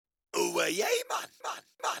yeah, man.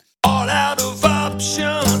 All out of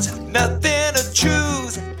options, nothing to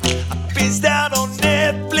choose. I pieced out on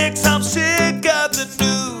Netflix, I'm sick of the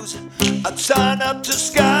news. I'd sign up to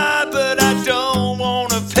Sky, but I don't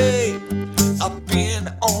wanna pay. I've been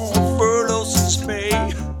on furlough since May.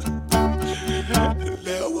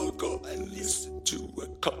 Now I'll go and listen to a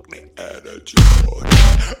Cockney attitude.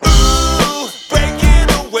 Ooh, breaking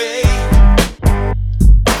away.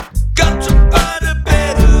 Got to find a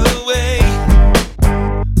better way.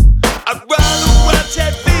 I'd rather watch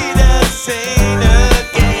that Vida sing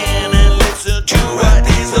again and listen to what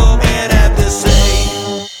these old men have to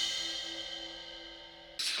say.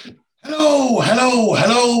 Hello,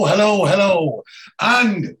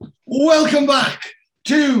 and welcome back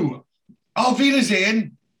to Auf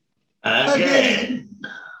Wiedersehen again.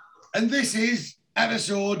 And this is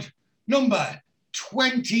episode number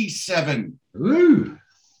 27. Ooh.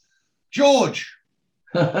 George,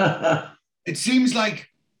 it seems like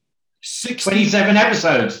 27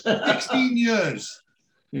 episodes. 16 years.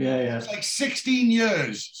 Yeah. It's like 16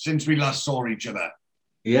 years since we last saw each other.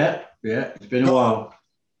 Yeah. It's been a while.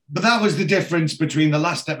 But that was the difference between the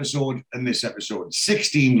last episode and this episode.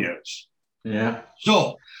 16 years. Yeah.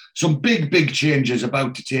 So, some big changes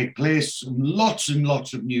about to take place. Lots and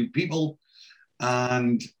lots of new people.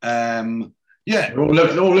 And, yeah.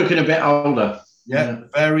 We're all looking a bit older. Yeah,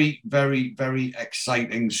 very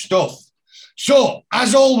exciting stuff. So,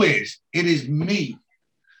 as always, it is me,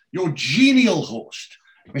 your genial host,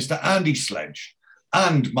 Mr. Andy Sledge,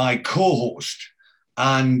 and my co-host,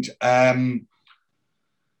 and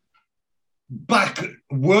back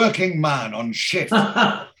working man on shift,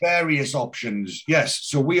 various options. Yes,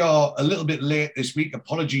 so we are a little bit late this week.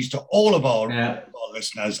 Apologies to all of our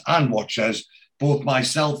listeners and watchers. Both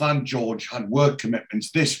myself and George had work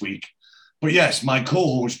commitments this week. But yes, my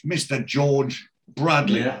co-host, Mr. George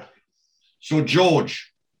Bradley. Yeah. So,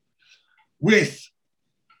 George, with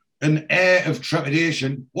an air of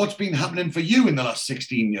trepidation, what's been happening for you in the last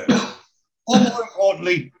 16 years? Or more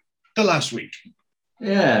importantly, the last week?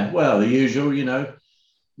 Yeah, well, the usual,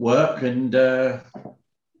 work and, went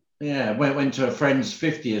to a friend's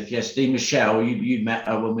 50th yesterday, Michelle. You met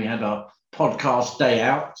her when we had our podcast day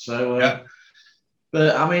out. So, yeah.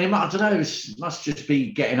 But, I mean, I don't know, it must just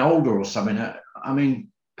be getting older or something. I mean,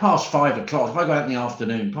 past 5 o'clock, if I go out in the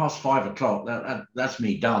afternoon, past 5 o'clock, that's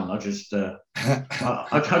me done. I just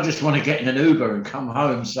I just want to get in an Uber and come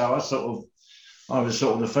home. So I was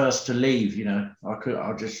sort of the first to leave,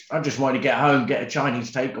 I just wanted to get home, get a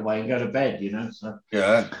Chinese takeaway and go to bed, So.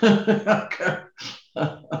 Yeah.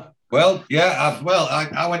 Well, yeah,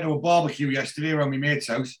 I went to a barbecue yesterday around my mate's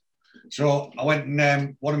house. So I went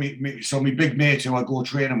and my big mate who I go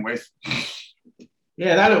training with.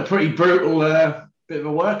 Yeah, that looked pretty brutal. Bit of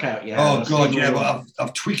a workout, yeah. Oh God, yeah, but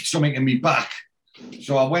I've tweaked something in my back.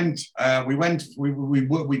 So I went.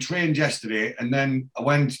 We trained yesterday, and then I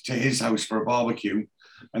went to his house for a barbecue,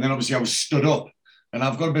 and then obviously I was stood up, and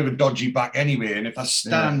I've got a bit of a dodgy back anyway. And if I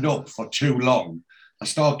stand up for too long, I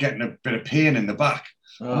start getting a bit of pain in the back.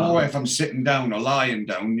 I'm all right if I'm sitting down or lying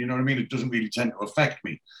down. You know what I mean? It doesn't really tend to affect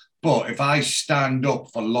me. But if I stand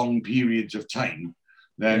up for long periods of time,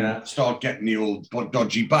 then I start getting the old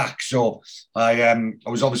dodgy back. So I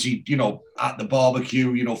was obviously, at the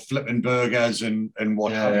barbecue, flipping burgers and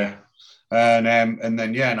what have you. And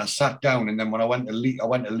then I sat down, and then when I went to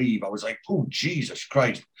leave, I was like, oh, Jesus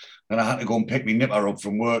Christ. And I had to go and pick my nipper up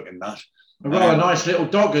from work and that. A nice little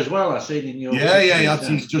dog as well, I've seen in your... Yeah,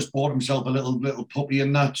 he's just bought himself a little puppy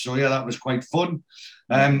and that. So, yeah, that was quite fun.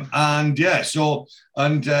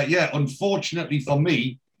 Unfortunately for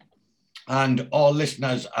me and our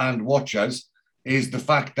listeners and watchers is the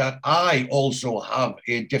fact that I also have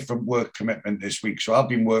a different work commitment this week. So I've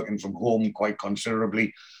been working from home quite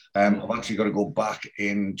considerably. I've actually got to go back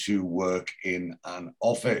into work in an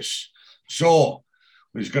office. So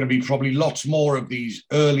there's going to be probably lots more of these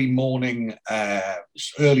early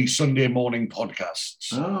Sunday morning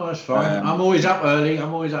podcasts. Oh, that's fine. I'm always up early.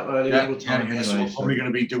 All the time. Anyway, so we're probably going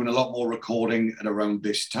to be doing a lot more recording at around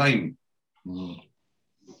this time.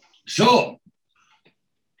 So,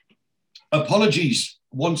 apologies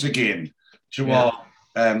once again to our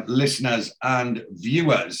listeners and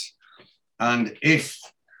viewers. And if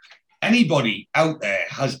anybody out there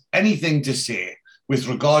has anything to say with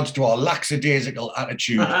regards to our lackadaisical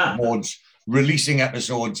attitude towards releasing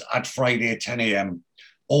episodes at Friday 10 a.m.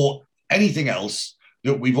 or anything else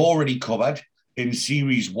that we've already covered in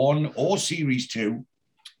Series 1 or Series 2,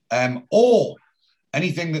 or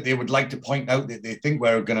anything that they would like to point out that they think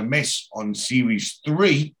we're going to miss on Series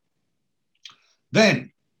 3,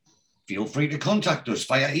 then feel free to contact us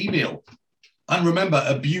via email And remember,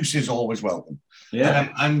 abuse is always welcome.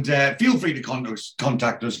 Yeah. And feel free to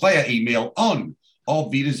contact us via email on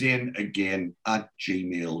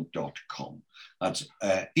aufwiedersehenagain@gmail.com. That's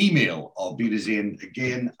email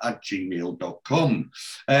aufwiedersehenagain@gmail.com.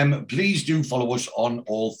 Please do follow us on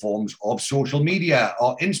all forms of social media.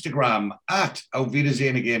 Our Instagram @Auf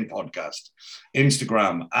Wiedersehen Again Podcast.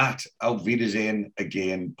 Instagram @Auf Wiedersehen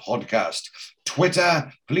Again Podcast.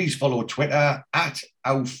 Twitter, please follow Twitter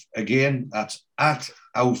 @Auf Again. That's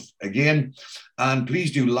 @Auf Again. And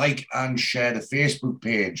please do like and share the Facebook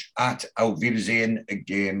page @Auf Wiedersehen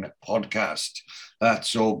Again Podcast. That's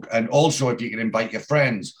so, and also if you can invite your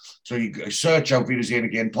friends. So you search Auf Wiedersehen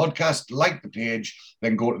Again Podcast, like the page,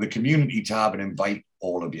 then go to the community tab and invite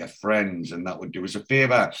all of your friends, and that would do us a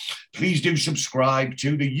favor. Please do subscribe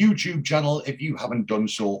to the YouTube channel if you haven't done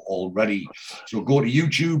so already. So go to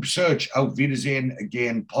YouTube, search Auf Wiedersehen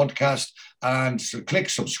Again Podcast, and so click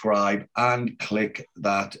subscribe and click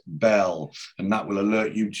that bell, and that will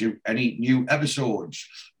alert you to any new episodes.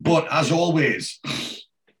 But as always,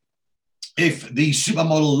 if the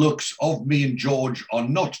supermodel looks of me and George are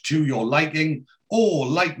not to your liking, or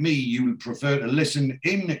like me, you would prefer to listen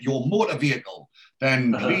in your motor vehicle,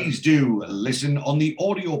 then please do listen on the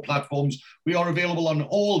audio platforms. We are available on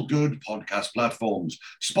all good podcast platforms: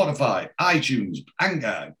 Spotify, iTunes,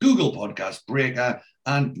 Anchor, Google Podcast, Breaker,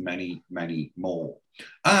 and many, many more.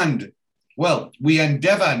 And, well, we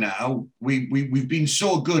endeavour now, we've been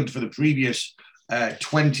so good for the previous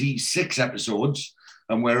 26 episodes,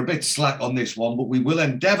 and we're a bit slack on this one, but we will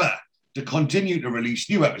endeavour to continue to release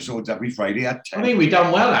new episodes every Friday at 10. I think we've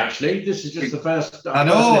done well, actually. This is just the first. I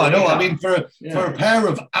know. I mean, for a pair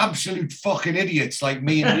of absolute fucking idiots like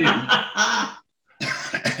me and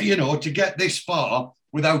you, to get this far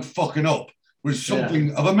without fucking up was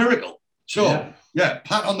something of a miracle. So,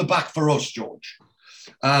 pat on the back for us, George.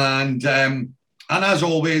 And as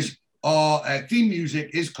always, our theme music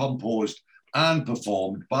is composed and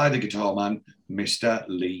performed by the guitar man, Mr.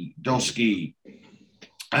 Lee Dosky.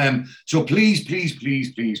 So please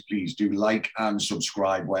do like and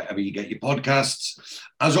subscribe wherever you get your podcasts.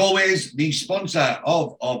 As always, the sponsor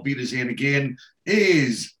of Auf Wiedersehen Again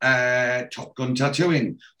is Top Gun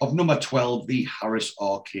Tattooing of number 12, the Harris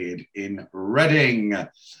Arcade in Reading.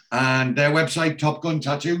 And their website,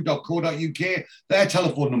 topguntattoo.co.uk. Their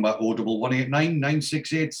telephone number, 01189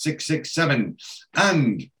 968 667.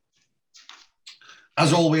 And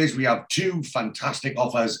as always, we have two fantastic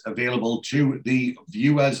offers available to the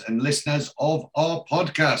viewers and listeners of our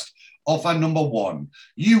podcast. Offer number one,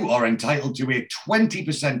 you are entitled to a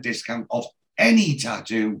 20% discount off any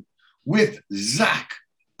tattoo with Zach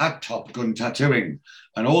at Top Gun Tattooing.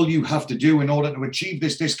 And all you have to do in order to achieve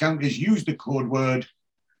this discount is use the code word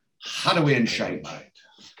Hadaway and Shite.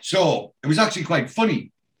 So it was actually quite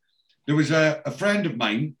funny. There was a friend of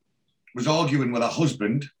mine was arguing with her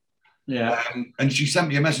husband. Yeah. And she sent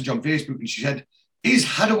me a message on Facebook and she said, "Is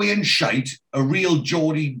Hadaway and Shite a real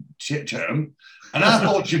Geordie term?" And I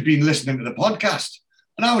thought she'd been listening to the podcast.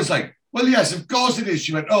 And I was like, "Well, yes, of course it is."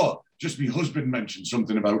 She went, "Oh, just my husband mentioned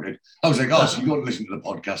something about it." I was like, "Oh, so you don't listen to the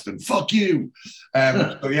podcast and fuck you."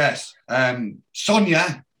 So yes,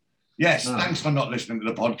 Sonia, yes, thanks for not listening to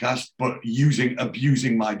the podcast, but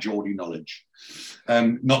abusing my Geordie knowledge.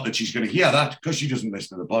 Not that she's going to hear that because she doesn't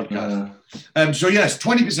listen to the podcast. So yes,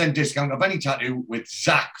 20% discount of any tattoo with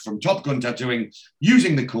Zach from Top Gun Tattooing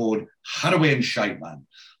using the code Hadaway and Shite, man.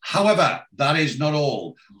 However, that is not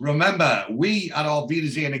all. Remember, we at Auf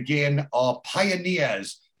Wiedersehen Again are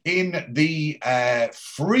pioneers in the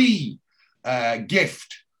free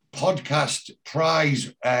gift podcast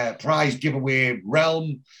prize giveaway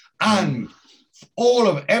realm, and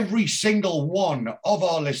every single one of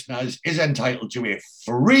our listeners is entitled to a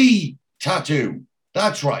free tattoo.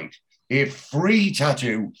 That's right, a free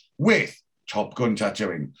tattoo with Top Gun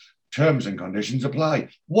Tattooing. Terms and conditions apply.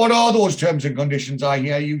 What are those terms and conditions, I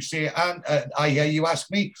hear you say, and I hear you ask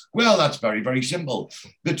me? Well, that's very, very simple.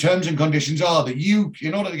 The terms and conditions are that you,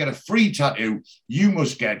 in order to get a free tattoo, you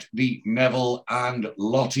must get the Neville and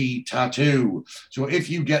Lottie tattoo. So if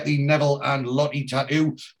you get the Neville and Lottie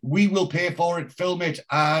tattoo, we will pay for it, film it,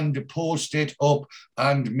 and post it up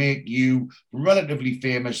and make you relatively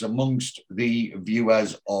famous amongst the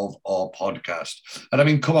viewers of our podcast. And I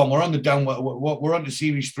mean, come on, we're on we're on to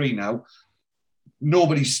series 3 now.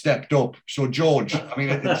 Nobody stepped up. So, George, I mean,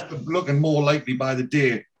 it's looking more likely by the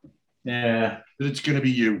day that it's going to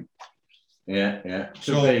be you. Yeah.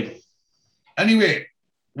 So, anyway,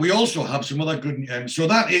 we also have some other good... so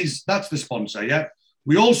that's the sponsor, yeah?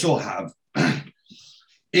 We also have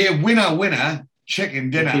a winner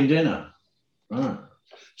chicken dinner. Chicken dinner. Oh.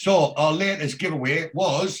 So, our latest giveaway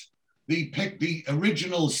was the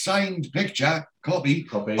original signed picture copy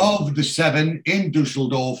Copy. of the 7 in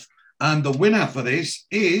Dusseldorf. And the winner for this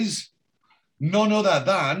is none other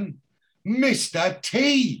than Mr.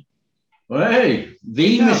 T. Hey,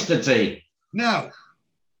 the Now- Mr. T. Now,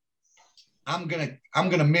 I'm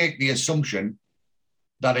gonna make the assumption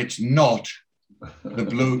that it's not the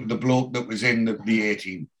bloke that was in the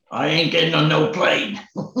 18. I ain't getting on no plane.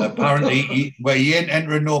 Apparently, he ain't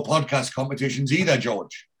entering no podcast competitions either,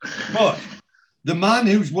 George. But the man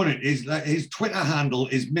who's won it is his Twitter handle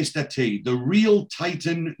is Mr. T, the real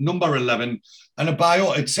Titan number 11, and a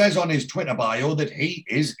bio. It says on his Twitter bio that he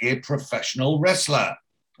is a professional wrestler.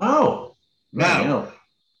 Oh, Now,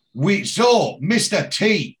 Mr.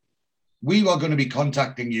 T, we are going to be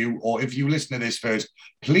contacting you, or if you listen to this first,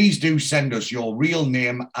 please do send us your real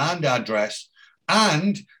name and address.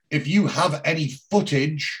 And if you have any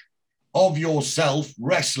footage of yourself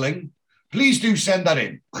wrestling, please do send that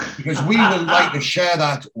in, because we would like to share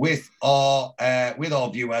that with our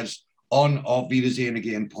viewers on our Wiedersehen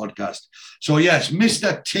Again podcast. So yes,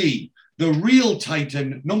 Mr. T, the real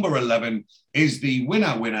Titan number 11, is the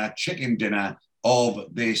winner chicken dinner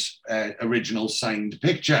of this original signed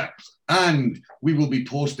picture. And we will be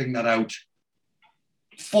posting that out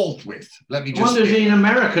forthwith. Let me just... I wonder, is he an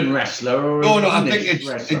American wrestler or No, an I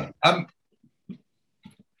English think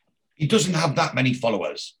he doesn't have that many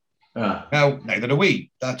followers. Now, neither do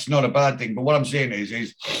we. That's not a bad thing. But what I'm saying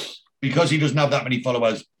is because he doesn't have that many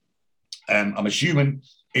followers, I'm assuming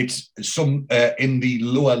it's some in the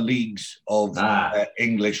lower leagues of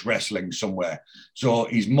English wrestling somewhere. So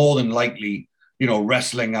he's more than likely,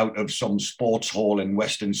 wrestling out of some sports hall in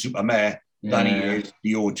Western Supermare than he is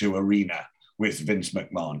the O2 Arena with Vince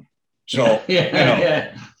McMahon. So,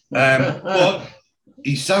 but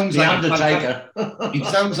he sounds he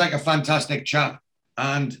sounds like a fantastic chap.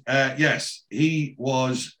 And yes, he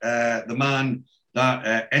was the man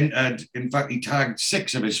that entered. In fact, he tagged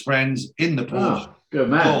 6 of his friends in the post. Oh, good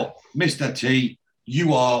man. So, Mr. T,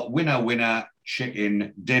 you are winner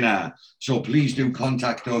chicken dinner. So please do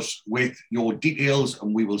contact us with your details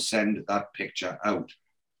and we will send that picture out.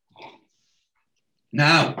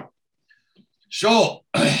 Now, so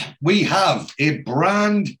we have a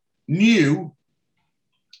brand new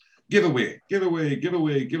giveaway.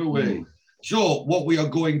 So what we are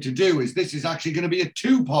going to do is this is actually going to be a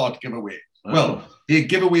 2-part giveaway. Oh. Well, a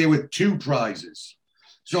giveaway with 2 prizes.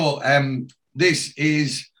 So this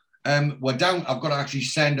is, we're down. I've got to actually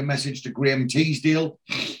send a message to Graham Teasdale.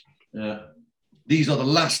 Yeah. These are the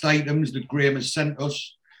last items that Graham has sent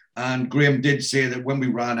us. And Graham did say that when we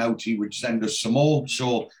ran out, he would send us some more.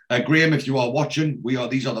 So Graham, if you are watching,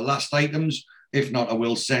 these are the last items. If not, I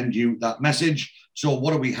will send you that message. So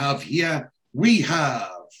what do we have here? We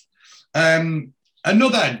have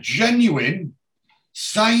another genuine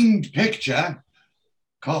signed picture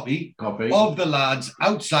copy of the lads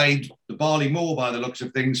outside the Barley Moor by the looks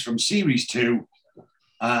of things from Series 2.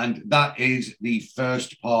 And that is the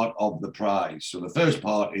first part of the prize. So the first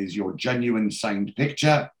part is your genuine signed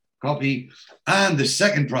picture copy. And the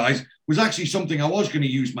second prize was actually something I was going to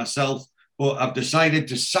use myself, but I've decided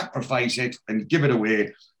to sacrifice it and give it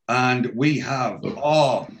away. And we have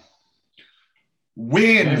our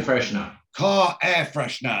Wayne Air freshener. car air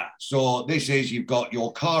freshener. So this is, you've got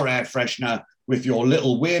your car air freshener with your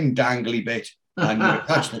little Wayne dangly bit, and you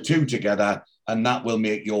attach the 2 together, and that will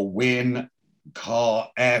make your Wayne car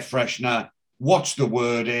air freshener. What's the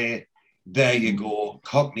word here? There you go,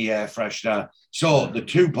 Cockney air freshener. So the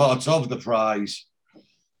 2 parts of the prize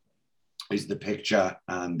is the picture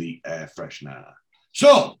and the air freshener.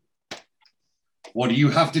 So what do you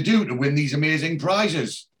have to do to win these amazing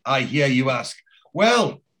prizes? I hear you ask.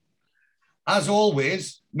 Well, as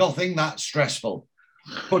always, nothing that stressful,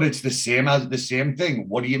 but it's the same thing.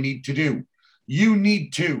 What do you need to do? You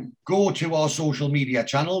need to go to our social media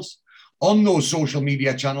channels. On those social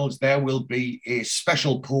media channels, there will be a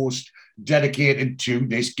special post dedicated to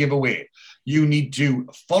this giveaway. You need to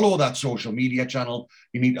follow that social media channel.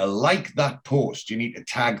 You need to like that post. You need to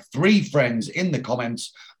tag 3 friends in the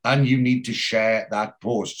comments, and you need to share that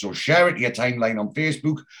post. So share it to your timeline on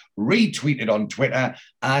Facebook, retweet it on Twitter,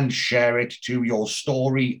 and share it to your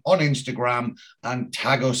story on Instagram and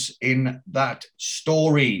tag us in that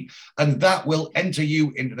story. And that will enter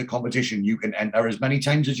you into the competition. You can enter as many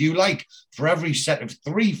times as you like. For every set of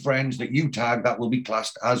 3 friends that you tag, that will be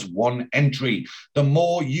classed as 1 entry. The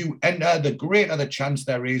more you enter, the greater the chance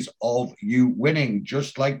there is of you winning,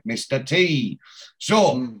 just like Mr. T.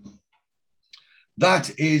 So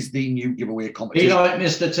that is the new giveaway competition. Be like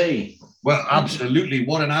Mr. T. Well, absolutely.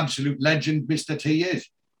 What an absolute legend Mr. T is.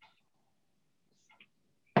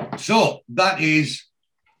 So that is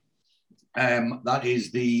That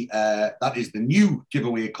is the new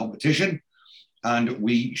giveaway competition, and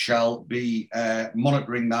we shall be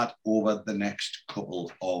monitoring that over the next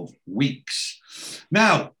couple of weeks.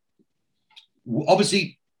 Now,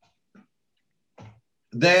 obviously,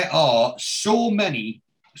 there are so many.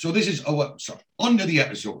 So this is under the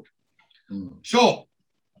episode. So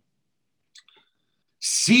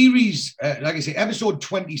series, like I say, episode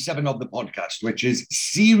 27 of the podcast, which is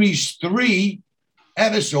series 3,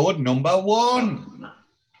 episode number 1.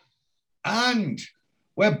 And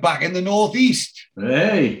we're back in the Northeast.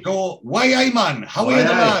 Hey. So, why man? How are you, the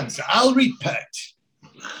lads? I'll repeat.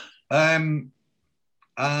 And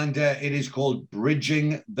it is called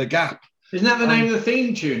Bridging the Gap. Isn't that the name of the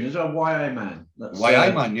theme tune? Is that Y.I. Man?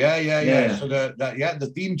 Y.I. Man, yeah. So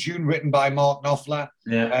the theme tune written by Mark Knopfler.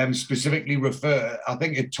 Yeah. Specifically I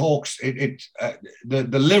think it talks. The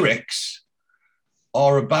lyrics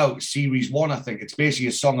are about series 1. I think it's basically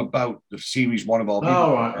a song about the series 1 of our people.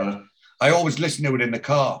 Oh, right. I always listen to it in the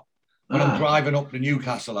car when I'm driving up to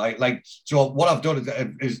Newcastle. So what I've done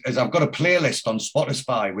is I've got a playlist on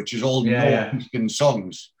Spotify, which is all Northeastern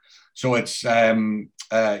songs. So it's I'm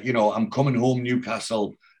coming home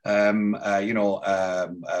Newcastle, the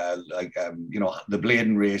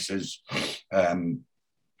Bladen races,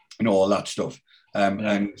 all that stuff.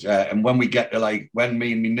 And when we get to when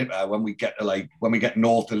we get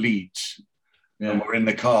north of Leeds, and we're in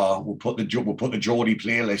the car, we'll put the Geordie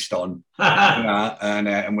playlist on,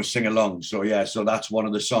 and we'll sing along. So so that's one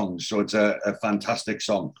of the songs. So it's a fantastic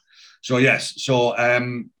song. So yes, so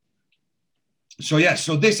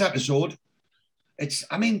this episode,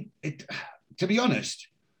 to be honest,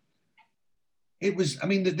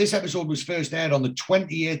 this episode was first aired on the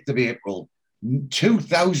 28th of April,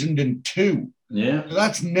 2002. Yeah. So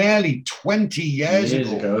that's nearly 20 years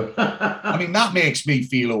ago. That makes me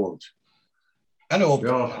feel old. I know.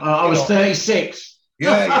 God, I was 36.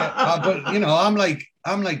 But I'm like,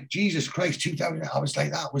 Jesus Christ, 2000. I was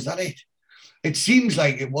like, was that it? It seems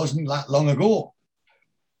like it wasn't that long ago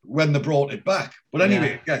when they brought it back. But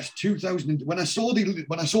anyway, yes, 2000. When I saw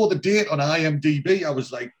the date on IMDb, I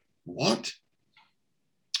was like, what?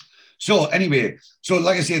 So anyway,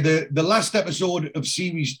 like I say, the last episode of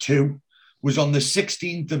series 2 was on the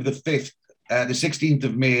 16th of the 5th, the 16th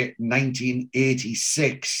of May,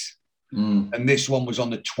 1986. And this one was on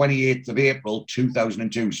the 28th of April,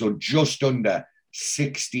 2002. So just under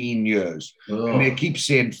 16 years. Oh. And they keep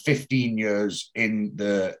saying 15 years in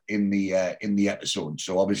the episode.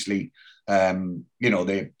 So obviously,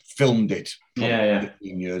 they filmed it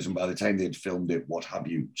 15 years, and by the time they'd filmed it, what have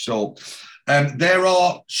you. So there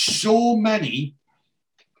are so many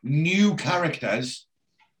new characters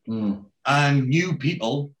and new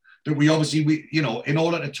people that we in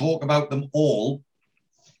order to talk about them all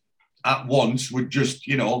at once, would just,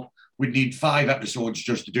 we'd need 5 episodes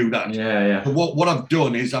just to do that. Yeah. But what I've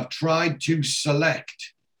done is I've tried to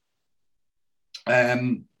select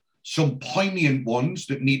some poignant ones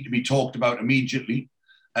that need to be talked about immediately.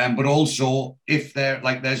 But also if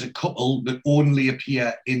there's a couple that only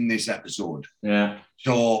appear in this episode. Yeah.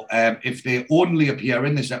 So if they only appear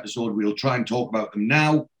in this episode, we'll try and talk about them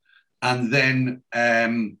now. And then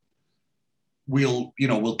we'll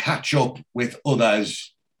catch up with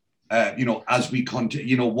others as we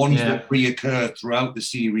continue, ones that reoccur throughout the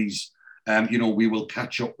series, we will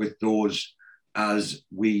catch up with those as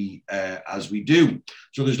we do.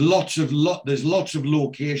 So there's lots of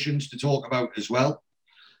locations to talk about as well,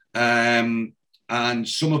 and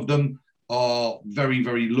some of them are very,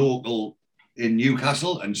 very local in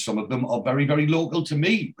Newcastle, and some of them are very, very local to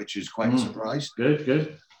me, which is quite a surprise.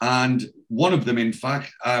 Good. And one of them, in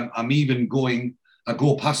fact, I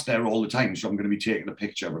go past there all the time, so I'm going to be taking a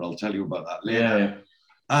picture, but I'll tell you about that later. Yeah.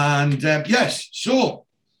 And yes, so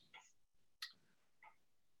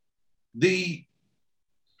the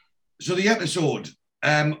episode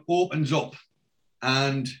opens up,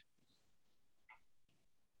 and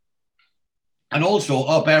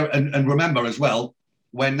also and remember as well,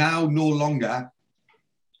 we're now no longer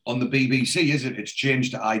on the BBC, is it? It's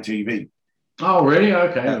changed to ITV. Oh, really?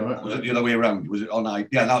 Okay. All right. Was it the other way around? Was it on no,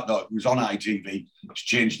 it was on ITV. It's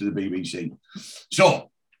changed to the BBC.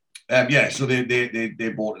 So, so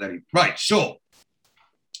they bought it anyway. Right. So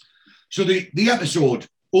the episode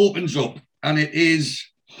opens up, and it's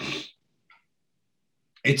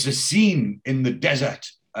a scene in the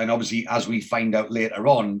desert, and obviously, as we find out later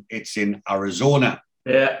on, it's in Arizona.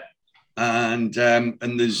 Yeah. And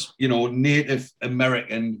there's Native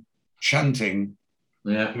American chanting.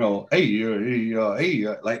 Yeah. Hey,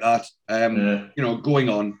 like that, going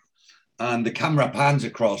on. And the camera pans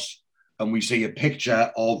across, and we see a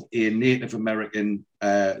picture of a Native American.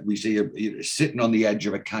 We see sitting on the edge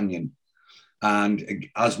of a canyon. And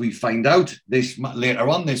as we find out later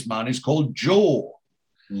on, this man is called Joe.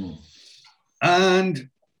 Mm. And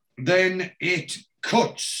then it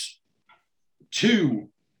cuts to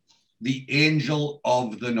the Angel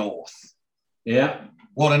of the North. Yeah.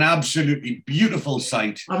 What an absolutely beautiful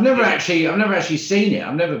sight. I've never actually seen it.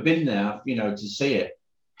 I've never been there, to see it.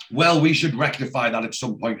 Well, we should rectify that at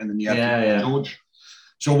some point in the near future, George.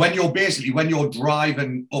 So when you're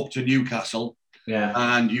driving up to Newcastle,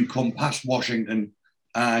 and you come past Washington,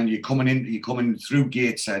 and you're coming through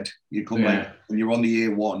Gateshead, and you're on the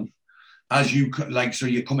A1, so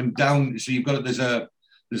you're coming down. So you've got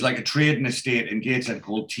there's like a trading estate in Gateshead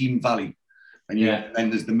called Team Valley.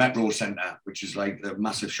 And there's the Metro Centre, which is like a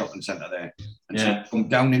massive shopping centre there. And so you come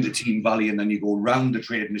down into Team Valley, and then you go round the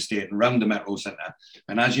trading estate and round the Metro Centre.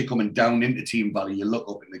 And as you're coming down into Team Valley, you look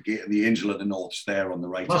up in the gate, and the Angel of the North's there on the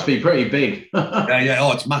right. Must be pretty big. Yeah.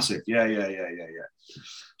 Oh, it's massive. Yeah.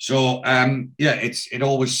 So, it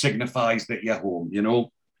always signifies that you're home,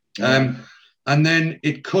 And then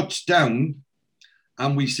it cuts down,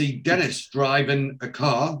 and we see Dennis driving a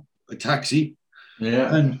taxi.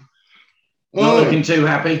 Yeah. And not looking too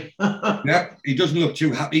happy. Yeah, he doesn't look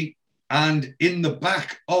too happy. And in the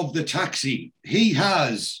back of the taxi, he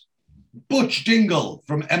has Butch Dingle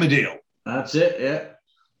from Emmerdale. That's it, yeah.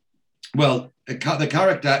 Well, the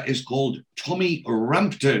character is called Tommy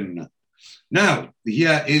Rampton. Now,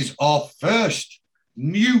 here is our first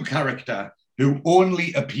new character who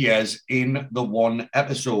only appears in the one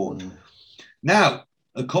episode. Now,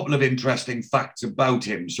 a couple of interesting facts about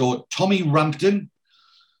him. So, Tommy Rampton,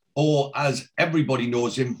 or as everybody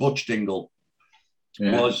knows him, Butch Dingle,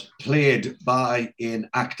 was played by an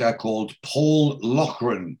actor called Paul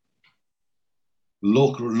Lochran.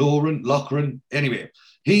 Lochran. Anyway,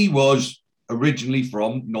 he was originally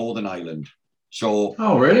from Northern Ireland. So,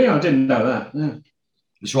 oh, really? I didn't know that. Yeah.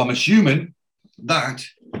 So I'm assuming that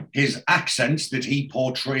his accents that he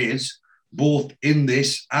portrays, both in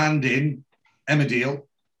this and in Emmerdale,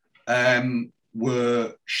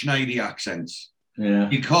 were Schneidy accents. Yeah.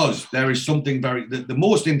 Because there is something the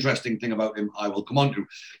most interesting thing about him, I will come on to.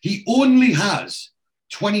 He only has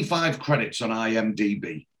 25 credits on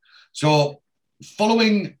IMDb. So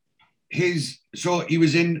following he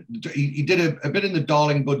did a bit in The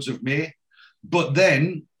Darling Buds of May, but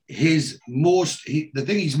then the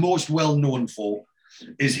thing he's most well known for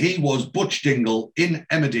is he was Butch Dingle in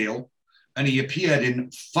Emmerdale, and he appeared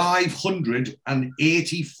in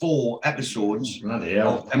 584 episodes of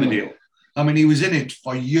Emmerdale. I mean, he was in it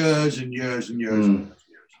for years and years and years and years.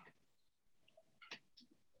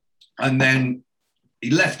 And then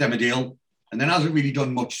he left Emmerdale, and then hasn't really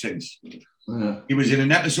done much since. He was in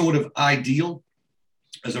an episode of Ideal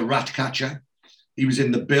as a rat catcher. He was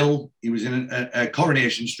in The Bill. He was in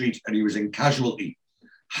Coronation Street, and he was in Casualty.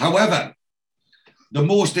 However, the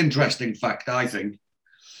most interesting fact, I think,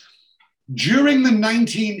 during the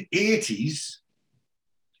 1980s,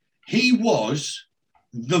 he was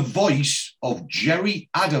the voice of Gerry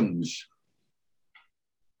Adams.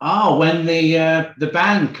 Oh, when the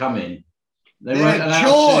band come in. They weren't allowed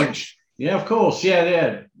George! Yeah, of course.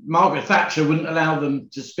 Yeah. Margaret Thatcher wouldn't allow them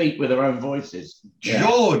to speak with their own voices.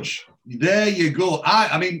 George, there you go.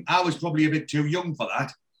 I mean, I was probably a bit too young for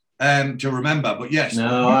that to remember, but yes.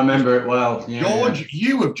 No, I remember it well. Yeah, George,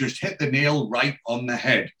 you have just hit the nail right on the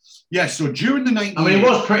head. Yes, so during the 1980s... I mean, it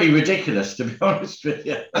was pretty ridiculous, to be honest with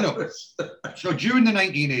you. I know. So during the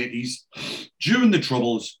 1980s, during the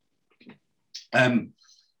Troubles,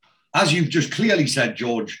 as you've just clearly said,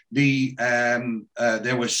 George,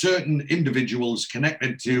 there were certain individuals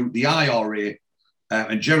connected to the IRA,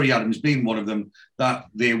 and Gerry Adams being one of them, that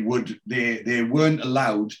they weren't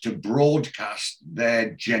allowed to broadcast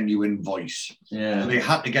their genuine voice. Yeah, so they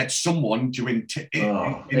had to get someone to.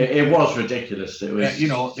 It was ridiculous. It was,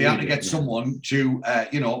 they had to get someone to,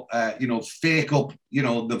 fake up,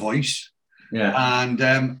 the voice. Yeah,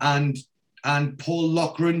 and Paul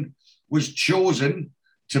Lochran was chosen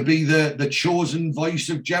to be the chosen voice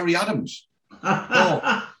of Gerry Adams.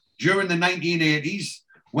 So, during the 1980s,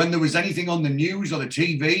 when there was anything on the news or the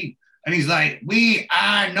TV, and he's like, "We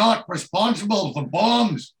are not responsible for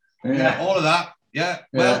bombs." All of that.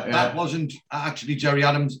 That wasn't actually Gerry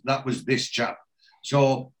Adams. That was this chap.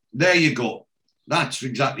 So there you go. That's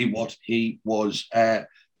exactly what he was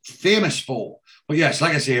famous for. But yes,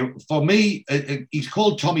 like I say, for me, he's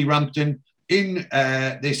called Tommy Rampton in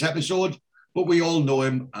this episode, but we all know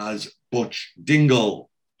him as Butch Dingle.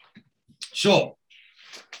 So,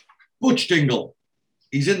 Butch Dingle,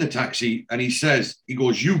 he's in the taxi and he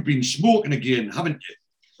goes, "You've been smoking again, haven't you?"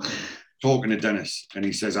 talking to Dennis, and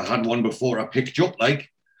he says, I had one before I picked you up, like.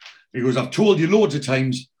 He goes, I've told you loads of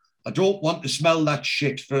times, I don't want to smell that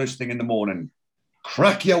shit first thing in the morning.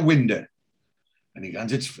 Crack your window. And he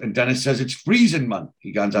goes, and Dennis says, it's freezing, man.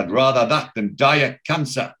 He goes, I'd rather that than die of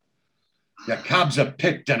cancer. Your cab's a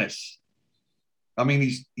pit, Dennis. I mean,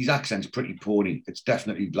 his accent's pretty pony. It's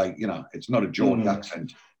definitely like, it's not a Geordie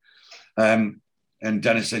accent. And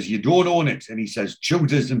Dennis says, you don't own it. And he says,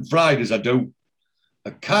 Tuesdays and Fridays I do.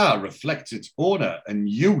 A car reflects its owner and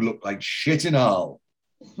you look like shit and all.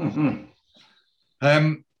 And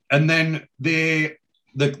then the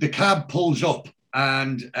cab pulls up,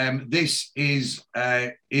 and this is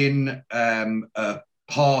in a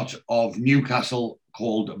part of Newcastle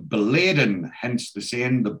called Blaydon, hence the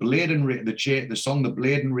saying, the Blaydon, the song, the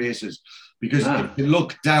Blaydon Races, because if you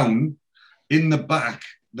look down in the back,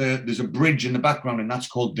 there's a bridge in the background, and that's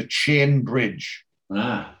called the Chain Bridge.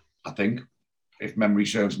 I think, if memory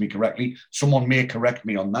serves me correctly. Someone may correct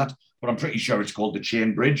me on that, but I'm pretty sure it's called the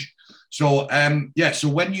Chain Bridge. So, so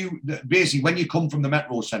when you come from the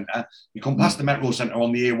Metro Centre, you come past the Metro Centre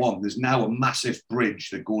on the A1, there's now a massive bridge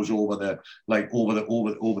that goes over the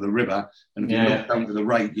river. And if you look down to the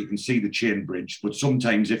right, you can see the Chain Bridge. But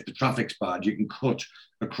sometimes if the traffic's bad, you can cut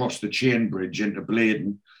across the Chain Bridge into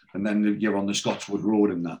Blaydon, and then you're on the Scotswood Road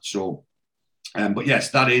and that. So, but yes,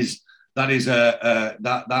 that is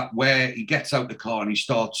that where he gets out the car and he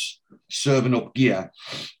starts serving up gear.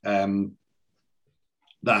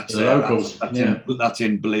 That's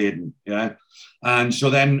in Blaydon, yeah. And so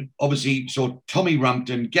then obviously, so Tommy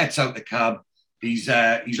Rampton gets out the cab. He's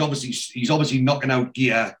obviously knocking out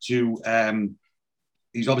gear to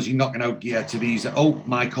these. Oh,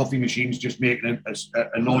 my coffee machine's just making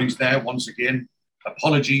a noise there once again.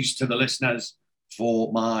 Apologies to the listeners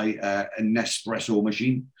for my Nespresso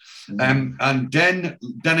machine. And then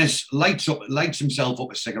Dennis lights himself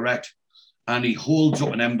up a cigarette, and he holds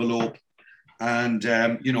up an envelope, and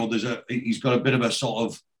he's got a bit of a sort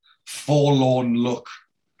of forlorn look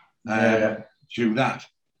to that.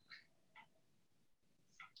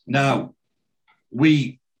 Now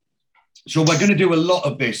we're going to do a lot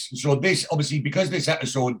of this. So this, obviously, because this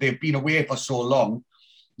episode, they've been away for so long,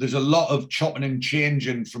 there's a lot of chopping and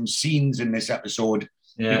changing from scenes in this episode.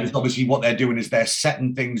 Yeah. Because obviously what they're doing is they're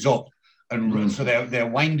setting things up. And so they're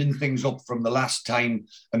winding things up from the last time,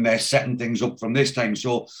 and they're setting things up from this time.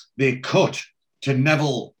 So they cut to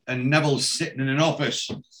Neville, and Neville's sitting in an office,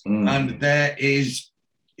 and there is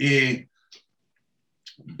a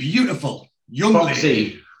beautiful young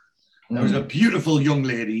lady. There's a beautiful young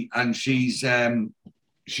lady, and she's doing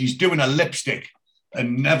a lipstick,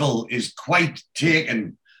 and Neville is quite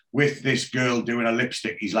taken with this girl doing a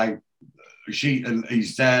lipstick. He's like, he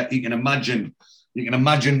can imagine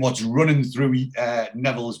what's running through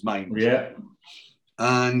Neville's mind. Yeah.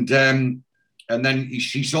 And then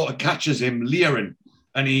she sort of catches him leering,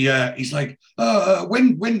 and he's like,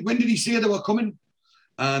 when did he say they were coming?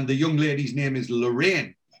 And the young lady's name is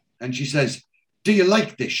Lorraine, and she says, do you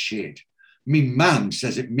like this shade? Me mum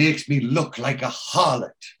says it makes me look like a harlot.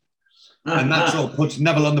 And that sort of puts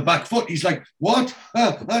Neville on the back foot. He's like, what?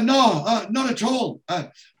 No, not at all.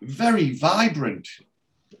 Very vibrant.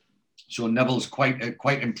 So Neville's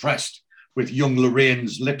quite impressed with young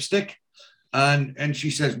Lorraine's lipstick. And she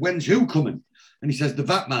says, when's who coming? And he says, the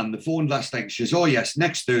VAT man, the phone last night. She says, oh, yes,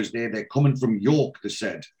 next Thursday. They're coming from York, they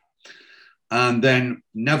said. And then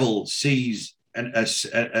Neville sees an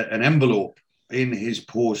envelope in his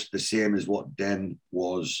post, the same as what Den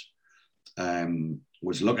was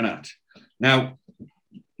looking at. Now,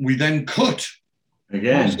 we then cut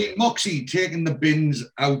again. Moxie taking the bins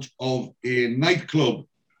out of a nightclub.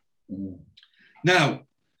 Now,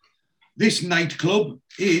 this nightclub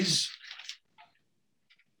is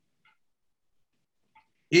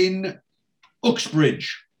in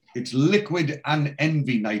Uxbridge. It's Liquid and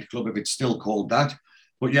Envy nightclub, if it's still called that.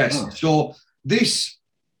 But yes, so this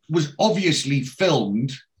was obviously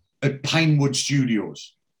filmed at Pinewood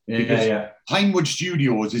Studios. Pinewood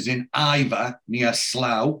Studios is in Iver, near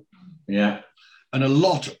Slough. Yeah. And a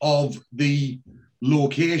lot of the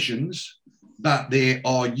locations that they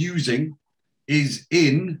are using is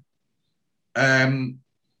in and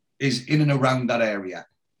around that area.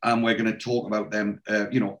 And we're going to talk about them,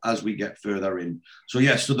 as we get further in. So,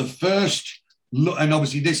 yes, so the first, and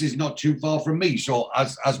obviously this is not too far from me. So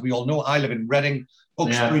as we all know, I live in Reading.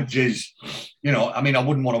 Uxbridge is, I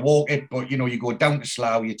wouldn't want to walk it, but, you go down to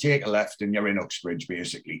Slough, you take a left and you're in Uxbridge,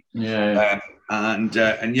 basically. Yeah.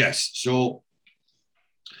 And yes, so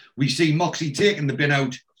we see Moxie taking the bin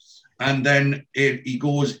out, and then he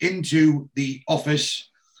goes into the office,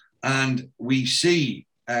 and we see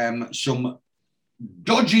some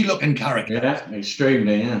dodgy looking characters. Yeah,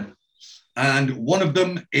 extremely, yeah. And one of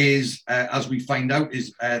them is, as we find out,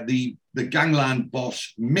 is the gangland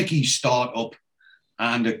boss, Mickey Startup,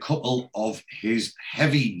 and a couple of his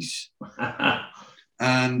heavies.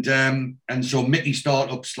 And so Mickey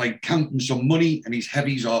Startup's like counting some money, and his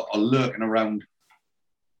heavies are lurking around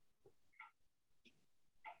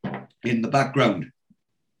in the background.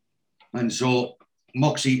 And so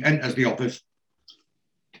Moxie enters the office,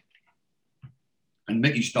 and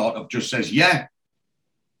Mickey Startup just says, yeah.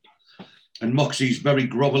 And Moxie's very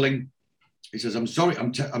groveling. He says, I'm sorry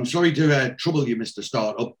to trouble you, Mr.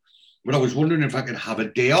 Startup, but I was wondering if I could have a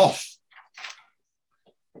day off.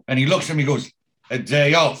 And he looks at me and goes, a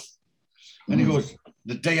day off? And he goes,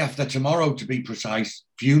 the day after tomorrow, to be precise,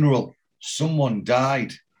 funeral. Someone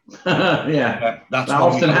died. Yeah, that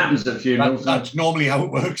often happens at funerals. That's normally how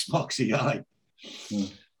it works, Moxie. Aye.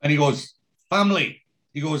 And he goes, family.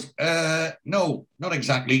 He goes, no, not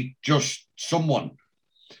exactly, just someone.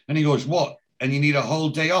 And he goes, what? And you need a whole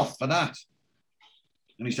day off for that?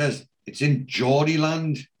 And he says, it's in Geordie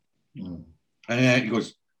land. And he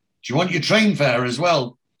goes, do you want your train fare as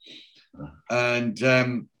well? And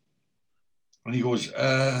he goes,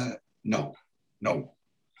 no.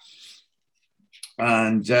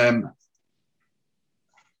 And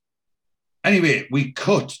anyway, we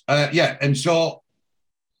cut. And so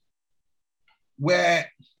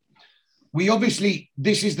we obviously,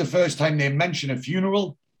 this is the first time they mention a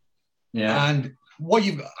funeral. Yeah. And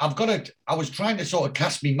I was trying to sort of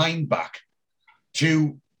cast my mind back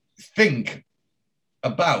to think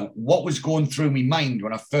about what was going through my mind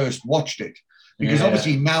when I first watched it. Because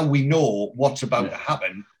obviously now we know what's about to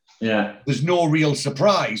happen. Yeah. There's no real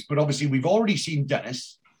surprise, but obviously we've already seen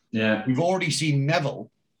Dennis. Yeah. We've already seen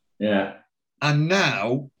Neville. Yeah. And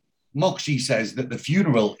now Moxie says that the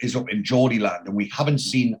funeral is up in Geordie land and we haven't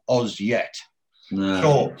seen Oz yet. No.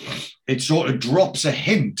 So it sort of drops a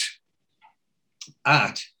hint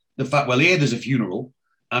at the fact, well, A, there's a funeral,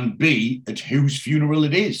 and B, at whose funeral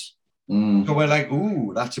it is. So we're like,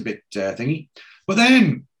 ooh, that's a bit thingy. But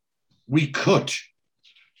then we cut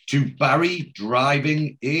to Barry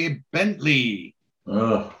driving a Bentley.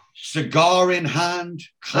 Cigar in hand,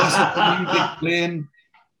 classical music playing.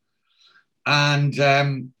 And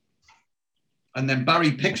then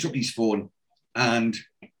Barry picks up his phone and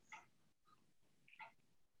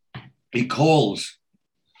he calls,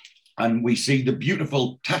 and we see the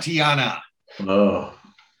beautiful Tatiana. I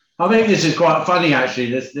think this is quite funny,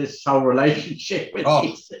 actually, this whole relationship with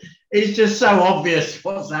it's just so obvious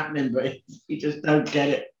what's happening, but you just don't get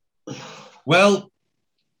it. Well,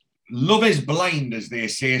 love is blind, as they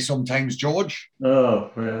say sometimes, George. Yeah.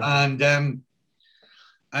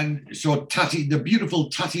 And so the beautiful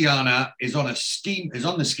Tatiana is on the ski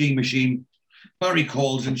machine. Barry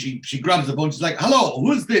calls and she grabs the phone. She's like, hello,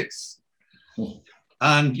 who's this?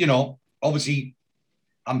 And, obviously,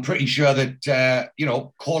 I'm pretty sure that,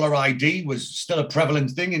 caller ID was still a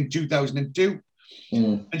prevalent thing in 2002.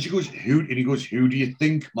 And she goes, who do you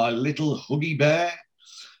think, my little huggy bear?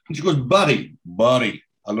 And she goes, Barry.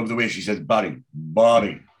 I love the way she says Barry.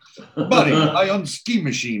 I on ski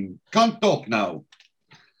machine. Can't talk now.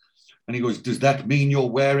 And he goes, does that mean you're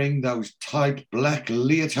wearing those tight black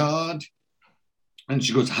leotard? And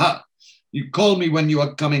she goes, you call me when you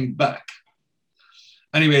are coming back.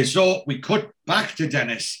 Anyway, so we cut back to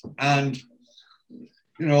Dennis and,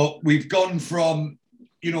 we've gone from,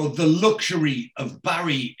 the luxury of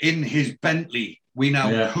Barry in his Bentley. We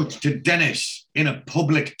now cut to Dennis in a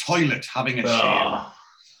public toilet having a shave.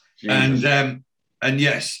 And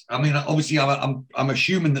yes, I mean, obviously I'm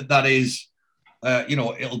assuming that is,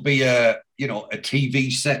 it'll be a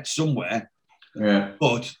TV set somewhere. Yeah.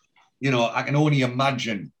 But, I can only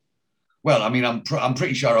imagine. Well, I mean, I'm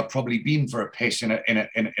pretty sure I've probably been for a piss in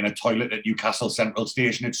a toilet at Newcastle Central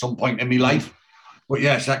Station at some point in my life. But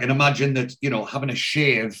yes, I can imagine that, having a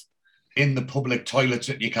shave in the public toilets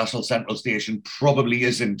at Newcastle Central Station probably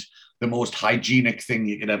isn't the most hygienic thing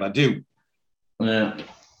you could ever do. Yeah.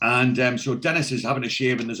 And so Dennis is having a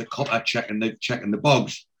shave and there's a copper checking the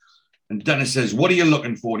bogs. And Dennis says, what are you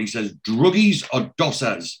looking for? And he says, druggies or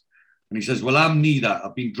dossers? And he says, well, I'm neither.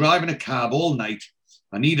 I've been driving a cab all night.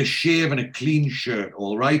 I need a shave and a clean shirt,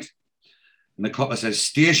 all right? And the copper says,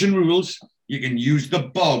 station rules, you can use the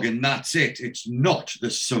bog and that's it. It's not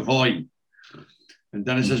the Savoy. And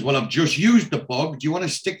Dennis says, well, I've just used the bog. Do you want to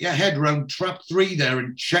stick your head around trap 3 there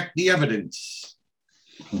and check the evidence?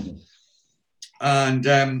 And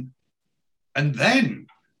then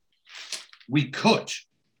we cut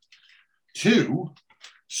to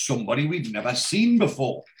somebody we've never seen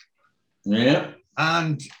before. Yeah.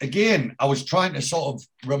 And again, I was trying to sort of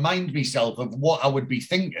remind myself of what I would be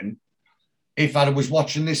thinking if I was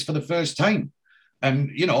watching this for the first time.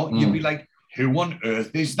 And, you know, you'd be like, who on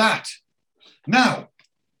earth is that? Now,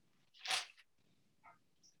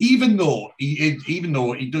 even though he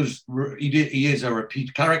is a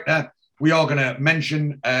repeat character, we are going to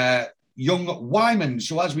mention young Wyman.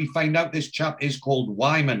 So as we find out, this chap is called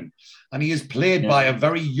Wyman, and he is played by a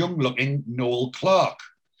very young-looking Noel Clarke.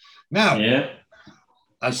 Now,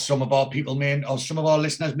 as some of our people may, or some of our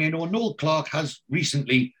listeners may know, Noel Clarke has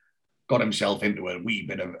recently got himself into a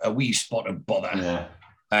wee spot of bother,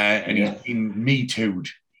 and he's been Me Too'd.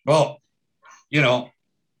 But, you know,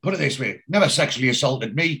 put it this way, never sexually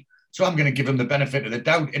assaulted me, so I'm going to give him the benefit of the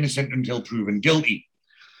doubt, innocent until proven guilty.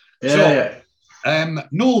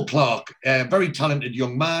 Noel Clarke, a very talented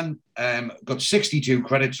young man, got 62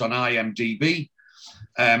 credits on IMDb,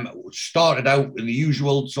 started out in the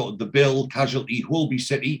usual sort of The Bill, Casualty, Holby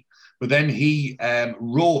City, but then he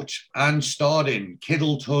wrote and starred in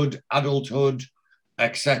Kiddlehood, Adulthood,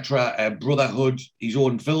 etc., Brotherhood, his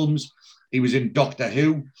own films. He was in Doctor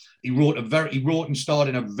Who. He wrote and starred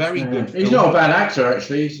in a very good film. He's not a bad actor,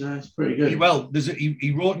 actually. He's pretty good. He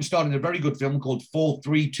wrote and starred in a very good film called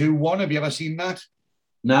 4321. Have you ever seen that?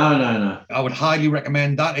 No. I would highly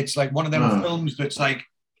recommend that. It's like one of them films that's like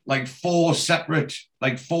four separate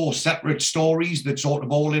stories that sort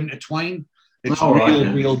of all intertwine. It's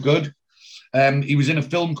real good. He was in a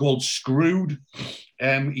film called Screwed.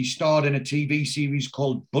 He starred in a TV series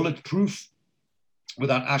called Bulletproof with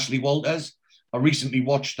that Ashley Walters. I recently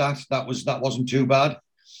watched that. That wasn't too bad.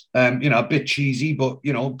 A bit cheesy, but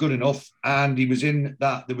good enough. And he was in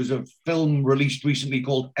that. There was a film released recently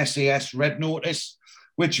called SAS Red Notice,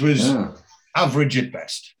 which was average at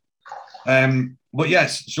best. But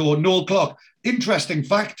yes, so Noel Clarke. Interesting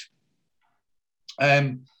fact.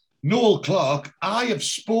 Noel Clarke, I have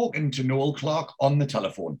spoken to Noel Clarke on the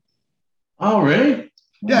telephone. Oh, really?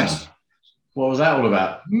 Yes. What was that all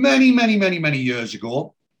about? Many, many, many, many years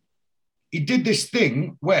ago, he did this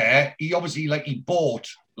thing where he obviously he bought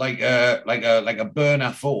like a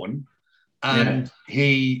burner phone, and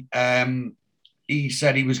he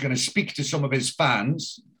said he was going to speak to some of his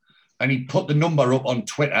fans, and he put the number up on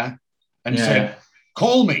Twitter and said,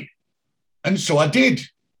 "Call me," and so I did.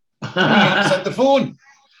 And he answered the phone.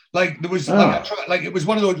 It was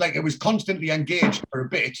one of those, it was constantly engaged for a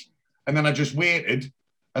bit, and then I just waited,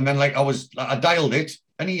 and then I dialed it,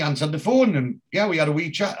 and he answered the phone, and we had a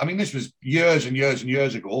wee chat. I mean, this was years and years and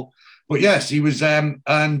years ago, but yes, he was,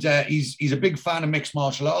 he's a big fan of mixed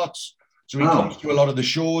martial arts, so he comes to a lot of the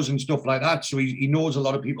shows and stuff like that. So he knows a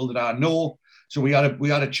lot of people that I know. So we had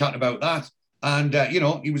a chat about that, and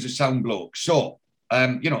he was a sound bloke. So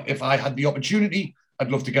if I had the opportunity,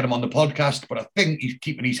 I'd love to get him on the podcast, but I think he's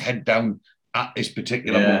keeping his head down at this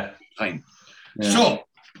particular moment in time. Yeah. So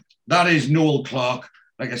that is Noel Clarke,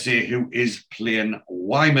 like I say, who is playing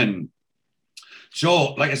Wyman.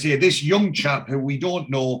 So, like I say, this young chap who we don't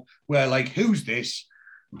know, who's this?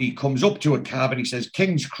 He comes up to a cab and he says,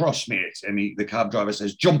 "King's Cross, mate." And the cab driver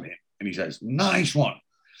says, "Jump in." And he says, "Nice one."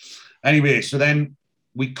 Anyway, so then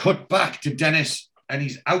we cut back to Dennis, and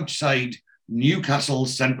he's outside Newcastle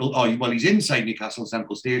Central. He's inside Newcastle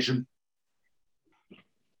Central Station,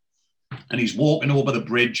 and he's walking over the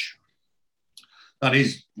bridge that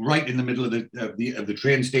is right in the middle of the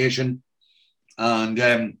train station, and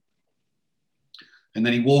then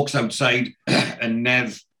he walks outside, and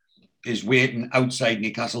Nev is waiting outside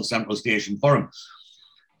Newcastle Central Station for him.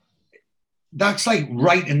 That's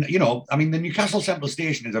right in, the Newcastle Central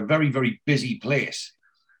Station is a very, very busy place.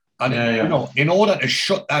 And, in order to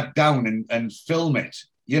shut that down and film it,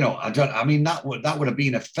 that would have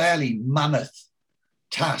been a fairly mammoth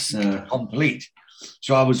task to complete.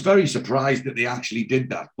 So I was very surprised that they actually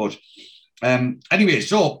did that. But anyway,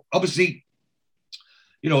 so obviously,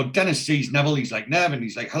 Dennis sees Neville. He's like, "Nev," and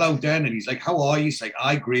he's like, "Hello, Den." And he's like, "How are you?" He's like,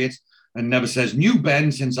 "Aye, great." And Neville says, "New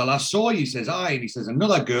Ben since I last saw you." He says, "Aye." And he says,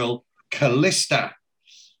 "Another girl, Callista."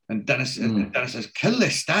 And Dennis says,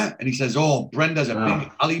 "Callista?" And he says, "Oh, Brenda's a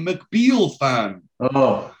big Ally McBeal fan."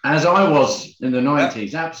 Oh, as I was in the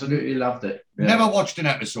 90s. Absolutely loved it. Yeah. Never watched an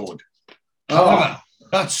episode. However,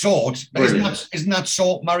 that sort, isn't that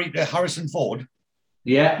sort married to Harrison Ford?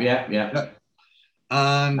 Yeah.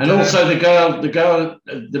 And also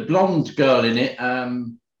the blonde girl in it,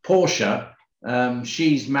 Portia,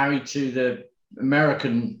 she's married to the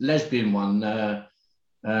American lesbian one,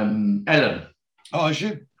 Ellen. Oh, is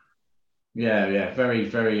she? Yeah. Very,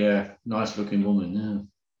 very nice looking woman. Yeah.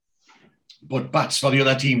 But bats for the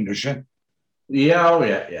other team, does she? Yeah,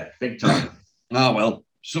 yeah. Big time. Well,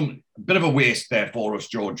 a bit of a waste there for us,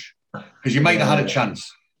 George. because you might have had a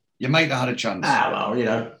chance. You might have had a chance.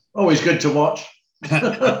 Well, always good to watch.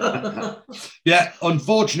 Yeah,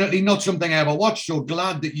 unfortunately, not something I ever watched. So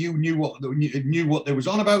glad that you knew what there was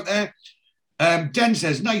on about there. Den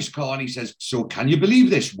says, nice car. And he says, so can you believe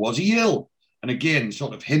this? Was he ill? And again,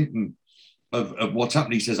 sort of hinting of what's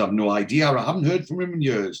happened. He says, I've no idea. I haven't heard from him in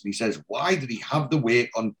years. And he says, why did he have the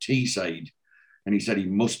wake on Teesside? And he said he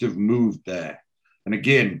must have moved there. And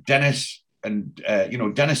again, Dennis and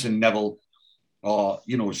Neville are,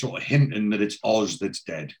 sort of hinting that it's Oz that's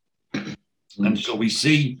dead. And so we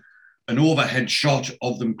see an overhead shot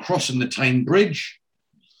of them crossing the Tyne Bridge.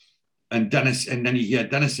 And then you hear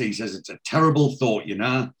Dennis say, he says, it's a terrible thought,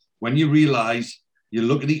 when you realise you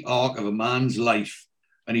look at the arc of a man's life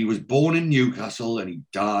and he was born in Newcastle and he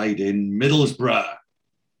died in Middlesbrough.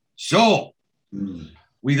 So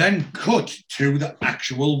we then cut to the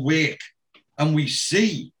actual wake and we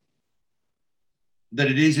see that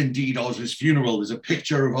it is indeed Oz's funeral. There's a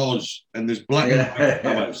picture of Oz and there's black and white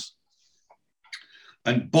flowers.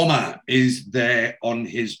 And Bomber is there on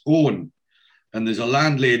his own. And there's a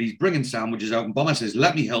landlady bringing sandwiches out. And Bomber says,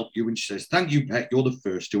 let me help you. And she says, thank you, Pet. You're the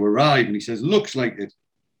first to arrive. And he says, looks like it.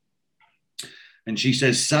 And she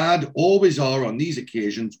says, sad, always are on these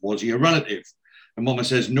occasions. Was he a relative? And Mama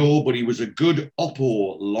says, no, but he was a good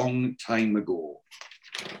oppo long time ago.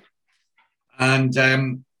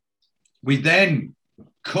 And we then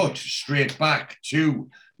cut straight back to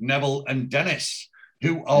Neville and Dennis,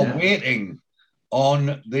 who are waiting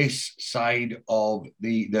on this side of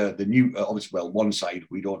the new, obviously, well, one side,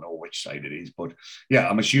 we don't know which side it is, but yeah,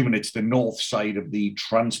 I'm assuming it's the north side of the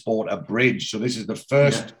Transporter Bridge. So this is the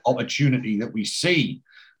first opportunity that we see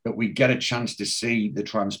that we get a chance to see the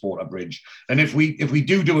Transporter Bridge. And if we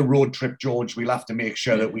do a road trip, George, we'll have to make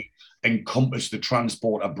sure that we encompass the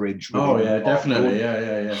Transporter Bridge. Oh yeah, definitely,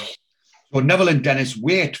 yeah. So Neville and Dennis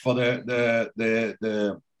wait for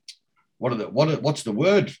what's the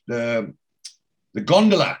word? The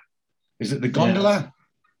gondola. Is it the gondola? Yeah.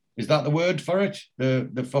 Is that the word for it?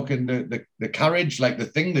 The carriage, like the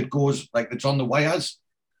thing that goes, like that's on the wires?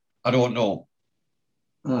 I don't know.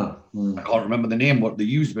 I can't remember the name, what they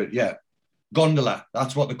use, but yeah. Gondola.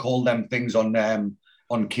 That's what they call them things on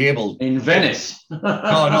cable. In Venice.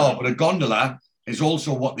 No, but a gondola is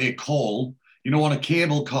also what they call, on a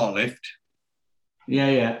cable car lift.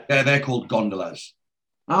 Yeah. They're called gondolas.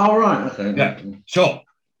 Oh, right. Okay. Yeah. So,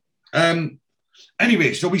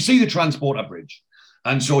 anyway, so we see the Transporter Bridge.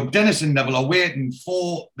 And so Dennis and Neville are waiting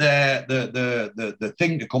for the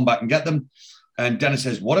thing to come back and get them. And Dennis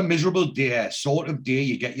says, what a miserable day, sort of day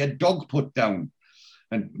you get your dog put down.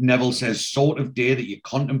 And Neville says, sort of day that you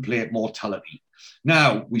contemplate mortality.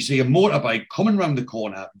 Now, we see a motorbike coming round the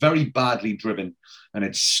corner, very badly driven, and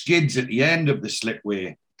it skids at the end of the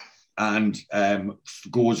slipway and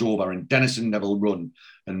goes over, and Dennis and Neville run,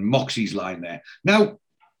 and Moxie's lying there. Now,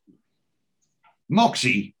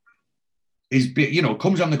 Moxie is,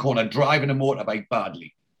 comes on the corner driving a motorbike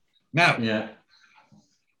badly. Now,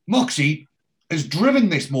 Moxie has driven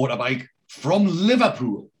this motorbike from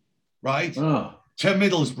Liverpool, right, to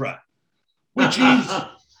Middlesbrough, which is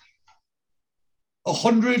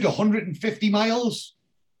 100, 150 miles,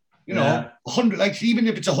 100, like even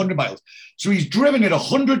if it's 100 miles. So he's driven it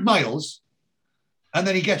 100 miles and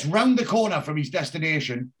then he gets round the corner from his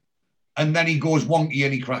destination and then he goes wonky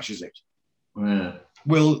and he crashes it. Yeah.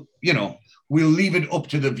 We'll leave it up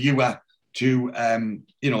to the viewer to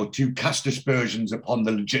cast aspersions upon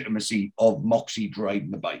the legitimacy of Moxie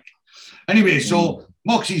driving the bike. Anyway, so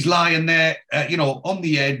Moxie's lying there, on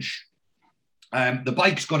the edge. The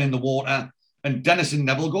bike's gone in the water, and Dennis and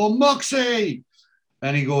Neville go, Moxie!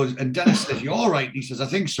 And he goes, and Dennis says, you all right? He says, I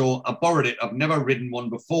think so. I borrowed it. I've never ridden one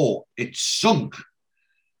before. It's sunk.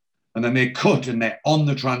 And then they cut, and they're on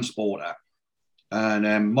the transporter.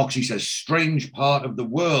 And Moxie says, strange part of the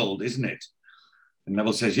world, isn't it? And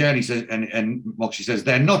Neville says, yeah. And he says, and Moxie says,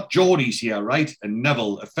 they're not Geordies here, right? And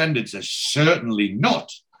Neville, offended, says, certainly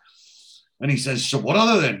not. And he says, so what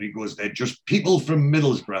are they then? He goes, they're just people from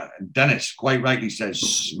Middlesbrough. And Dennis, quite rightly, says,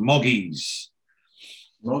 smoggies.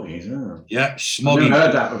 Smoggies, yeah, smoggies. I've never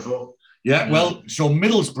heard that before. Yeah, well, so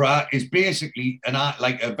Middlesbrough is basically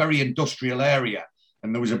like a very industrial area.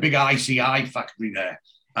 And there was a big ICI factory there.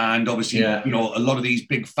 And obviously, a lot of these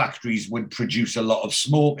big factories would produce a lot of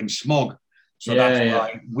smoke and smog. So that's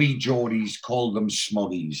why we Geordies call them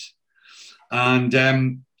smoggies. And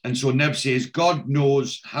so Nev says, God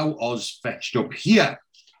knows how Oz fetched up here.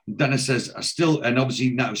 And Dennis says, and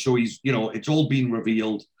obviously now, so he's, it's all been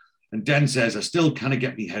revealed. And Den says, I still kind of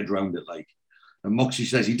get my head around it, like. And Moxie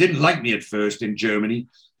says, he didn't like me at first in Germany.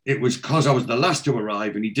 It was because I was the last to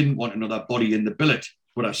arrive and he didn't want another body in the billet.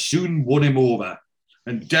 but I soon won him over.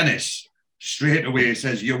 And Dennis straight away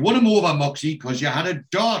says, you won him over, Moxie, because you had a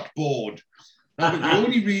dartboard. That was the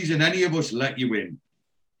only reason any of us let you in.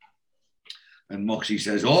 And Moxie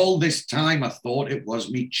says, all this time I thought it was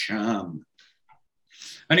me charm.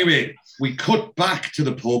 Anyway, we cut back to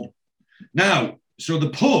the pub. Now, so the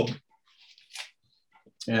pub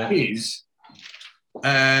is,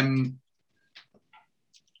 right,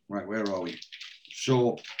 where are we?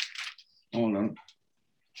 So, hold on.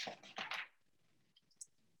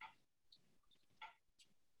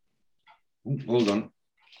 Oh, hold on.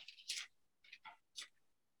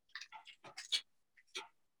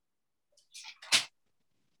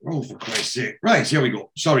 Oh, for Christ's sake. Right, here we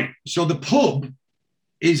go. Sorry. So the pub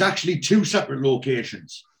is actually two separate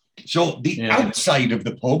locations. So the outside of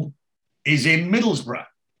the pub is in Middlesbrough.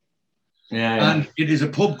 And it is a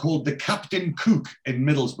pub called the Captain Cook in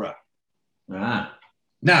Middlesbrough.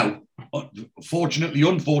 Now, fortunately,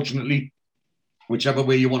 unfortunately, whichever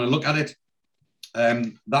way you want to look at it,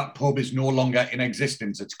 that pub is no longer in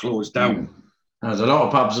existence. It's closed down. There's a lot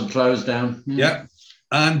of pubs have closed down. Yeah.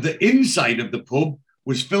 And the inside of the pub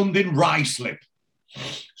was filmed in Ruislip.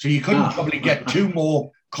 So you couldn't probably get two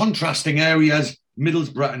more contrasting areas,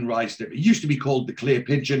 Middlesbrough and Ruislip. It used to be called the Clay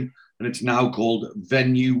Pigeon, and it's now called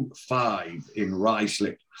Venue 5 in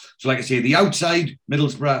Ruislip. So like I say, the outside,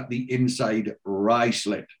 Middlesbrough, the inside,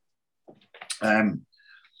 Ruislip.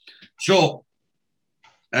 So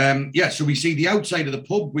we see the outside of the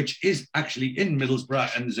pub, which is actually in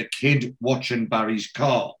Middlesbrough, and there's a kid watching Barry's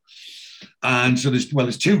car. And so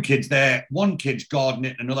there's two kids there. One kid's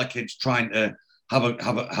gardening, another kid's trying to have a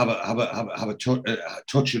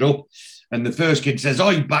touch it up. And the first kid says, "Oh,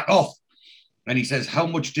 you back off." And he says, "How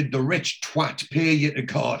much did the rich twat pay you to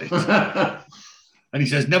guard it?" And he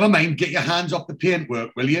says, "Never mind, get your hands off the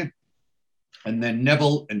paintwork, will you?" And then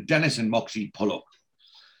Neville and Dennis and Moxie pull up.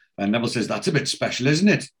 And Neville says, "That's a bit special, isn't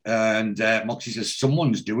it?" And Moxie says,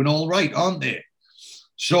 "Someone's doing all right, aren't they?"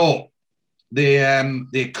 So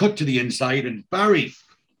they cut to the inside, and Barry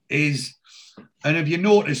is, and have you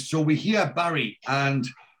noticed, so we hear Barry, and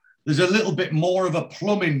there's a little bit more of a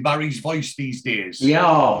plum in Barry's voice these days.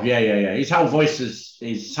 Yeah. His whole voice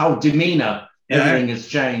his whole demeanour, everything has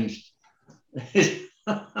changed.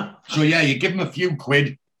 So you give him a few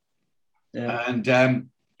quid, and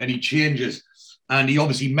he changes. And he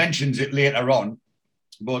obviously mentions it later on,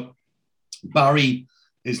 but Barry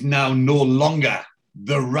is now no longer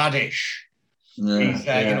the Radish. He's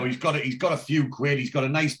got a few quid. He's got a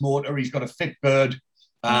nice motor. He's got a fit bird,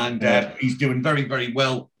 and he's doing very, very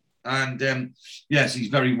well. And yes, he's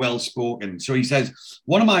very well spoken. So he says,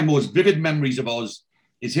 "One of my most vivid memories of Oz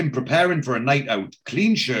is him preparing for a night out.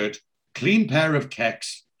 Clean shirt, clean pair of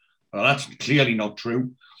kecks." Well, that's clearly not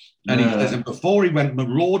true. And he says, and before he went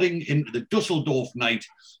marauding into the Dusseldorf night,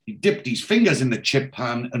 he dipped his fingers in the chip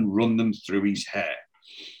pan and run them through his hair.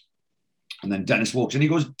 And then Dennis walks in. He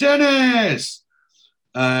goes, "Dennis!"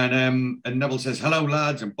 And Neville says, "Hello,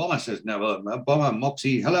 lads." And Bomber says, "Neville, Bomber,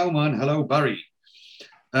 Moxie, hello, man, hello, Barry."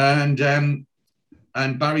 And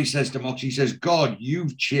Barry says to Moxie, he says, "God,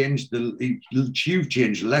 you've changed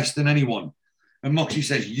less than anyone." And Moxie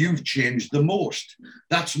says, "You've changed the most.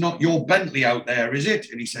 That's not your Bentley out there, is it?"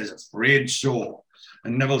 And he says, "Afraid so."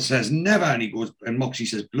 And Neville says, "Never." And he goes, and Moxie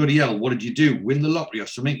says, "Bloody hell, what did you do? Win the lottery or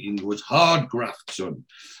something?" And he goes, "Hard graft, son."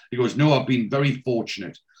 He goes, "No, I've been very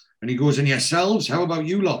fortunate." And he goes, "And yourselves? How about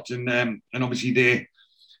you lot?" And obviously they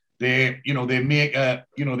make a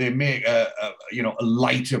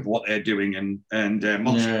light of what they're doing. And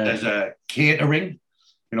Moxie says catering,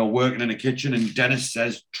 working in a kitchen, and Dennis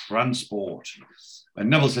says transport. And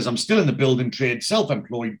Neville says, "I'm still in the building trade,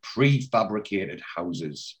 self-employed, prefabricated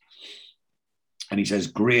houses." And he says,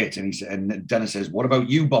 "Great." And Dennis says, "What about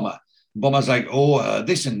you, Bomber?" Bomber's like,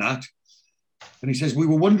 this and that. And he says, "We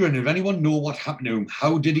were wondering if anyone know what happened to him.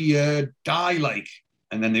 How did he die like?"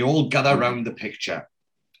 And then they all gather around the picture.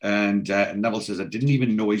 And Neville says, "I didn't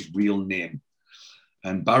even know his real name."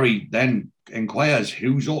 And Barry then inquires,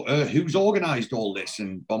 who's organised all this?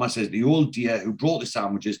 And Bomber says, "The old dear who brought the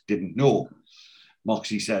sandwiches didn't know."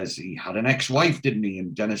 Moxie says, "He had an ex-wife, didn't he?"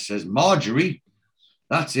 And Dennis says, "Marjorie,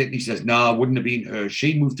 that's it." And he says, "No, it wouldn't have been her.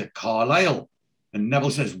 She moved to Carlisle." And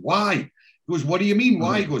Neville says, "Why?" He goes, "What do you mean,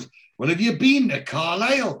 why?" He goes, "Well, have you been to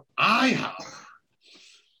Carlisle?" "I have."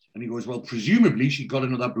 And he goes, "Well, presumably she got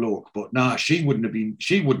another bloke, but nah, she wouldn't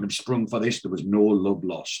have sprung for this. There was no love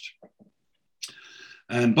lost."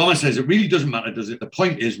 And Bomber says, "It really doesn't matter, does it? The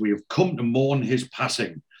point is we have come to mourn his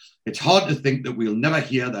passing. It's hard to think that we'll never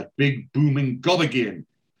hear that big booming gob again."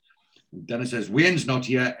 And Dennis says, Wayne's not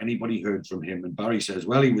here. Anybody heard from him? And Barry says,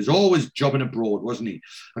 well, he was always jobbing abroad, wasn't he?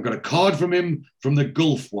 I got a card from him from the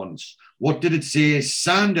Gulf once. What did it say?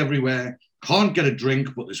 Sand everywhere. Can't get a drink,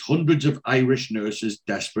 but there's hundreds of Irish nurses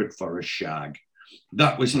desperate for a shag.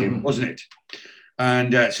 That was him, wasn't it?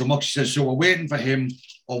 And so Moxie says, so we're waiting for him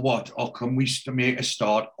or what? Or can we make a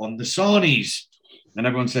start on the Sarnies? And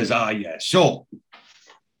everyone says, yeah. So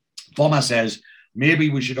Bomber says, maybe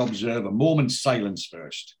we should observe a moment's silence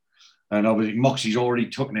first. And obviously Moxie's already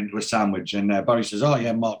tucking into a sandwich. And Barry says,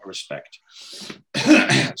 yeah, mark of respect.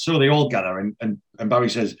 So they all gather. And Barry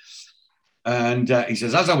says, and he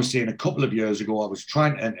says, as I was saying a couple of years ago, I was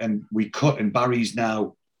trying, and we cut, and Barry's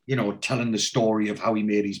now, telling the story of how he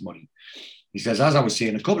made his money. He says, as I was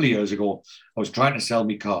saying a couple of years ago, I was trying to sell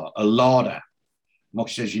me car, a Lada.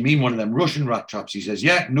 Moxie says, you mean one of them Russian rat traps? He says,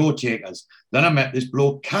 yeah, no takers. Then I met this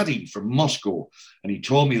bloke Caddy from Moscow, and he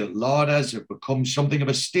told me that Ladas have become something of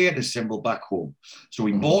a status symbol back home. So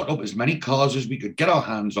we bought up as many cars as we could get our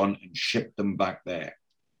hands on and shipped them back there.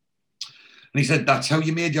 And he said, that's how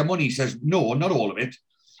you made your money? He says, no, not all of it.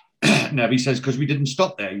 Nev, he says, because we didn't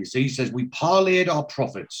stop there. You see, he says, we parlayed our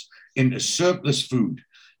profits into surplus food,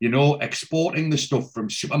 exporting the stuff from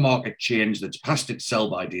supermarket chains that's past its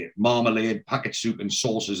sell-by date, marmalade, packet soup and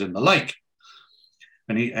sauces and the like.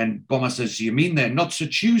 And Bomber says, so you mean they're not so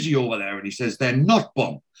choosy over there? And he says, they're not,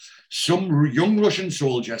 Bomb. Some young Russian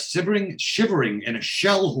soldier shivering in a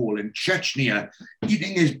shell hole in Chechnya,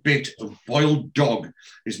 eating his bit of boiled dog,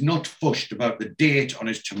 is not fushed about the date on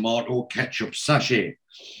his tomato ketchup sachet.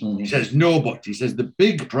 He says, no, but he says, the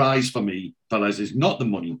big prize for me, fellas, is not the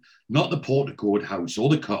money, not the Porticoed house or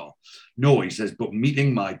the car. No, he says, but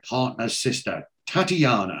meeting my partner's sister,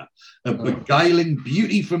 Tatiana, a beguiling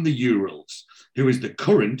beauty from the Urals, who is the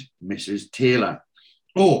current Mrs. Taylor.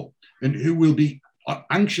 Oh, and who will be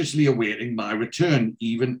anxiously awaiting my return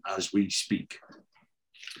even as we speak.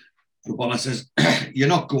 So Bonner says, you're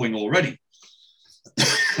not going already.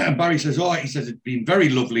 And Barry says, he says, it's been very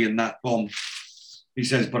lovely in that, Bomb. He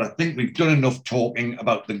says, but I think we've done enough talking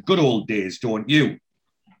about the good old days, don't you?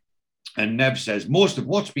 And Nev says, most of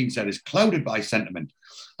what's been said is clouded by sentiment.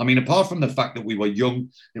 I mean, apart from the fact that we were young,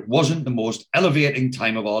 it wasn't the most elevating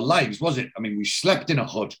time of our lives, was it? I mean, we slept in a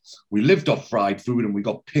hut, we lived off fried food, and we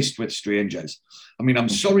got pissed with strangers. I mean, I'm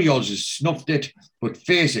sorry Oz has snuffed it, but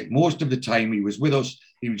face it, most of the time he was with us,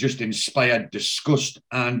 he just inspired disgust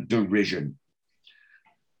and derision.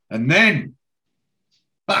 And then,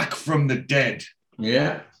 back from the dead.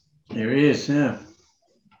 Yeah, there he is, yeah.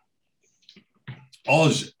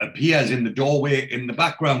 Oz appears in the doorway in the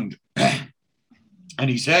background. And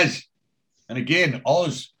he says, and again,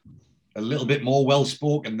 Oz, a little bit more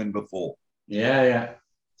well-spoken than before. Yeah.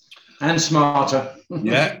 And smarter.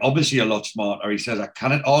 Yeah, obviously a lot smarter. He says, I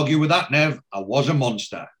cannot argue with that, Nev. I was a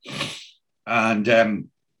monster. And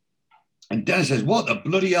Dennis says, what the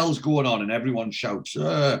bloody hell's going on? And everyone shouts,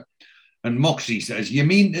 And Moxie says, you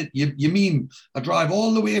mean I drive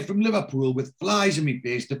all the way from Liverpool with flies in my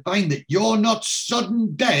face to find that you're not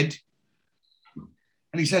sudden dead?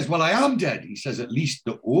 And he says, well, I am dead. He says, at least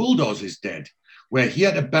the old Oz is dead. We're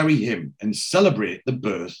here to bury him and celebrate the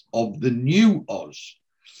birth of the new Oz.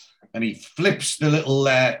 And he flips the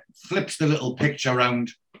little picture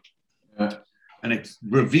around, and it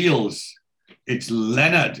reveals it's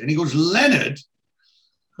Leonard. And he goes, Leonard?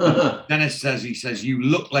 Dennis says, you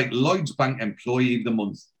look like Lloyd's Bank Employee of the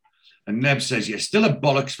Month. And Neb says, you're still a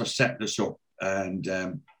bollocks for setting this up. And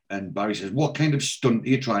Barry says, what kind of stunt are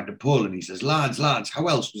you trying to pull? And he says, lads, how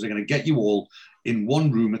else was I going to get you all in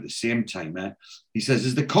one room at the same time? He says,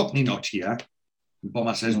 is the Cockney not here? And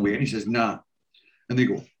Bomber says, wait. And he says, nah. And they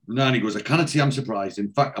go, nah. And he goes, I cannot say I'm surprised.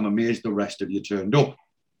 In fact, I'm amazed the rest of you turned up.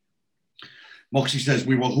 Moxie says,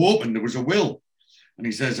 we were hoping there was a will. And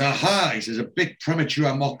he says, aha. He says, a bit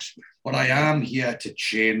premature, Mox, but I am here to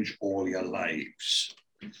change all your lives.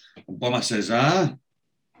 And Bomber says, And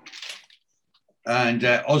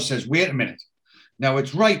Oz says, wait a minute. Now,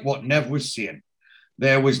 it's right what Nev was saying.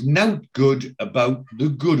 There was naught good about the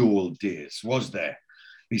good old days, was there?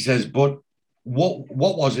 He says, but what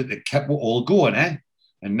was it that kept it all going, eh?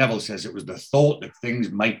 And Neville says it was the thought that things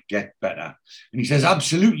might get better. And he says,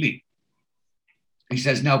 absolutely. He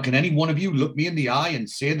says, now, can any one of you look me in the eye and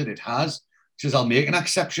say that it has? He says, I'll make an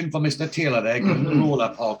exception for Mr. Taylor there, given the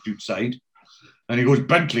roller parked outside. And he goes,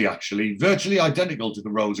 Bentley, actually, virtually identical to the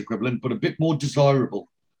Rolls equivalent, but a bit more desirable.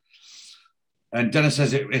 And Dennis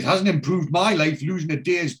says, it hasn't improved my life losing a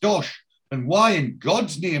day's dosh. And why in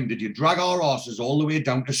God's name did you drag our asses all the way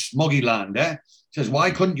down to Smoggy Land, eh? He says,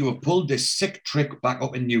 why couldn't you have pulled this sick trick back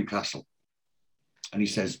up in Newcastle? And he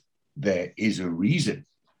says, there is a reason.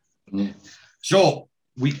 So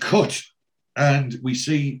we cut and we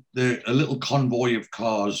see a little convoy of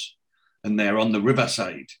cars, and they're on the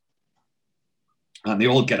riverside. And they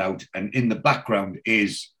all get out, and in the background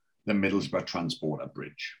is the Middlesbrough Transporter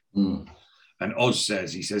Bridge. Mm. And Oz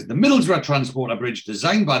says, he says, the Middlesbrough Transporter Bridge,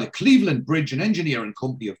 designed by the Cleveland Bridge and Engineering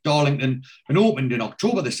Company of Darlington and opened in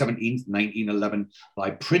October the 17th, 1911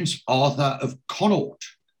 by Prince Arthur of Connaught.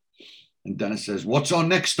 And Dennis says, what's our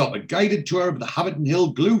next stop? A guided tour of the Haverton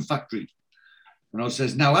Hill Glue Factory. And Oz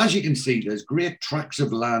says, now, as you can see, there's great tracts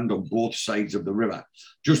of land on both sides of the river,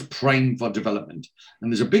 just prime for development.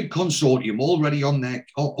 And there's a big consortium already on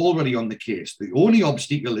the case. The only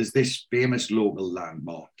obstacle is this famous local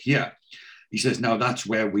landmark here. He says, now that's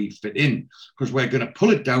where we fit in, because we're going to pull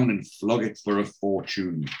it down and flog it for a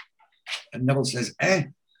fortune. And Neville says, eh?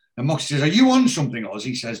 And Moxie says, are you on something, Oz?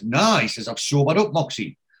 He says, nah. He says, I've sobered up,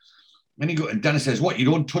 Moxie. And Dennis says, what, you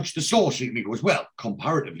don't touch the sauce? And he goes, well,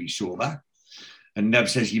 comparatively sober. And Nev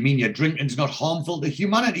says, you mean your drinking's not harmful to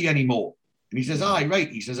humanity anymore? And he says, aye, right.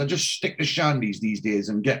 He says, I just stick to shandies these days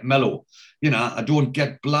and get mellow. You know, I don't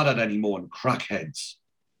get bladdered anymore and crackheads.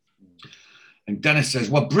 And Dennis says,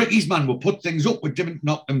 well, Brickies, man, we'll put things up. We didn't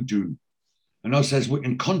knock them down. And I says, we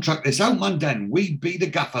can contract this out, man, Den. We be the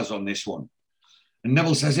gaffers on this one. And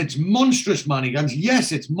Neville says, it's monstrous, man. He goes,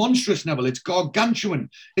 yes, it's monstrous, Neville. It's gargantuan.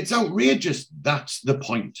 It's outrageous. That's the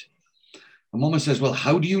point. And Mama says, well,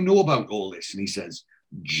 how do you know about all this? And he says,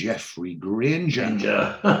 Geoffrey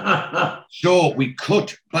Granger. So we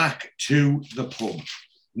cut back to the pub.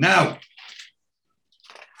 Now,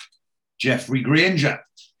 Geoffrey Granger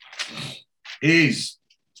is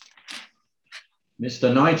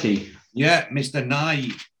Mr. Knighty. Yeah, Mr. Nye.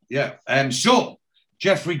 Yeah. So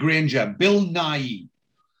Geoffrey Granger, Bill Nye.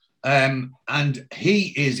 And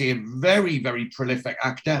he is a very, very prolific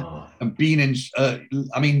actor and been in, so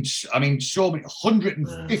many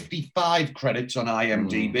 155 credits on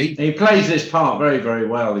IMDb. He plays this part very, very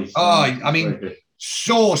well. He's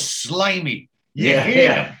so slimy.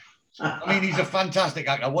 Yeah. I mean, he's a fantastic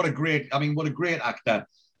actor. What a great actor.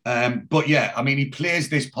 But yeah, I mean, he plays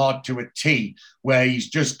this part to a T, where he's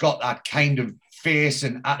just got that kind of face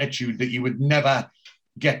and attitude that you would never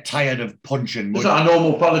get tired of punching. He's like a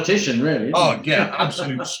normal politician, really. Oh, yeah,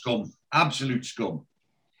 absolute scum. Absolute scum.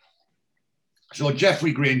 So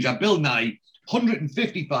Geoffrey Granger, Bill Nye,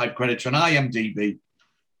 155 credits on IMDb.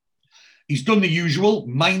 He's done the usual.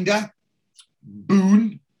 Minder,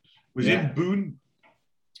 Boone, in Boone,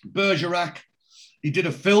 Bergerac. He did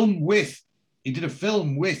a film with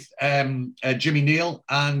Jimmy Neal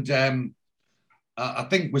and I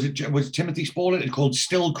think was Timothy Spaulding. It's called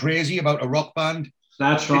Still Crazy, about a rock band.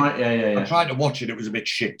 That's right. Yeah. I tried to watch it. It was a bit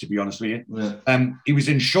shit, to be honest with you. Yeah. He was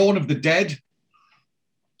in Shaun of the Dead.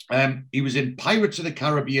 He was in Pirates of the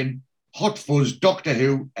Caribbean, Hot Fuzz, Doctor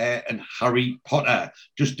Who, and Harry Potter,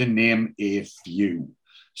 just to name a few.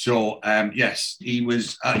 So, yes, he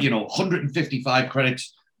was, 155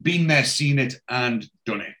 credits, been there, seen it, and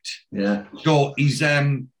done it. Yeah. So he's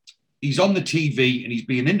on the TV and he's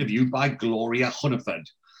being interviewed by Gloria Hunniford.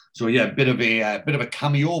 So yeah, a bit of a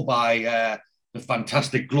cameo by the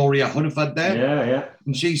fantastic Gloria Hunniford there. Yeah.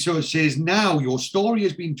 And she sort of says, now your story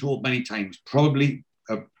has been told many times, probably,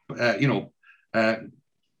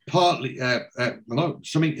 partly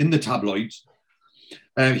something in the tabloids.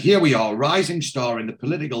 Here we are, rising star in the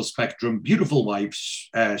political spectrum, beautiful wives,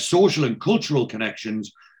 social and cultural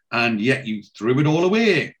connections, and yet you threw it all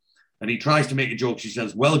away. And he tries to make a joke. She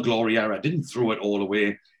says, well, Gloria, I didn't throw it all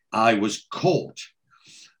away. I was caught.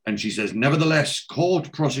 And she says, nevertheless,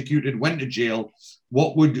 caught, prosecuted, went to jail.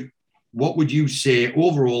 What would you say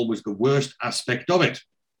overall was the worst aspect of it?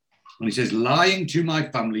 And he says, lying to my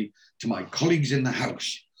family, to my colleagues in the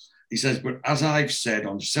house. He says, but as I've said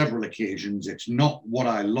on several occasions, it's not what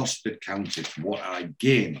I lost that counts, it's what I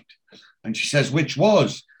gained. And she says, which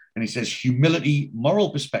was? And he says, humility, moral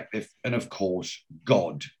perspective, and of course,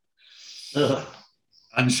 God. Ugh.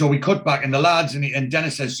 And so we cut back, and the lads, and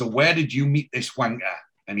Dennis says, so where did you meet this wanker?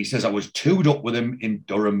 And he says, I was twoed up with him in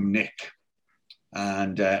Durham, Nick.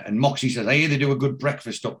 And Moxie says, I hear they do a good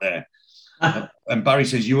breakfast up there. And Barry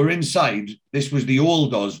says, you were inside. This was the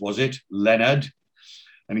old Oz, was it, Leonard?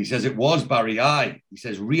 And he says, it was, Barry, aye. He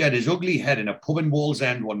says, reared his ugly head in a pub in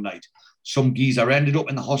Wallsend one night. Some geezer ended up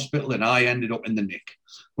in the hospital and I ended up in the Nick.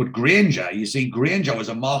 But Granger, you see, Granger was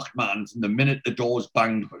a marked man from the minute the doors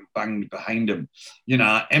banged behind him. You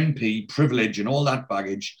know, MP, privilege and all that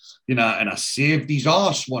baggage, you know, and I saved his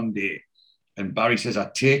arse one day. And Barry says, I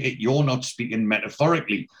take it you're not speaking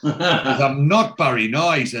metaphorically. Because I'm not, Barry,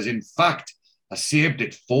 no. He says, in fact, I saved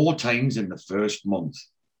it 4 times in the first month.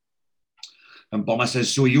 And Bomber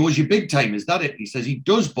says, so he owes you big time, is that it? He says, he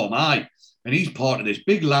does, Bomber, aye. And he's part of this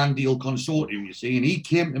big land deal consortium, you see. And he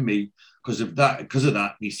came to me because of that. And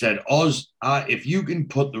he said, Oz, if you can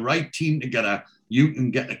put the right team together, you can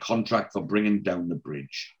get the contract for bringing down the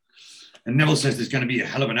bridge. And Neville says there's going to be a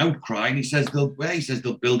hell of an outcry. And he says they'll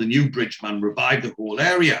build a new bridge, man, revive the whole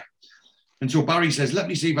area. And so Barry says, let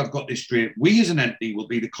me see if I've got this straight. We as an entity will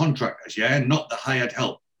be the contractors, yeah, not the hired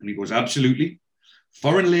help. And he goes, absolutely.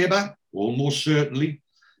 Foreign labour, almost certainly.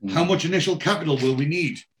 How much initial capital will we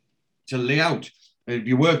need to lay out? If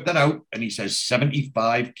you work that out, and he says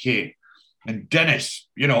 75K. And Dennis,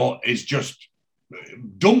 is just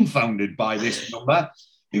dumbfounded by this number.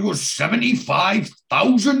 He goes,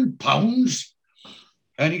 £75,000?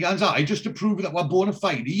 And he goes, just to prove that we're bona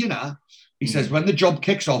fide, He says, when the job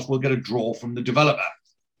kicks off, we'll get a draw from the developer.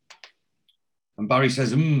 And Barry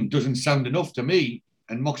says, doesn't sound enough to me.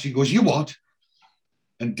 And Moxie goes, you what?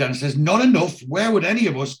 And Dennis says, not enough. Where would any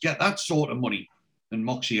of us get that sort of money? And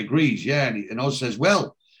Moxie agrees, yeah. And Oz says,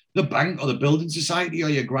 well, the bank or the building society or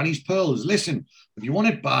your granny's pearls. Listen, if you want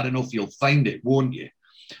it bad enough, you'll find it, won't you?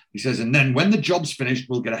 He says, and then when the job's finished,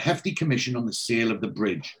 we'll get a hefty commission on the sale of the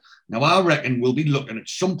bridge. Now, I reckon we'll be looking at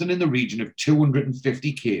something in the region of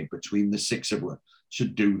 250K between the six of us to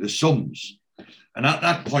do the sums. And at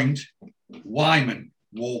that point, Wyman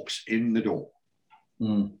walks in the door.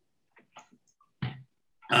 And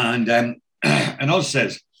Oz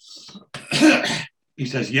says, he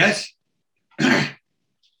says, yes.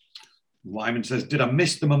 Wyman says, did I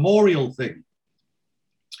miss the memorial thing?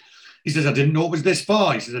 He says, I didn't know it was this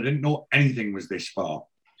far. He says, I didn't know anything was this far.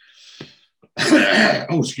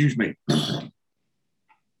 Oh, excuse me.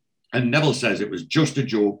 And Neville says, it was just a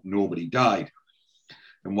joke. Nobody died.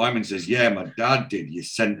 And Wyman says, yeah, my dad did. You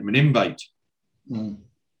sent him an invite. And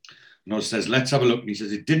Oz says, let's have a look. And he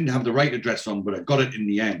says, it didn't have the right address on, but I got it in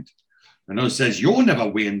the end. And Oz says, you're never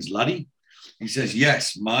Wayne's laddie. He says,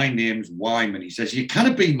 yes, my name's Wyman. He says, you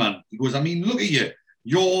can't be, man. He goes, I mean, look at you.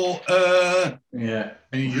 You're, yeah.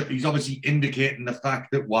 And he's obviously indicating the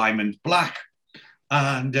fact that Wyman's black.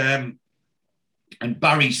 And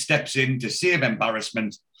Barry steps in to save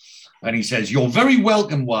embarrassment. And he says, you're very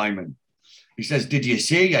welcome, Wyman. He says, did you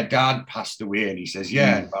say your dad passed away? And he says,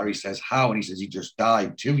 yeah. And Barry says, how? And he says, he just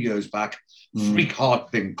died 2 years back. Freak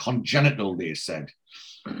heart thing, congenital, they said.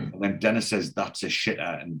 And then Dennis says, that's a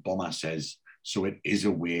shitter. And Bomber says, so it is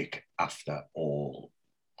a wake after all.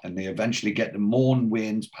 And they eventually get to mourn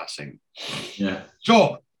Wayne's passing. Yeah.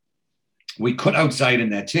 So we cut outside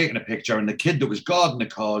and they're taking a picture, and the kid that was guarding the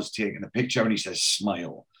car's taking a picture, and he says,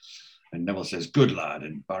 smile. And Neville says, good lad.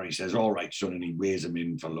 And Barry says, all right, son. And he weighs him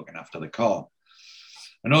in for looking after the car.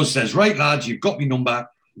 And Oz says, right, lads, you've got my number.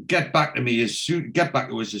 Get back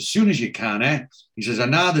to us as soon as you can, eh? He says, I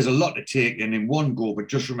know there's a lot to take in one go, but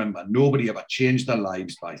just remember, nobody ever changed their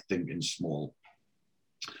lives by thinking small.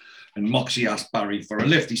 And Moxie asked Barry for a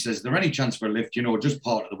lift. He says, is there any chance for a lift? Just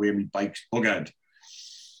part of the way my bike's buggered.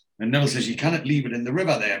 And Neville says, you cannot leave it in the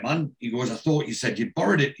river there, man. He goes, I thought you said you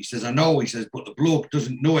borrowed it. He says, I know. He says, but the bloke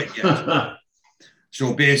doesn't know it yet.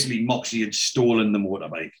 So basically, Moxie had stolen the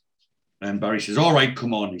motorbike. And Barry says, all right,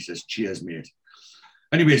 come on. He says, cheers, mate.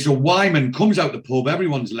 Anyway, so Wyman comes out the pub.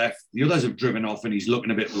 Everyone's left. The others have driven off, and he's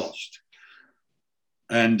looking a bit lost.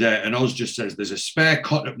 And Oz just says, there's a spare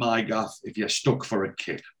cot at my gaff if you're stuck for a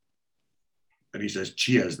kip. And he says,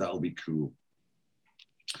 cheers, that'll be cool.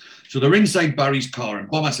 So they're inside Barry's car, and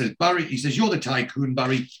Bomber says, Barry, he says, you're the tycoon,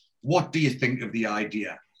 Barry. What do you think of the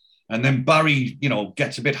idea? And then Barry,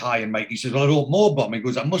 gets a bit high and mighty. He says, well, I don't more, Bomber. He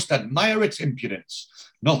goes, I must admire its impudence.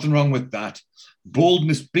 Nothing wrong with that.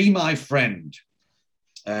 Boldness, be my friend.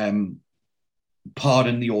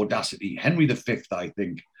 Pardon the audacity. Henry V, I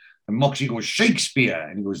think. And Moxie goes, Shakespeare.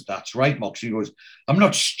 And he goes, that's right, Moxie. He goes, I'm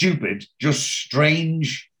not stupid, just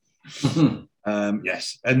strange.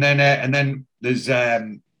 Yes. And then there's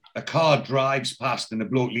a car drives past, and the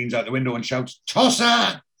bloke leans out the window and shouts,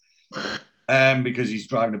 Tosser! Because he's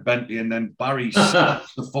driving a Bentley. And then Barry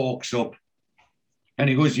snaps the forks up, and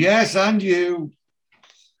he goes, yes, and you.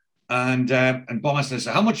 And Bomber says,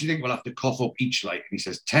 so how much do you think we'll have to cough up each, like? And he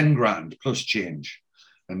says, 10 grand plus change.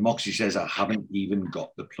 And Moxie says, I haven't even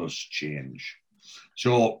got the plus change.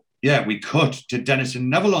 So, yeah, we cut to Dennis and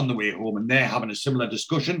Neville on the way home, and they're having a similar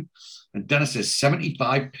discussion. And Dennis says,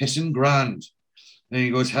 75 pissing grand. And he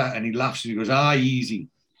goes, and he laughs, and he goes, easy.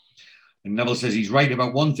 And Neville says, he's right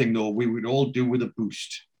about one thing, though. We would all do with a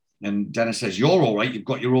boost. And Dennis says, you're all right. You've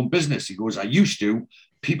got your own business. He goes, I used to.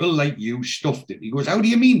 People like you stuffed it. He goes, how do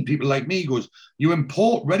you mean people like me? He goes, you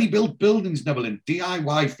import ready-built buildings, Neville, and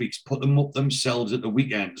DIY freaks put them up themselves at the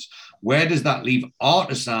weekends. Where does that leave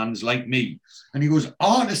artisans like me? And he goes,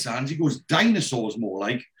 artisans? He goes, dinosaurs more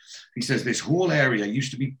like. He says, this whole area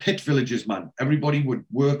used to be pit villages, man. Everybody would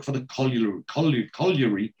work for the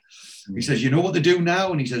colliery. He says, you know what they do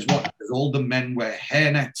now? And he says, what? Because all the men wear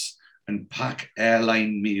hairnets and pack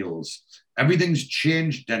airline meals. Everything's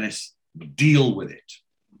changed, Dennis. Deal with it.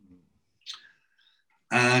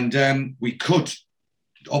 And we cut,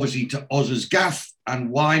 obviously, to Oz's gaff,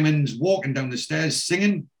 and Wyman's walking down the stairs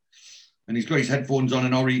singing. And he's got his headphones on,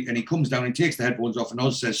 and he comes down and takes the headphones off. And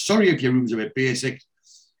Oz says, sorry if your room's a bit basic.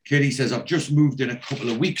 Katie says, I've just moved in a couple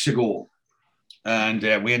of weeks ago. And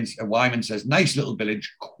Wyman says, nice little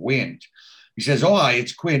village, quaint. He says, oh, aye,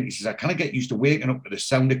 it's quaint. He says, I kind of get used to waking up with the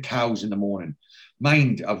sound of cows in the morning.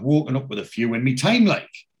 Mind, I've woken up with a few in me time, like.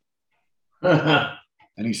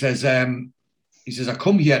 And he says, I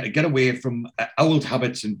come here to get away from old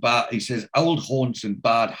habits and bad, he says, old haunts and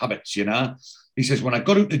bad habits, you know. He says, when I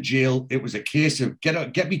got out of jail, it was a case of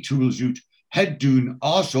get me tools out, head down,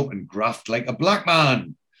 arse up and graft like a black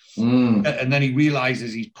man. And then he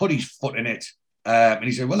realizes he's put his foot in it. And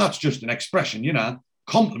he said, well, that's just an expression, you know,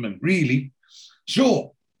 compliment, really.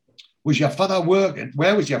 So, was your father working?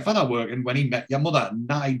 Where was your father working when he met your mother?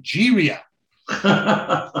 Nigeria.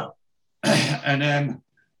 And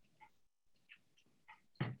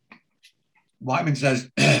Wyman says,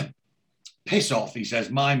 piss off. He says,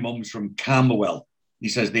 my mum's from Camberwell. He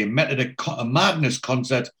says, they met at a Madness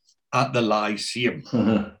concert at the Lyceum.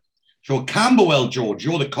 So Camberwell, George,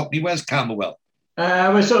 you're the Cockney. Where's Camberwell?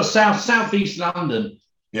 We're sort of southeast London.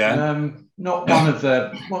 Yeah. Not one of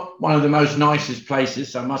the most nicest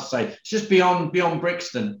places, I must say. It's just beyond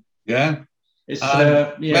Brixton. Yeah. It's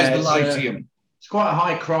where's the Lyceum? It's quite a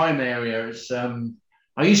high crime area. It's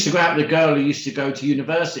I used to go out with a girl who used to go to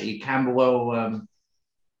university, Camberwell, and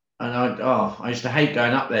I used to hate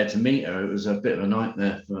going up there to meet her. It was a bit of a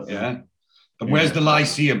nightmare. But, yeah. And where's the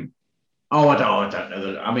Lyceum? Oh, I don't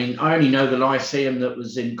know. I mean, I only know the Lyceum that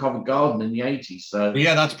was in Covent Garden in the 80s. So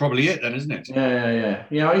yeah, that's probably it then, isn't it? Yeah.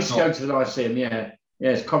 I used to go to the Lyceum. Yeah,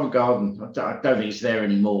 it's Covent Garden. I don't think it's there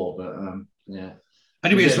anymore, but yeah.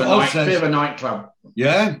 Anyway, so Oz says, bit of a nightclub.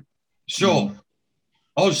 Yeah. So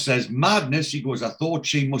Oz says, madness. He goes, I thought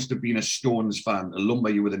she must have been a Stones fan to lumber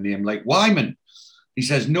you with a name like Wyman. He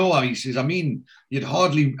says, no. He says, I mean, you'd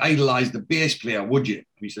hardly idolise the bass player, would you? And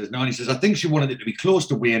he says, no. And he says, I think she wanted it to be close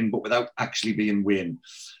to Wayne, but without actually being Wayne.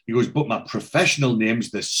 He goes, but my professional name's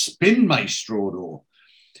the Spin Maestro, though.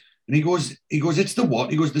 And he goes, it's the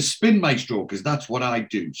what? He goes, the Spin Maestro, because that's what I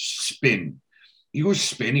do, spin. He goes,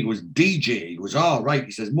 spin. He goes, DJ. He goes, oh, right.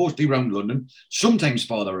 He says, mostly around London, sometimes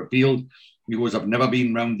farther afield. He goes, I've never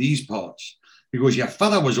been around these parts. He goes, your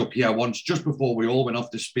father was up here once just before we all went off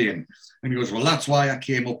to Spain. And he goes, well, that's why I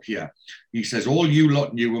came up here. He says, all you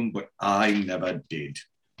lot knew him, but I never did.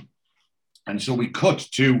 And so we cut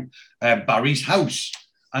to Barry's house.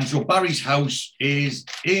 And so Barry's house is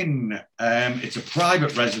in, it's a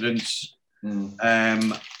private residence,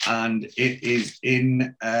 and it is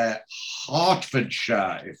in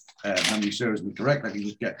Hertfordshire, if memory serves me correct. I can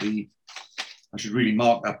just get I should really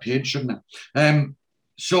mark that page, shouldn't I?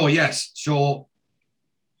 So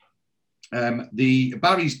the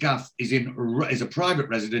Barry's gaff is a private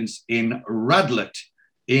residence in Radlett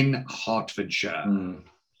in Hertfordshire.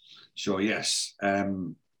 So yes,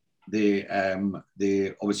 they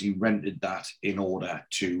obviously rented that in order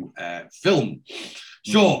to film.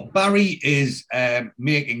 So Barry is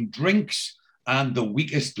making drinks, and the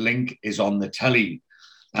weakest link is on the telly.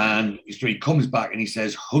 And so he comes back and he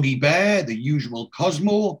says, Huggy Bear, the usual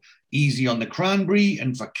Cosmo, easy on the cranberry,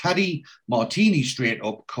 and for Caddy, martini straight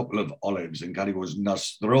up, couple of olives. And Caddy goes,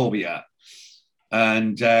 Nostrovia.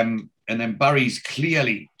 And then Barry's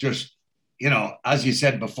clearly just, as you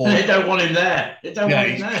said before. They don't want him there. He's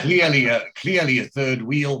clearly a third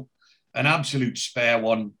wheel, an absolute spare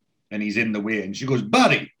one, and he's in the way. And she goes,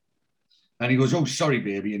 Barry. And he goes, oh, sorry,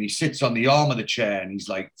 baby. And he sits on the arm of the chair and he's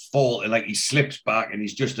like he slips back, and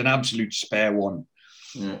he's just an absolute spare one.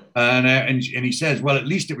 Yeah. And he says, well, at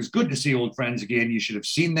least it was good to see old friends again. You should have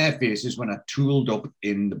seen their faces when I tooled up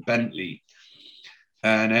in the Bentley.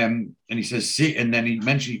 And he says, see, and then he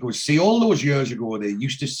goes, see, all those years ago, they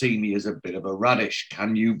used to see me as a bit of a radish.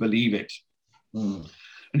 Can you believe it? And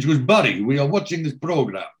she goes, Buddy, we are watching this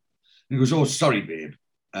program. And he goes, oh, sorry, babe.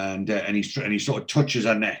 And he sort of touches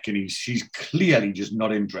her neck, and she's clearly just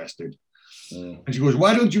not interested. And she goes,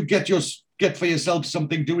 why don't you get for yourself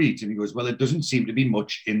something to eat? And he goes, well, it doesn't seem to be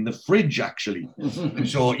much in the fridge, actually. And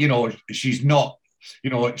so, she's not,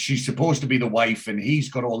 she's supposed to be the wife, and he's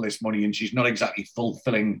got all this money, and she's not exactly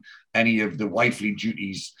fulfilling any of the wifely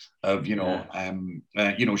duties of,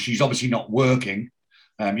 she's obviously not working,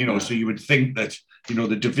 so you would think that,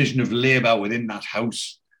 the division of labour within that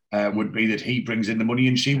house would be that he brings in the money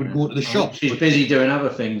and she would go to the shop. She's busy doing other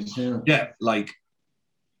things. Yeah, like,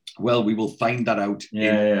 well, we will find that out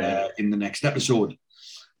in the next episode.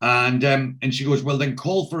 And she goes, well, then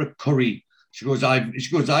call for a curry. She goes, I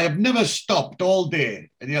have never stopped all day.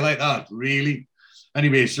 And you're like, that, really?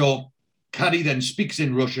 Anyway, so Caddy then speaks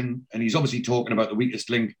in Russian, and he's obviously talking about the weakest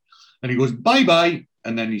link. And he goes, bye-bye.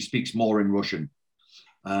 And then he speaks more in Russian.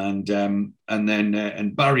 And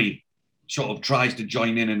then Barry sort of tries to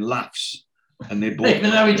join in and laughs. And they both...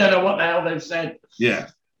 Even though we don't know what the hell they've said. Yeah.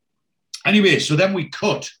 Anyway, so then we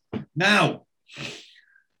cut. Now,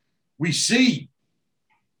 we see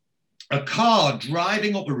a car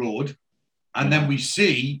driving up a road, and then we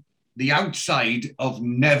see the outside of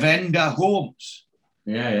Nevenda Homes,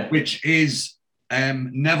 which is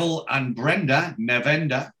Neville and Brenda,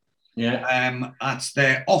 Nevenda, at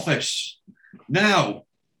their office. Now,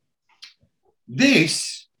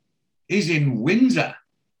 this is in Windsor.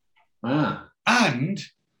 And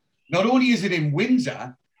not only is it in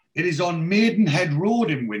Windsor, it is on Maidenhead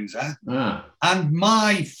Road in Windsor. And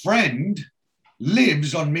my friend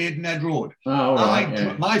lives on Maidenhead Road.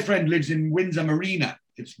 My friend lives in Windsor Marina.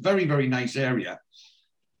 It's a very, very nice area.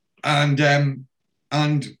 And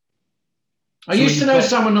I used to know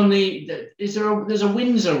someone on there's a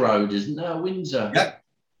Windsor Road, isn't there? Windsor. Yeah.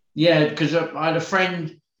 Yeah, because I had a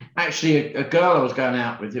friend, actually a girl I was going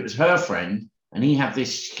out with, it was her friend, and he had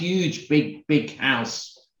this huge, big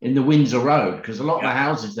house in the Windsor Road, because a lot of the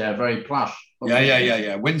houses there are very plush.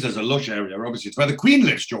 Yeah. Windsor's a lush area, obviously. It's where the Queen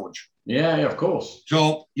lives, George. Yeah, of course.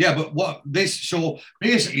 So, but so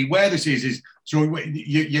basically where this is, so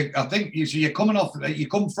I think you're coming off, you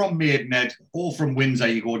come from Maidenhead or from Windsor,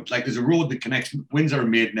 you go, like there's a road that connects Windsor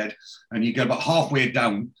and Maidenhead, and you get about halfway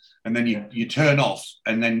down, and then you turn off,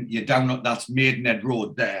 and then you're down, that's Maidenhead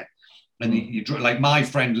Road there. And you like my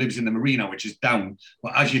friend lives in the Marina, which is down.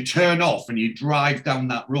 But as you turn off and you drive down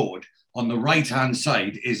that road, on the right-hand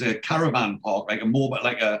side is a caravan park,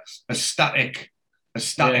 like a static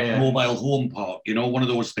mobile home park, one of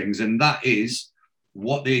those things. And that is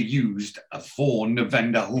what they used for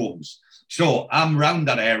Nevenda Homes. So I'm around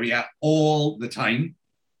that area all the time.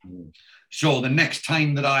 So the next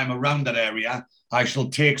time that I'm around that area, I shall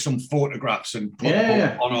take some photographs and put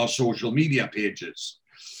them on our social media pages.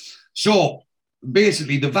 So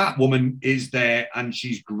basically the VAT woman is there and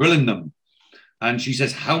she's grilling them. And she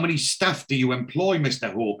says, how many staff do you employ,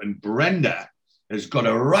 Mr. Hope? And Brenda has got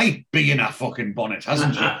a right big in her fucking bonnet,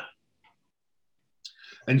 hasn't she?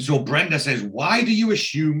 And so Brenda says, why do you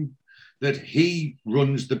assume that he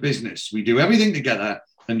runs the business? We do everything together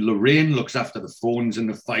and Lorraine looks after the phones and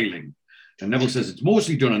the filing. And Neville says, it's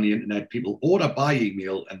mostly done on the internet. People order by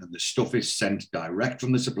email and then the stuff is sent direct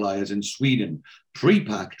from the suppliers in Sweden,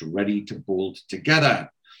 pre-packed, ready to bolt together.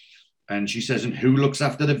 And she says, and who looks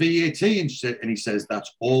after the VAT? And he says,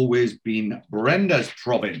 that's always been Brenda's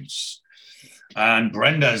province. And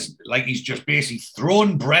Brenda's like, he's just basically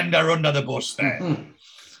thrown Brenda under the bus there.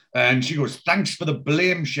 And she goes, thanks for the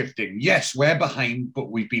blame shifting. Yes, we're behind, but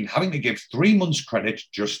we've been having to give 3 months credit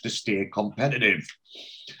just to stay competitive.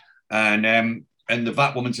 And the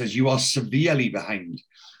VAT woman says, you are severely behind.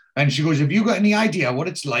 And she goes, have you got any idea what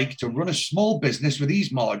it's like to run a small business with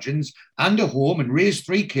these margins and a home and raise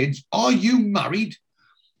 3 kids? Are you married?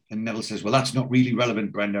 And Neville says, well, that's not really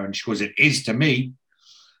relevant, Brenda. And she goes, it is to me.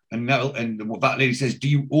 And Neville, and the VAT lady says, do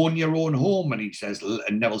you own your own home?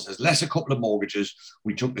 And Neville says, less a couple of mortgages.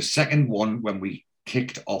 We took the second one when we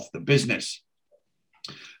kicked off the business.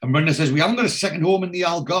 And Brenda says, we haven't got a second home in the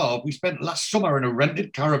Algarve. We spent last summer in a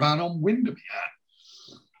rented caravan on Windermere.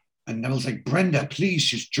 And Neville's like, Brenda, please,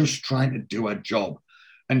 she's just trying to do her job.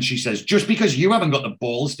 And she says, just because you haven't got the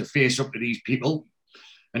balls to face up to these people.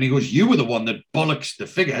 And he goes, you were the one that bollocks the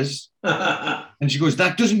figures. And she goes,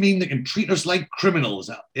 that doesn't mean they can treat us like criminals.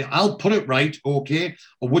 I'll put it right, okay?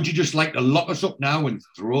 Or would you just like to lock us up now and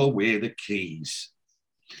throw away the keys?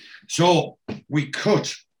 So we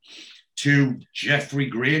cut to Jeffrey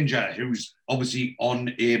Granger, who's obviously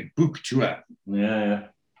on a book tour. Yeah.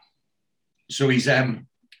 So he's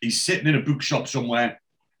sitting in a bookshop somewhere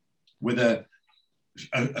with a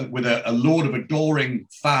load of adoring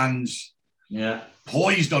fans,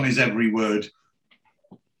 poised on his every word.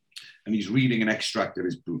 And he's reading an extract of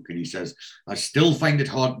his book. And he says, I still find it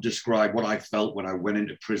hard to describe what I felt when I went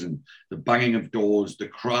into prison. The banging of doors, the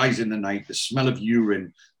cries in the night, the smell of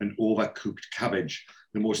urine and overcooked cabbage,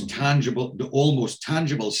 the almost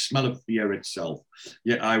tangible smell of fear itself.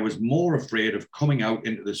 Yet I was more afraid of coming out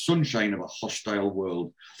into the sunshine of a hostile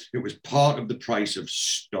world. It was part of the price of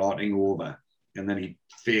starting over. And then he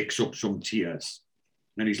fakes up some tears.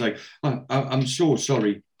 And he's like, I'm so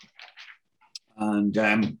sorry. And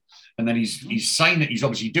then he's signing. He's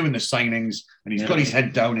obviously doing the signings, and he's got his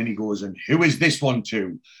head down, and he goes, "And who is this one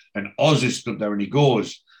to?" And Oz is stood there, and he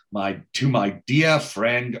goes, "To my dear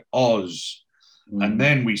friend Oz." And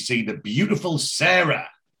then we see the beautiful Sarah,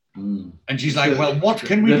 and she's like, "Well, what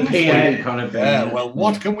can we do for you?" Kind of thing, Well,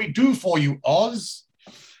 what can we do for you, Oz?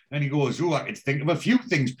 And he goes, "Oh, I could think of a few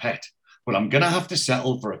things, pet, but I'm gonna have to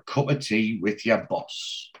settle for a cup of tea with your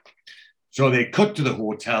boss." So they cut to the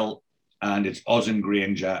hotel. And it's Oz and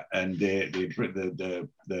Granger, and the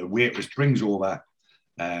waitress brings over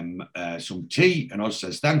some tea, and Oz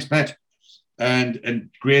says, "Thanks, pet."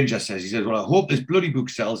 And Granger says, "Well, I hope this bloody book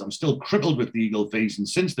sells. I'm still crippled with legal fees, and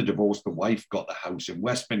since the divorce, the wife got the house in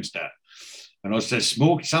Westminster." And Oz says,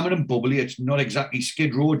 "Smoked salmon and bubbly. It's not exactly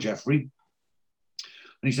Skid Row, Geoffrey."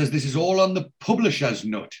 And he says, "This is all on the publisher's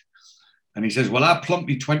nut." And he says, "Well, I plumped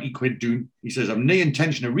me 20 quid down." He says, "I've no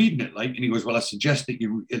intention of reading it, like." And he goes, "Well, I suggest that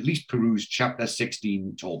you at least peruse chapter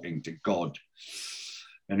 16, Talking to God."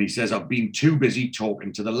 And he says, "I've been too busy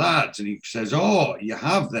talking to the lads." And he says, "Oh, you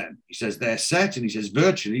have then?" He says, "They're set." And he says,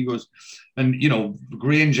 "Virtually." He goes, and,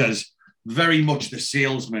 Granger's very much the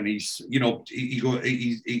salesman. He's, he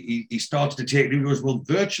starts to take it. He goes, "Well,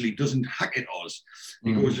 virtually doesn't hack it, Oz."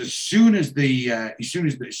 He goes, as soon as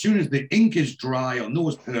the ink is dry on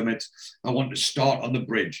those permits, I want to start on the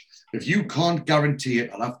bridge. If you can't guarantee it,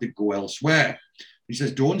 I'll have to go elsewhere." He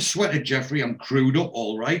says, "Don't sweat it, Geoffrey. I'm crewed up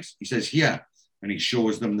all right." He says, "Here." And he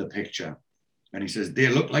shows them the picture. And he says, "They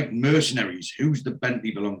look like mercenaries. Who's the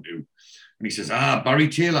Bentley belong to?" And he says, "Barry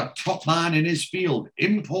Taylor, top man in his field,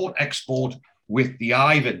 import, export with the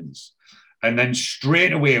Ivans." And then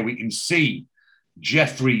straight away we can see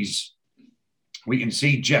Geoffrey's,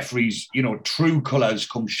 true colours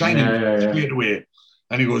come shining straight away.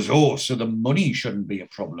 And he goes, "Oh, so the money shouldn't be a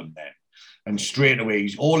problem then." And straight away,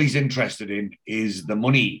 all he's interested in is the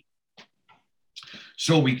money.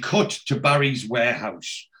 So we cut to Barry's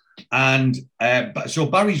warehouse. And so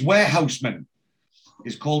Barry's warehouseman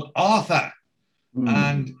is called Arthur.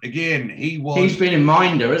 And again, he's been in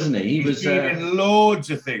Minder, hasn't he? He's been in loads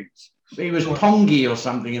of things. He was Pongy or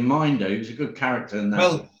something in Minder. He was a good character in that.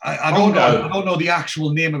 Well, I don't know the actual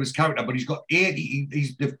name of his character, but he's got 80.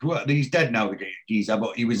 He's dead now, the geezer.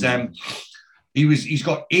 But he was he's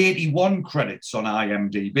got 81 credits on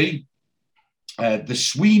IMDb. The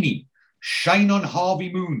Sweeney, Shine on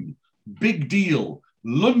Harvey Moon, Big Deal,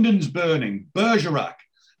 London's Burning, Bergerac.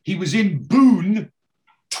 He was in Boone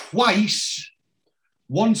twice,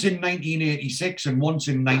 once in 1986 and once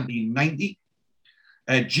in 1990.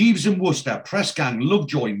 Jeeves and Wooster, Press Gang,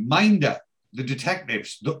 Lovejoy, Minder, The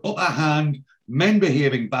Detectives, The Upper Hand, Men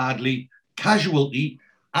Behaving Badly, Casualty,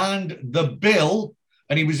 and The Bill.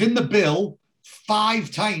 And he was in The Bill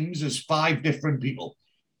 5 times as 5 different people.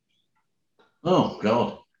 Oh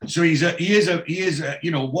God! So he was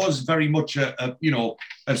very much a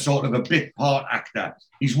sort of a bit part actor.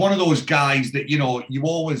 He's one of those guys that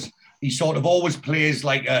he sort of always plays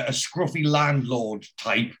like a scruffy landlord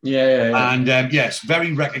type. Yeah. And yes,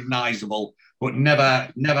 very recognisable, but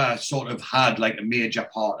never sort of had like a major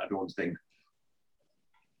part, I don't think.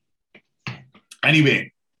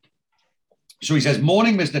 Anyway, so he says,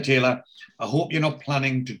 "Morning, Mr. Taylor. I hope you're not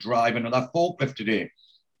planning to drive another forklift today."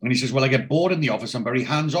 And he says, "Well, I get bored in the office. I'm very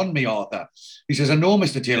hands-on, me, Arthur." He says, "I know,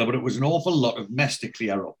 Mr. Taylor, but it was an awful lot of mess to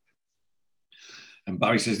clear up." And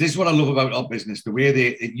Barry says, "This is what I love about our business, the way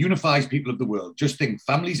it unifies people of the world. Just think,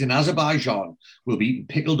 families in Azerbaijan will be eating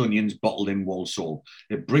pickled onions bottled in Walsall.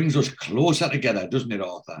 It brings us closer together, doesn't it,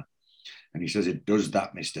 Arthur?" And he says, "It does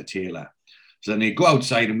that, Mr. Taylor." So then they go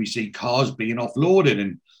outside and we see cars being offloaded.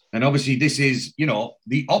 And obviously this is,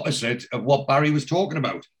 the opposite of what Barry was talking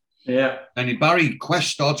about. Yeah. And Barry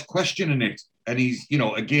starts questioning it. And he's,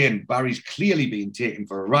 again, Barry's clearly being taken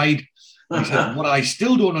for a ride. And he says, "What I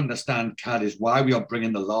still don't understand, Cad, is why we are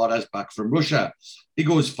bringing the larders back from Russia." He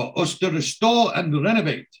goes, "For us to restore and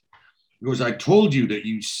renovate." He goes, "I told you that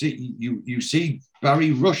you see,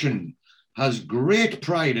 Barry Russian has great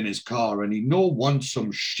pride in his car and he wants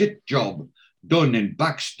some shit job done in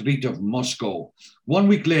back street of Moscow. 1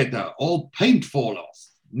 week later, all paint fall off.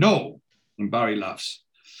 No." And Barry laughs.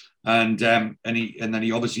 And then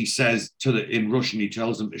he obviously says in Russian, he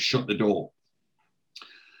tells them to shut the door.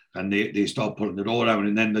 And they start putting the door down.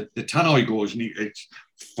 And then the tannoy goes and it's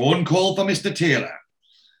phone call for Mr. Taylor.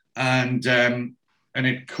 And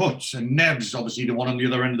it cuts. And Nev's obviously the one on the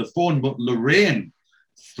other end of the phone. But Lorraine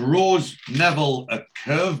throws Neville a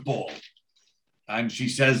curveball. And she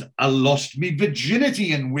says, "I lost me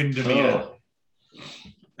virginity in Windermere." Oh.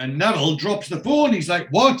 And Neville drops the phone. He's like,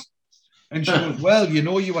 "What?" And she goes, "Well,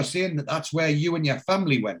 you were saying that's where you and your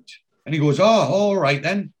family went." And he goes, "Oh, all right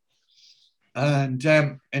then." And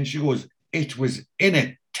she goes, it was in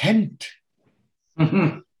a tent.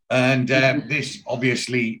 Mhm. And this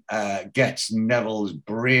obviously gets Neville's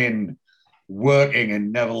brain working,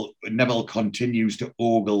 and Neville continues to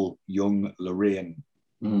ogle young Lorraine.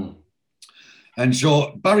 Mm. And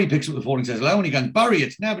so Barry picks up the phone and says, hello, and he goes, Barry,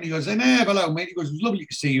 it's Nev. And he goes, Nev, hello, mate. He goes, it was lovely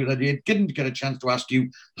to see you. That I didn't get a chance to ask you,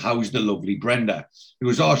 how's the lovely Brenda? He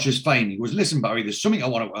goes, oh, she's fine. He goes, listen, Barry, there's something I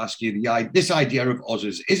want to ask you. This idea of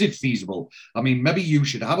Oz's, is it feasible? I mean, maybe you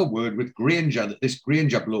should have a word with Granger, this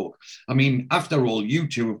Granger bloke. I mean, after all, you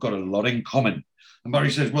two have got a lot in common. And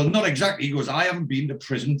Barry says, well, not exactly. He goes, I haven't been to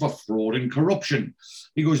prison for fraud and corruption.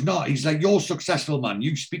 He goes, no. He's like, you're a successful man.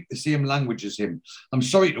 You speak the same language as him. I'm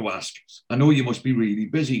sorry to ask. I know you must be really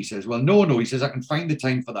busy. He says, well, no. He says, I can find the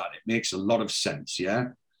time for that. It makes a lot of sense, yeah?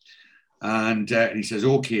 And he says,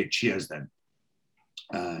 okay, cheers then.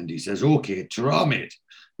 And he says, okay, ta-ra, mate.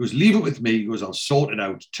 He goes, leave it with me. He goes, I'll sort it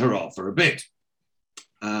out, ta-ra, for a bit.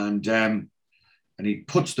 And he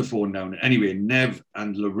puts the phone down. Anyway, Nev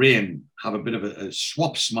and Lorraine have a bit of a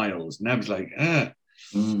swap smiles. Nev's like,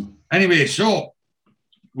 Anyway, so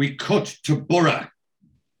we cut to Borough,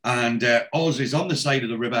 and Oz is on the side of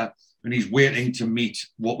the river, and he's waiting to meet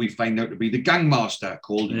what we find out to be the gangmaster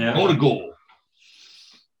called Yorgo.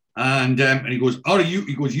 And he goes, are you?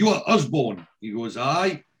 He goes, you are Osborne. He goes,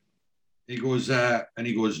 aye. He goes, and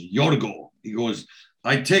he goes, Yorgo. He goes,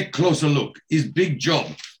 I take closer look. His big job.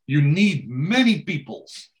 You need many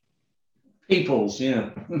peoples. Peoples, yeah.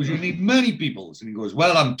 You need many peoples. And he goes,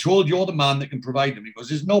 well, I'm told you're the man that can provide them. He goes,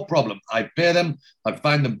 there's no problem. I pay them. I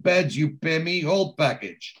find the beds. You pay me, whole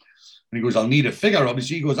package. And he goes, I'll need a figure,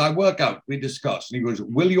 obviously. He goes, I work out. We discuss. And he goes,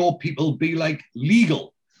 will your people be like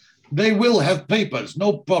legal? They will have papers,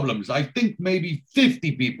 no problems. I think maybe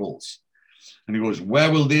 50 peoples. And he goes,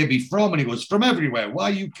 where will they be from? And he goes, from everywhere. Why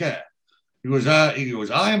you care? He goes,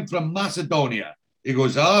 I am from Macedonia. He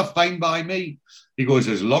goes, fine by me. He goes,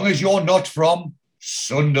 as long as you're not from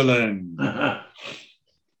Sunderland. And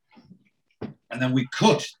then we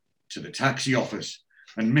cut to the taxi office,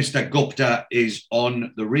 and Mr. Gupta is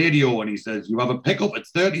on the radio, and he says, you have a pickup at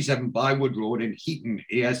 37 Bywood Road in Heaton,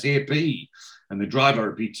 ASAP. And the driver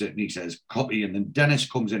repeats it, and he says, copy. And then Dennis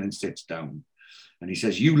comes in and sits down. And he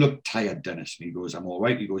says, you look tired, Dennis. And he goes, I'm all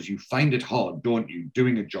right. He goes, you find it hard, don't you,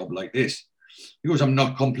 doing a job like this? He goes, I'm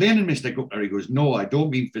not complaining, Mr. Gupta. He goes, no, I don't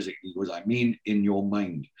mean physically. He goes, I mean in your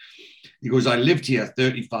mind. He goes, I lived here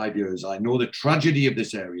 35 years. I know the tragedy of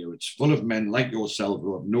this area. It's full of men like yourself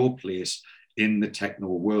who have no place in the techno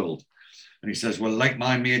world. And he says, well, like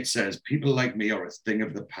my mate says, people like me are a thing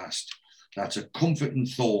of the past. That's a comforting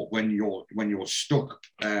thought when you're stuck,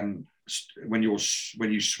 when you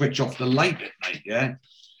switch off the light at night, yeah?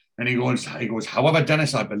 And he goes, however,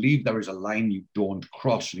 Dennis, I believe there is a line you don't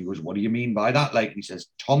cross. And he goes, what do you mean by that? Like, he says,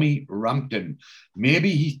 Tommy Rampton,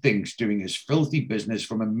 maybe he thinks doing his filthy business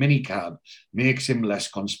from a minicab makes him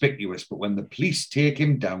less conspicuous. But when the police take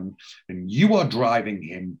him down and you are driving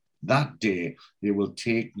him that day, they will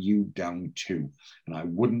take you down too. And I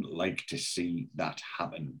wouldn't like to see that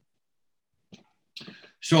happen.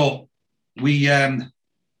 So we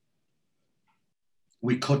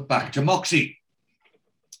cut back to Moxie.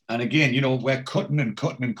 And again, we're cutting and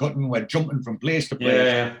cutting and cutting. We're jumping from place to place.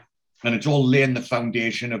 Yeah. And it's all laying the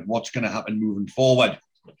foundation of what's going to happen moving forward.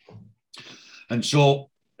 And so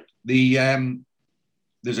there's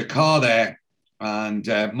a car there, and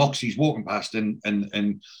Moxie's walking past,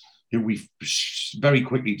 and who we very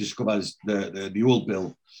quickly discovers the old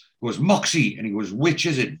Bill goes, Moxie. And he goes, which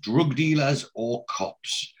is it, drug dealers or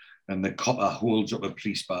cops? And the copper holds up a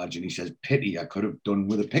police badge, and he says, pity, I could have done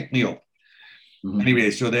with a pick-me-up. Mm-hmm. Anyway,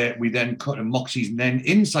 so we then cut, and Moxie's then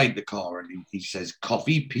inside the car, and he says,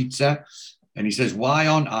 coffee, pizza. And he says, why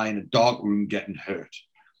aren't I in a dark room getting hurt?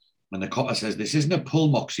 And the copper says, this isn't a pull,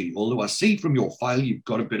 Moxie, although I see from your file you've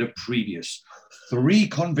got a bit of previous. 3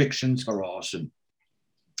 convictions for arson.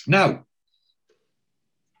 Now,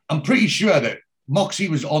 I'm pretty sure that Moxie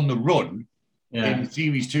was on the run in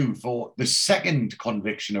Series 2 for the 2nd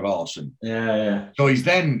conviction of arson. Yeah. So he's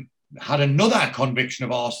then had another conviction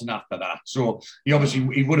of arson after that. So he obviously,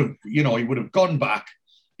 he would have gone back.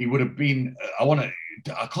 He would have been,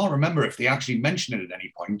 I can't remember if they actually mentioned it at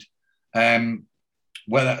any point.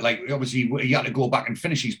 Whether, like, obviously he had to go back and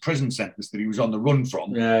finish his prison sentence that he was on the run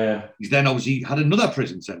from. Yeah. He's then obviously had another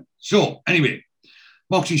prison sentence. So anyway,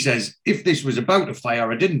 Moxie says, if this was about a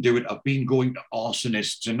fire, I didn't do it. I've been going to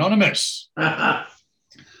Arsonists Anonymous.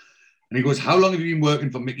 And he goes, how long have you been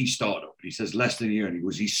working for Mickey Startup? And he says, less than a year. And he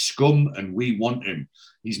goes, he's scum and we want him.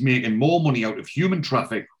 He's making more money out of human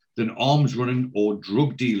traffic than arms running or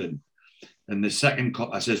drug dealing. And the second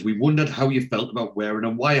copper says, we wondered how you felt about wearing a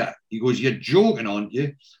wire. He goes, you're joking, aren't you?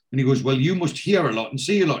 And he goes, well, you must hear a lot and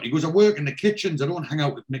see a lot. He goes, I work in the kitchens. I don't hang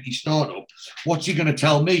out with Mickey Startup. What's he going to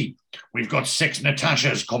tell me? We've got 6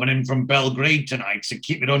 Natashas coming in from Belgrade tonight, so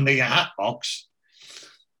keep it under your hat box.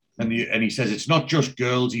 And he says, it's not just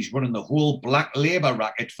girls. He's running the whole black labour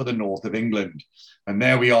racket for the north of England. And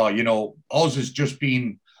there we are. You know, Oz has just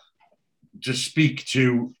been to speak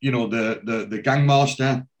to, you know, the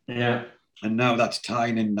gangmaster. Yeah. And now that's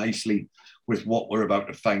tying in nicely with what we're about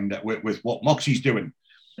to find out, with what Moxie's doing.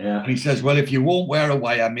 Yeah. And he says, well, if you won't wear a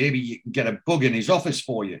wire, maybe you can get a bug in his office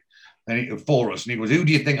for you. For us. And he goes, who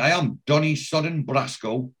do you think I am? Donny Sodden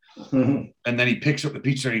Brasco. And then he picks up the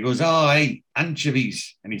pizza and he goes, oh, hey,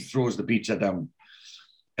 anchovies. And he throws the pizza down.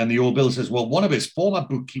 And the old Bill says, well, one of his former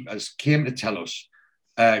bookkeepers came to tell us,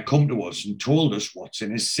 come to us and told us what's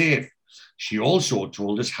in his safe. She also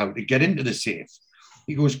told us how to get into the safe.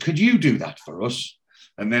 He goes, could you do that for us?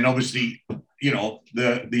 And then obviously, you know,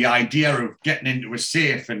 the idea of getting into a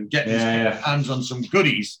safe and getting his hands on some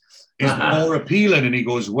goodies is more appealing. And he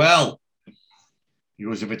goes, well,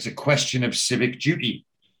 if it's a question of civic duty.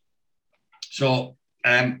 So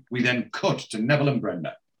we then cut to Neville and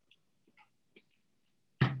Brenda.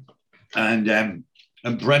 And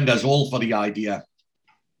Brenda's all for the idea.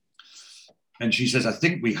 And she says, I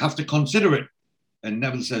think we have to consider it. And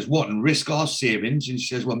Neville says, what, and risk our savings? And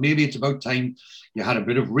she says, well, maybe it's about time you had a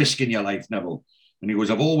bit of risk in your life, Neville. And he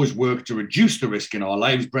goes, I've always worked to reduce the risk in our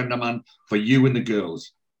lives, Brenda, man, for you and the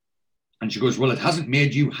girls. And she goes, well, it hasn't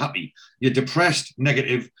made you happy. You're depressed,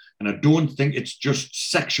 negative, and I don't think it's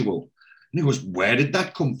just sexual. And he goes, where did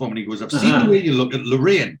that come from? And he goes, I've seen the way you look at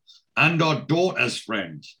Lorraine and our daughter's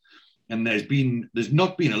friends. And there's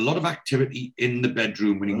not been a lot of activity in the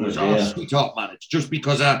bedroom. And he goes, sweetheart, man, it's just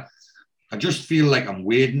because I just feel like I'm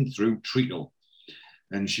wading through treacle.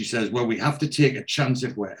 And she says, well, we have to take a chance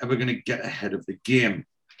if we're ever going to get ahead of the game.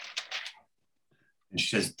 And she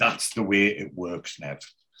says, that's the way it works, Nev.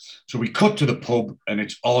 So we cut to the pub and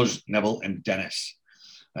it's Oz, Neville and Dennis.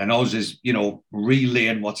 And Oz is, you know,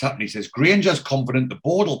 relaying what's happening. He says, Granger's confident the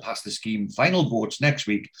board will pass the scheme, final votes next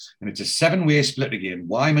week, and it's a 7-way split again.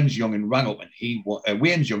 Wayne's young and rang up and he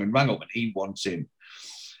wants in.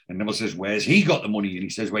 And Neville says, where's he got the money? And he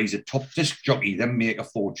says, well, he's a top disc jockey, then make a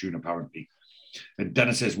fortune, apparently. And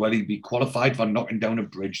Dennis says, well, he'd be qualified for knocking down a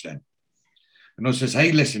bridge then. And Oz says,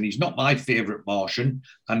 hey, listen, he's not my favourite Martian,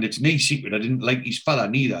 and it's no secret I didn't like his fella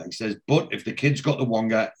neither. He says, but if the kid's got the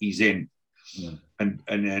wonga, he's in. Yeah. And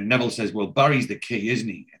Neville says, well, Barry's the key, isn't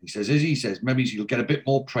he? And he says, is he? He says, maybe he'll get a bit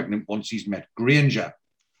more pregnant once he's met Granger.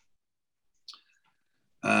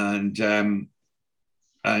 And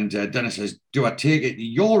Dennis says, do I take it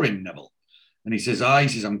you're in, Neville? And he says, he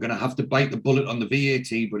says, I'm going to have to bite the bullet on the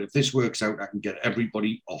VAT, but if this works out, I can get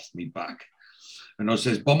everybody off me back. And Oz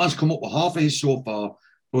says, Bomber's come up with half of his so far,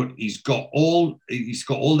 but he's got all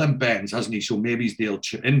them bands, hasn't he? So maybe they'll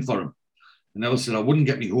chip in for him. And Neville said, I wouldn't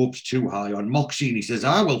get my hopes too high on Moxie. And he says,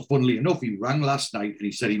 well, funnily enough, he rang last night and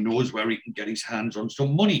he said he knows where he can get his hands on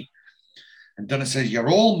some money. And Dennis says, you're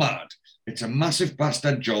all mad. It's a massive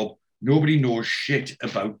bastard job. Nobody knows shit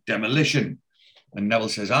about demolition. And Neville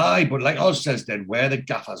says, but like Oz says then, we're the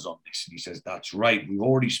gaffers on this. And he says, that's right. We've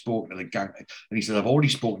already spoken to the gang. And he says, I've already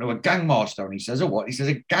spoken to a gangmaster. And he says, what? He says,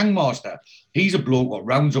 a gangmaster. He's a bloke what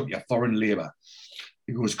rounds up your foreign labour.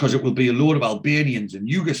 He goes, because it will be a load of Albanians and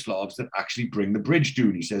Yugoslavs that actually bring the bridge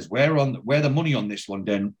down. He says, where the money on this one,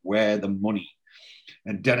 then? Where the money?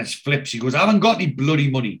 And Dennis flips. He goes, I haven't got any bloody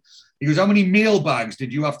money. He goes, how many mailbags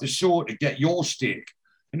did you have to sew to get your steak?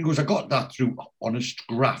 And he goes, I got that through honest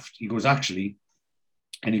graft. He goes, actually,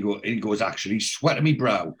 sweat of me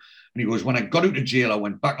brow. And he goes, when I got out of jail, I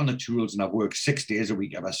went back on the tools and I've worked 6 days a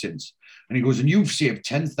week ever since. And he goes, and you've saved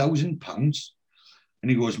 £10,000? And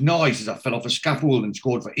he goes, no, he says, I fell off a scaffold and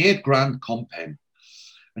scored for £8,000 comp pen.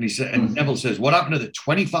 And he said, and Neville says, what happened to the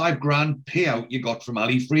 25 grand payout you got from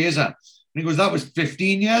Ali Fraser? And he goes, that was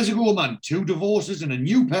 15 years ago, man. 2 divorces and a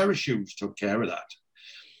new pair of shoes took care of that.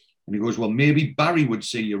 And he goes, well, maybe Barry would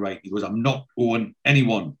say you're right. He goes, I'm not owing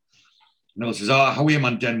anyone. And Neville says, how are you,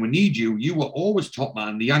 man, Den? We need you. You were always top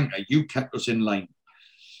man, the anchor. You kept us in line.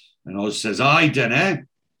 And Oz says, Den, eh?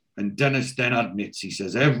 And Dennis then admits, he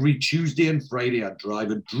says, every Tuesday and Friday I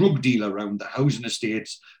drive a drug dealer around the housing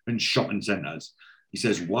estates and shopping centres. He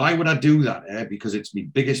says, why would I do that? Because it's my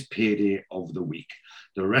biggest payday of the week.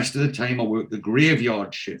 The rest of the time I work the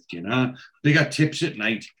graveyard shift, you know, bigger tips at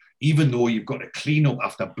night, even though you've got to clean up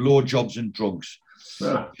after blowjobs and drugs.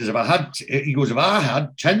 Yeah. Because if I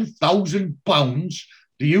had £10,000,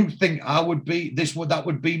 do you think that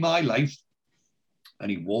would be my life? And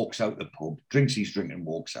he walks out the pub, drinks his drink and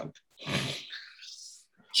walks out.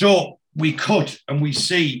 So we cut and we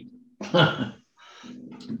see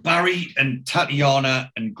Barry and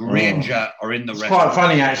Tatiana and Granger are in the It's restaurant. quite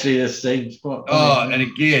funny, actually, this scene. It's quite funny. And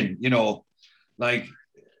again,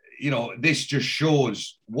 this just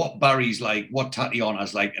shows what Barry's like, what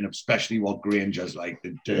Tatiana's like, and especially what Granger's like,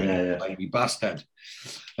 the dirty, baby bastard.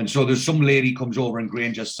 And so there's some lady comes over and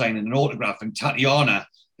Granger's signing an autograph, and Tatiana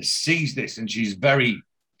sees this and she's very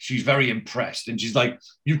impressed. And she's like,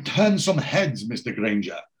 "You turn some heads, Mr.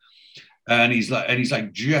 Granger." And he's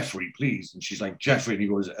like, "Jeffrey, please." And she's like, "Jeffrey." And he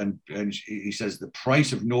goes, and he says, "The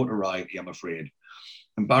price of notoriety, I'm afraid."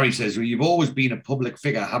 And Barry says, "Well, you've always been a public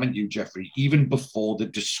figure, haven't you, Jeffrey? Even before the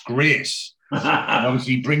disgrace." And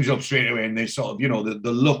obviously he brings up straight away, and they sort of,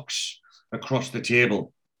 the looks across the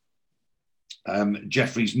table.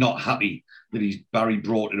 Jeffrey's not happy that Barry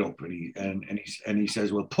brought it up, and he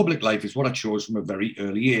says, "Well, public life is what I chose from a very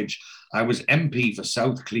early age. I was MP for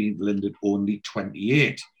South Cleveland at only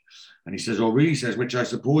 28. And he says, "Oh, really?" He says, "Which I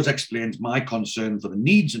suppose explains my concern for the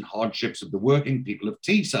needs and hardships of the working people of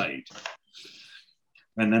Teesside."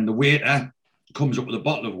 And then the waiter comes up with a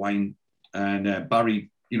bottle of wine, and Barry,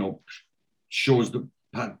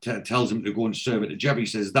 tells him to go and serve it to Jeffrey. He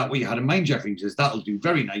says, "Is that what you had in mind, Jeffrey?" He says, "That'll do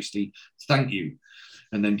very nicely. Thank you."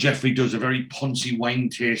 And then Jeffrey does a very poncy wine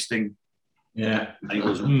tasting. Yeah. And he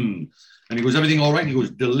goes, And he goes, "Everything all right?" And he goes,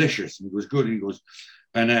 "Delicious." And he goes, "Good." And he goes,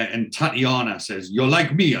 and Tatiana says, "You're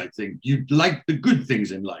like me, I think. You like the good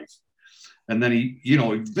things in life." And then he,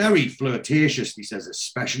 very flirtatiously says,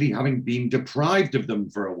 "Especially having been deprived of them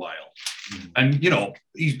for a while." And,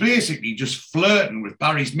 he's basically just flirting with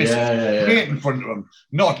Barry's missus, right in front of him,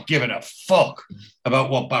 not giving a fuck about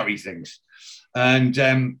what Barry thinks. And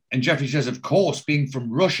Jeffrey says, "Of course, being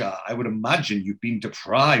from Russia, I would imagine you've been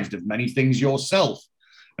deprived of many things yourself."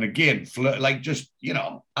 And again, that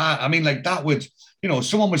would,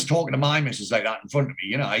 someone was talking to my missus like that in front of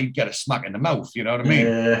me, I'd get a smack in the mouth, you know what I mean?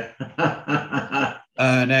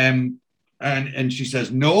 Yeah. And she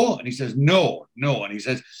says, "No." And he says, "No." And he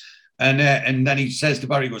says, and then he says to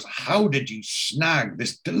Barry, he goes, "How did you snag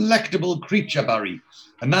this delectable creature, Barry?"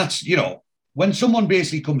 And that's, when someone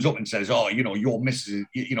basically comes up and says, "Oh, your missus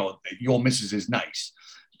is nice."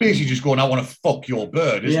 Basically just going, "I want to fuck your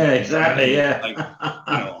bird," isn't it? Exactly,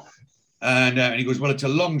 yeah. And he goes, "Well, it's a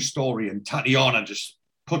long story." And Tatiana just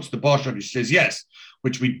puts the bosh on. She says, "Yes,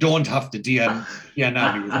 which we don't have to DM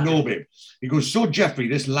now." He goes, "No, babe." He goes, "So, Jeffrey,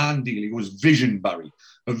 this land deal," he goes, "vision, Barry,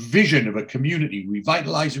 a vision of a community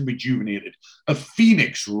revitalized and rejuvenated, a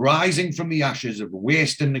phoenix rising from the ashes of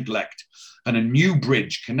waste and neglect, and a new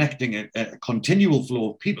bridge connecting a continual flow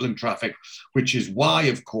of people and traffic, which is why,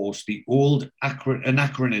 of course, the old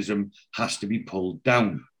anachronism has to be pulled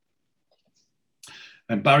down."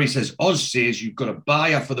 And Barry says, "Oz says you've got a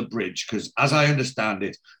buyer for the bridge because, as I understand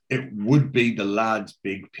it, it would be the lad's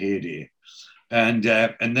big payday." And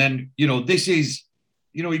then, this is,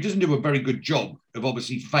 he doesn't do a very good job of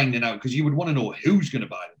obviously finding out, because you would want to know who's going to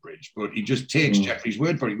buy the bridge, but he just takes Jeffrey's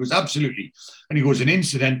word for it. He goes, "Absolutely." And he goes, "And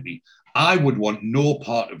incidentally, I would want no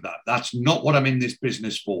part of that. That's not what I'm in this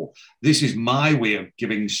business for. This is my way of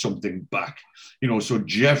giving something back." So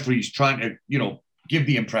Jeffrey's trying to, give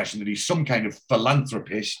the impression that he's some kind of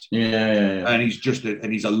philanthropist. Yeah. And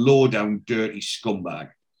he's a low down, dirty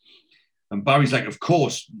scumbag. And Barry's like, "Of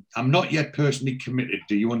course, I'm not yet personally committed.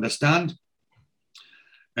 Do you understand?"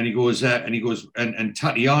 And he goes, and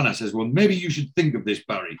Tatiana says, "Well, maybe you should think of this,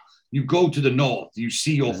 Barry. You go to the north, you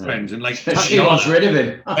see your friends, and like she wants rid of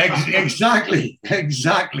him." Exactly.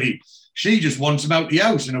 She just wants him out the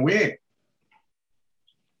house in a way.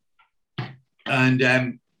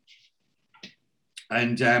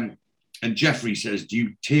 And Jeffrey says, "Do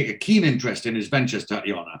you take a keen interest in his ventures,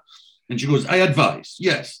 Tatiana?" And she goes, "I advise,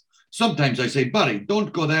 yes. Sometimes I say, Barry,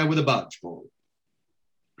 don't go there with a barge pole."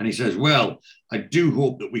 And he says, "Well, I do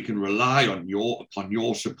hope that we can rely upon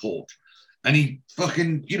your support." And he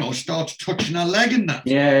fucking, starts touching her leg in that.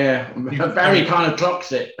 Yeah. Barry kind of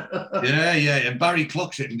clocks it. Yeah. And Barry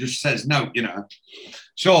clocks it and just says, "No,"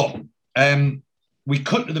 So we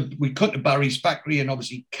cut to Barry's factory, and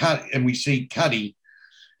obviously, and we see Caddy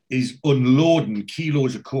is unloading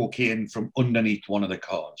kilos of cocaine from underneath one of the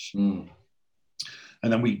cars.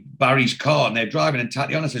 And then Barry's car, and they're driving, and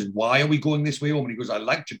Tatiana says, "Why are we going this way home?" And he goes, "I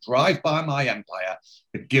like to drive by my empire.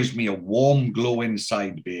 It gives me a warm glow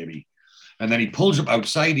inside, baby." And then he pulls up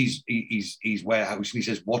outside his warehouse, and he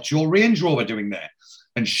says, "What's your Range Rover doing there?"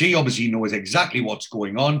 And she obviously knows exactly what's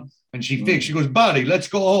going on. And she goes, "Barry, let's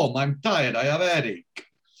go home. I'm tired. I have a headache."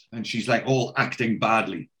 And she's like all acting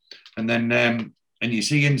badly. And then, and you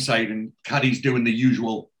see inside, and Caddy's doing the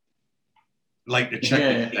usual, like the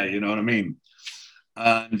check, you know what I mean?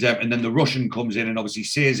 And then the Russian comes in and obviously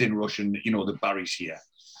says in Russian, that Barry's here.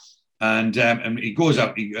 And he goes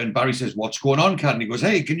out and Barry says, "What's going on, Cat?" And he goes,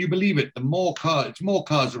 "Hey, can you believe it? More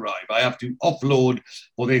cars arrive. I have to offload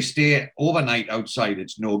or they stay overnight outside.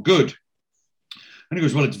 It's no good." And he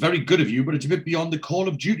goes, "Well, it's very good of you, but it's a bit beyond the call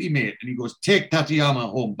of duty, mate." And he goes, "Take Tatiana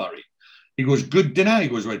home, Barry." He goes, "Good dinner." He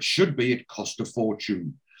goes, "Well, it should be. It cost a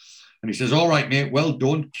fortune." And he says, "All right, mate. Well,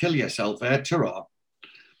 don't kill yourself, ta-ra."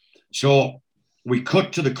 So we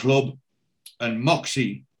cut to the club and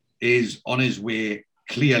Moxie is on his way,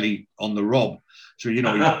 clearly on the rob. So,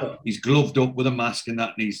 he's gloved up with a mask and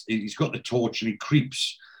that, and he's got the torch and he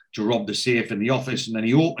creeps to rob the safe in the office. And then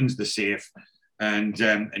he opens the safe and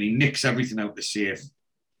he nicks everything out the safe.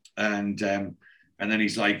 And then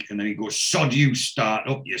he's like, and then he goes, "Sod you, start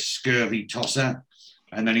up, you scurvy tosser."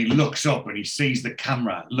 And then he looks up and he sees the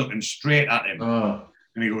camera looking straight at him.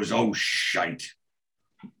 And he goes, "Oh, shite."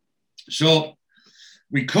 So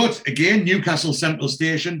we cut again, Newcastle Central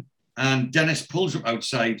Station, and Dennis pulls up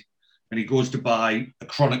outside and he goes to buy a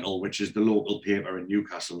Chronicle, which is the local paper in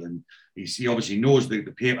Newcastle. And he obviously knows the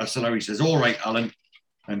paper seller. He says, "All right, Alan."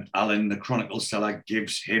 And Alan, the Chronicle seller,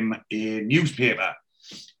 gives him a newspaper.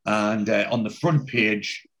 And on the front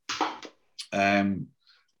page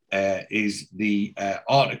is the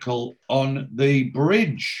article on the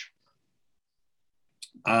bridge.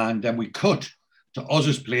 And then we cut to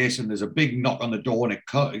Oz's place, and there's a big knock on the door, and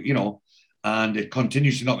and it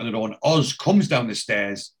continues to knock on the door. And Oz comes down the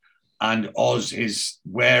stairs, and Oz is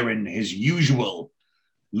wearing his usual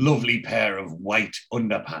lovely pair of white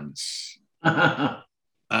underpants.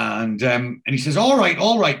 And he says, all right,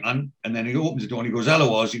 man. And then he opens the door and he goes,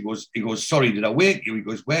 "Hello, Oz." He goes, "Sorry, did I wake you?" He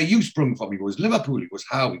goes, "Where you sprung from?" He goes, "Liverpool." He goes,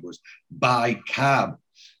 "How?" He goes, "By cab."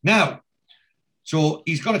 Now, so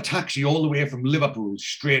he's got a taxi all the way from Liverpool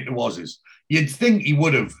straight to Oz's. You'd think he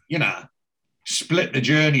would have, split the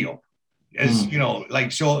journey up. As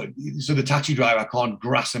so the taxi driver can't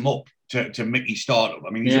grass him up to Mickey Startup. I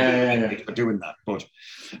mean, he's a bit for doing that. But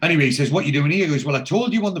anyway, he says, "What are you doing here?" He goes, "Well, I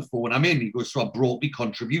told you on the phone I'm in." He goes, "So I brought me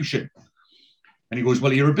contribution." And he goes,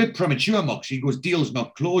 "Well, you're a bit premature, Mox." He goes, "Deal's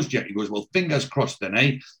not closed yet." He goes, "Well, fingers crossed then,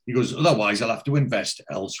 eh?" He goes, "Otherwise, I'll have to invest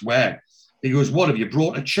elsewhere." He goes, "What, have you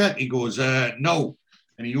brought a check?" He goes, "No."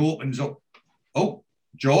 And he opens up. "Oh,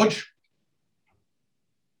 George."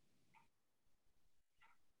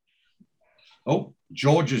 Oh,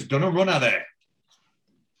 George has done a runner there.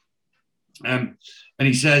 And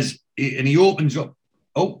he says, and he opens up.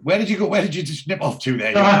 "Oh, where did you go? Where did you just snip off to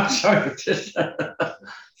there?" Sorry, just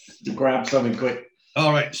to grab something quick.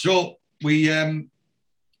 All right, so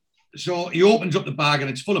so he opens up the bag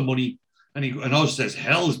and it's full of money, and Oz says,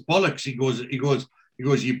 "Hell's bollocks." He goes,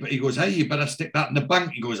 "Hey, you better stick that in the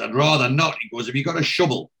bank." He goes, "I'd rather not." He goes, "Have you got a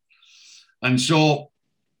shovel?" And so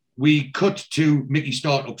we cut to Mickey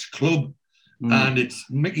Startup's club. And it's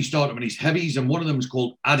Mickey Startup and his heavies, and one of them is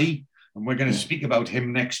called Addy, and we're going to speak about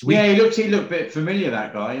him next week. Yeah, he looked a bit familiar,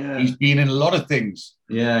 that guy. Yeah. He's been in a lot of things.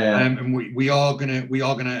 Yeah. And we are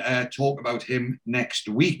gonna talk about him next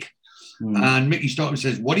week. And Mickey Startup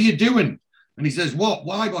says, "What are you doing?" And he says, "What?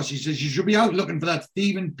 Why, boss?" He says, "You should be out looking for that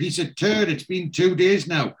thieving piece of turd. It's been 2 days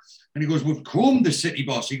now." And he goes, "We've combed the city,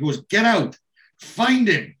 boss." He goes, "Get out, find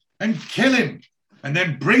him, and kill him, and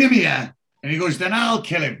then bring him here." And he goes, "Then I'll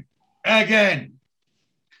kill him again."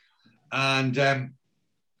 And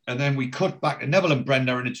then we cut back to Neville and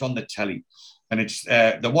Brenda, and it's on the telly, and it's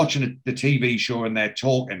they're watching the TV show and they're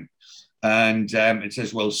talking, and it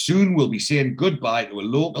says, "Well, soon we'll be saying goodbye to a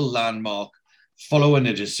local landmark following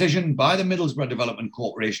a decision by the Middlesbrough Development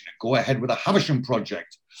Corporation to go ahead with a Havisham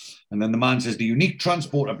project." And then the man says, "The unique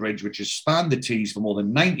transporter bridge, which has spanned the Tees for more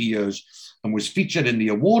than 90 years and was featured in the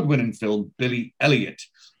award-winning film Billy Elliot,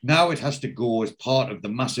 now it has to go as part of the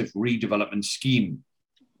massive redevelopment scheme."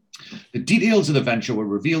 The details of the venture were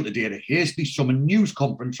revealed today at a hastily summoned news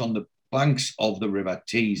conference on the banks of the River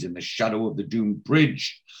Tees in the shadow of the doomed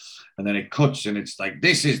bridge. And then it cuts and it's like,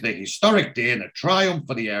 "This is the historic day and a triumph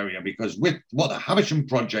for the area, because with what the Havisham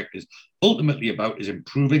project is ultimately about is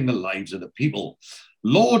improving the lives of the people.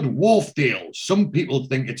 Lord Wharfdale, some people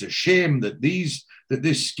think it's a shame that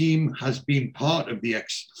this scheme has been part of the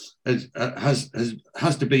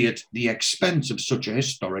has to be at the expense of such a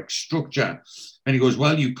historic structure." And he goes,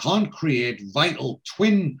 "Well, you can't create vital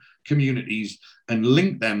twin communities and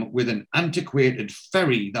link them with an antiquated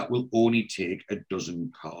ferry that will only take a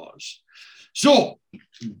dozen cars." So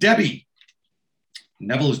Debbie,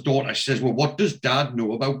 Neville's daughter, says, "Well, what does Dad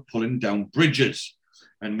know about pulling down bridges?"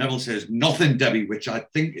 And Neville says, "Nothing, Debbie," which I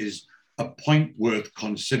think is a point worth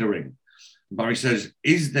considering. Barry says,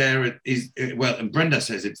 well, and Brenda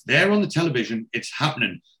says, it's there on the television. It's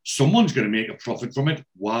happening. Someone's going to make a profit from it.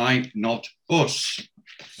 Why not us?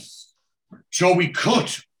 So we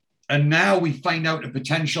cut. And now we find out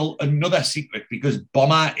another secret, because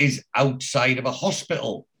Bomber is outside of a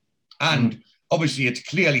hospital. And obviously it's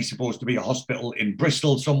clearly supposed to be a hospital in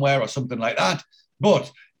Bristol somewhere or something like that.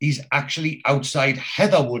 But he's actually outside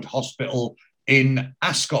Heatherwood Hospital in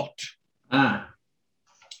Ascot.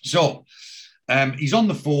 So he's on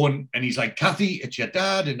the phone and he's like, Kathy, it's your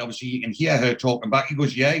dad. And obviously you can hear her talking back. He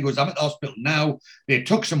goes, yeah. He goes, I'm at the hospital now. They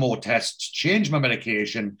took some more tests, changed my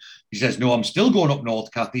medication. He says, no, I'm still going up north,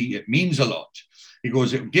 Kathy. It means a lot. He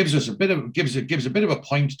goes, it gives a bit of a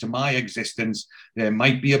point to my existence. There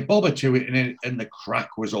might be a bob or two in it, and the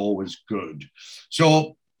crack was always good.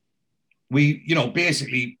 So we,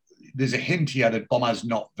 basically there's a hint here that Bomber's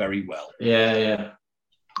not very well. Yeah.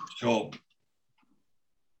 So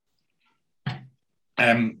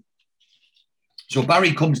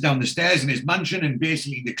Barry comes down the stairs in his mansion, and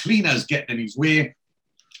basically the cleaner's getting in his way.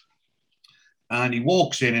 And he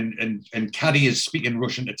walks in, and Caddy is speaking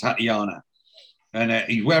Russian to Tatiana. And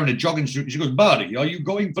he's wearing a jogging suit. And she goes, Barry, are you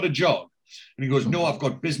going for a jog? And he goes, no, I've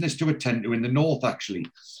got business to attend to in the north, actually.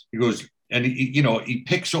 He goes, and he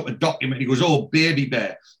picks up a document. He goes, oh, baby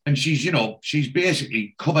bear. And she's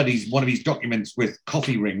basically covered one of his documents with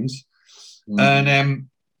coffee rings. And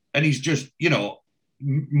he's just,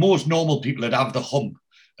 most normal people would have the hump,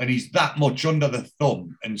 and he's that much under the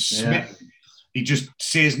thumb and smitten. Yeah. He just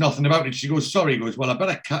says nothing about it. She goes, sorry. He goes, well, I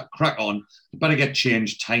better crack on. I better get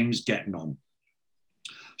changed. Time's getting on.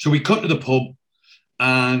 So we cut to the pub,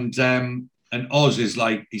 and Oz is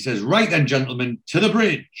like, he says, right then, gentlemen, to the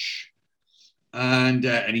bridge. And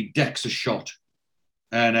he decks a shot.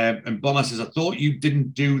 And Bomber says, I thought you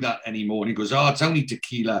didn't do that anymore. And he goes, oh, it's only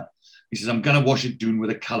tequila. He says, I'm going to wash it down with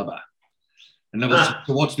a caliber. And Neville says,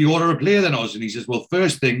 so what's the order of play then, Oz? And he says, well,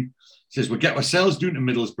 first thing, he says, we'll get ourselves down to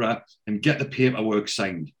Middlesbrough and get the paperwork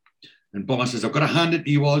signed. And Bomber says, I've got to hand it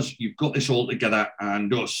to you, Oz. You've got this all together,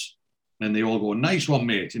 and us. And they all go, nice one,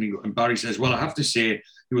 mate. And Barry says, well, I have to say,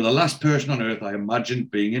 you were the last person on earth I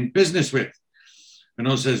imagined being in business with. And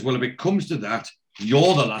Oz says, well, if it comes to that,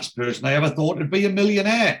 you're the last person I ever thought would be a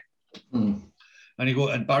millionaire.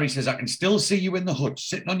 And Barry says, I can still see you in the hut,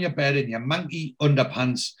 sitting on your bed in your manky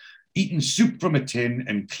underpants, eating soup from a tin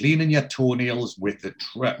and cleaning your toenails with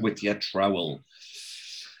your trowel.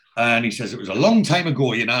 And he says, it was a long time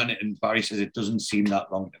ago, and Barry says, it doesn't seem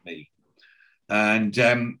that long to me. And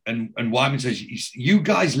Wyman says, you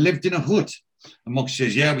guys lived in a hut. And Moxie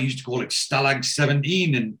says, yeah, we used to call it Stalag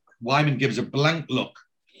 17. And Wyman gives a blank look.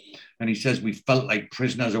 And he says, we felt like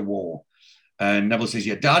prisoners of war. And Neville says,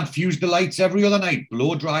 your dad fused the lights every other night,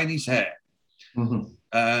 blow drying his hair.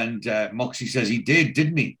 And Moxie says, he did,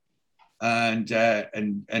 didn't he? And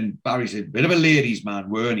Barry said, bit of a ladies' man,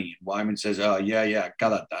 weren't he? And Wyman says, oh, yeah, I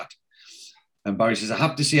gathered that. And Barry says, I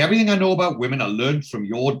have to say, everything I know about women I learned from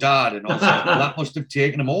your dad. And also, that must have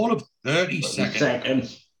taken him all of 30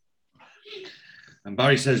 seconds. And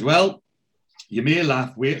Barry says, well, you may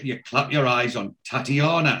laugh, wait till you clap your eyes on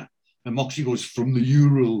Tatiana. And Moxie goes, from the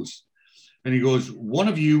Urals. And he goes, one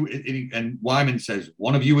of you, and Wyman says,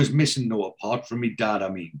 one of you is missing, though, apart from me dad, I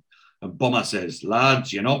mean. And Bomber says,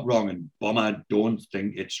 lads, you're not wrong. And Bomber don't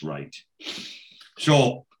think it's right.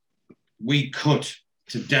 So we cut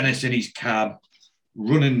to Dennis in his cab,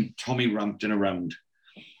 running Tommy Rampton around.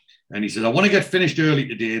 And he says, I want to get finished early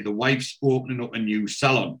today. The wife's opening up a new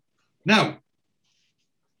salon. Now,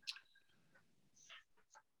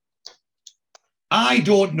 I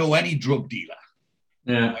don't know any drug dealer.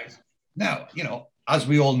 Yeah. Right? Now, as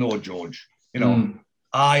we all know, George,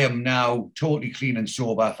 I am now totally clean and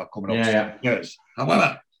sober for coming up 7 years.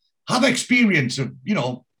 However, have experience of,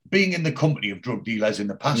 being in the company of drug dealers in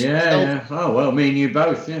the past. Yeah. Oh, well, me and you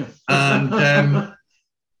both, yeah. And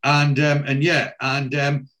I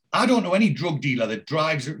don't know any drug dealer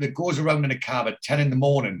that goes around in a cab at 10 in the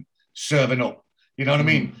morning serving up. You know what I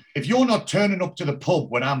mean? If you're not turning up to the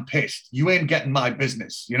pub when I'm pissed, you ain't getting my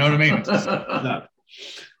business. You know what I mean? No.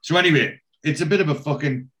 So anyway, it's a bit of a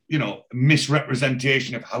fucking,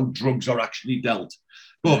 misrepresentation of how drugs are actually dealt.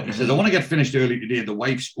 But he says, I want to get finished early today. The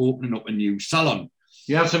wife's opening up a new salon.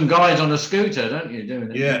 You have some guys on a scooter, don't you, doing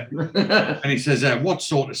it? Yeah. And he says, what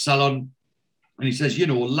sort of salon? And he says,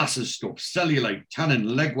 lasses stuff, cellulite, tanning,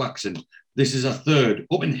 leg waxing. This is a third.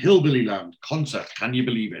 Up in Hillbilly Land, concert. Can you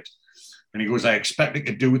believe it? And he goes, I expect it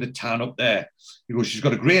to do with the tan up there. He goes, she's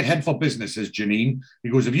got a great head for business, says Janine. He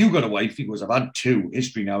goes, have you got a wife? He goes, I've had 2.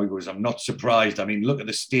 History now. He goes, I'm not surprised. I mean, look at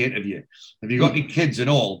the state of you. Have you got any kids and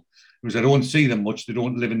all? He goes, I don't see them much. They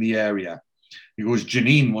don't live in the area. He goes,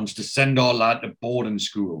 Janine wants to send our lad to boarding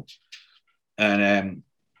school. And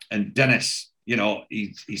Dennis, you know,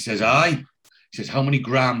 he says, aye. He says, how many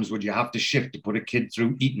grams would you have to shift to put a kid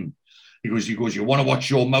through Eton? He goes, you want to watch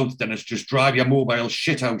your mouth, Dennis, just drive your mobile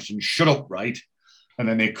shit house and shut up, right? And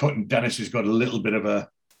then they cut, and Dennis has got a little bit of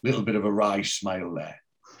a wry smile there.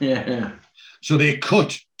 Yeah. So they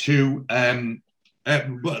cut to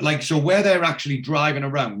so where they're actually driving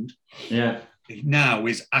around now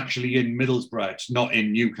is actually in Middlesbrough. It's not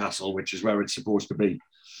in Newcastle, which is where it's supposed to be.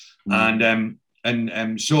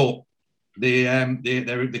 So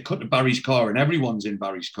they cut to Barry's car, and everyone's in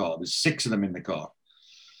Barry's car. There's 6 of them in the car.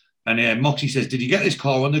 And Moxie says, did you get this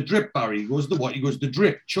car on the drip, Barry? He goes, the what? He goes, the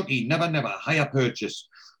drip. Chucky, never, hire purchase.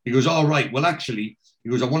 He goes, all right. Well, actually,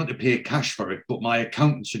 he goes, I wanted to pay cash for it, but my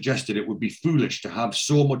accountant suggested it would be foolish to have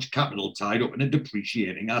so much capital tied up in a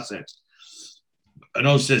depreciating asset. And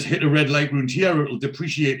Oz says, hit a red light round here, it'll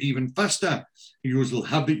depreciate even faster. He goes, they'll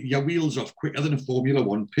have your wheels off quicker than a Formula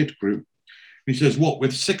One pit crew. He says, what,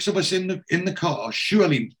 with 6 of us in the car,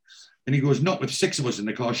 surely? And he goes, not with 6 of us in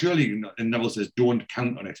the car, surely. And Neville says, don't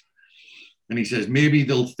count on it. And he says, maybe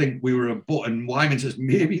they'll think we were and Wyman says,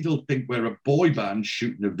 maybe they'll think we're a boy band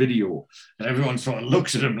shooting a video. And everyone sort of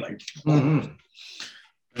looks at him like,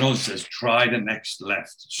 And Oz says, try the next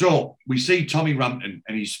left. So we see Tommy Rampton,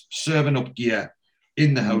 and he's serving up gear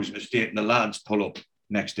in the housing estate, and the lads pull up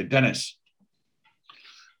next to Dennis.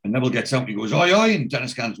 And Neville gets out and he goes, oi, oi. And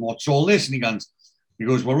Dennis goes, what's all this? And he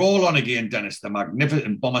goes, we're all on again, Dennis, the magnificent.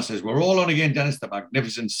 And Bomber says, we're all on again, Dennis, the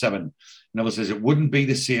magnificent 7. And Neville says, it wouldn't be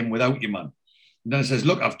the same without you, man. And Dennis says,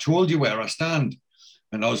 look, I've told you where I stand.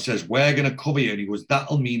 And Oz says, we're going to cover you. And he goes,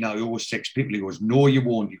 that'll mean I owe 6 people. He goes, no, you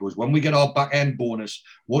won't. He goes, when we get our back end bonus,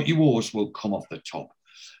 what you owe us will come off the top.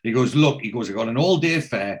 He goes, look, I got an all-day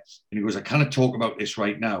fare. And he goes, I cannot talk about this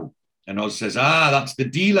right now. And Oz says, that's the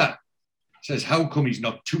dealer. He says, how come he's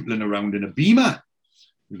not tootling around in a Beamer?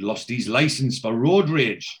 He lost his license for road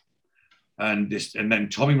rage. And then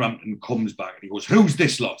Tommy Rampton comes back and he goes, who's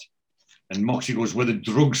this lot? And Moxie goes, we're the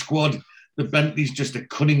drug squad. The Bentley's just a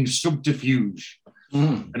cunning subterfuge.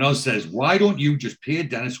 And Oz says, why don't you just pay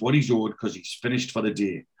Dennis what he's owed because he's finished for the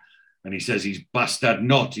day? And he says, he's bastard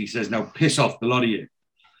not. He says, now piss off the lot of you.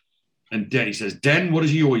 And he says, Den, what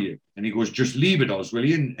does he owe you? And he goes, just leave it, Oz, will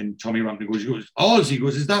you? And Tommy Rampton goes, Oz, he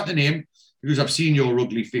goes, is that the name? He goes, I've seen your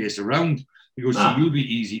ugly face around. He goes, so you'll be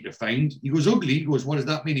easy to find. He goes, ugly? He goes, what does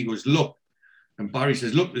that mean? He goes, look. And Barry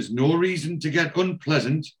says, look, there's no reason to get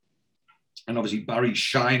unpleasant. And obviously Barry's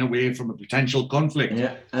shying away from a potential conflict.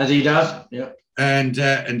 Yeah, as he does. Yeah. And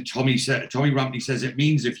Tommy Rampton says, it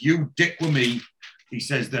means if you dick with me, he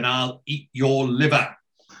says, then I'll eat your liver.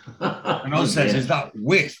 And Oz says, is that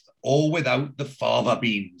with or without the fava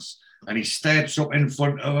beans? And he steps up in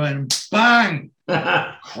front of him and bang,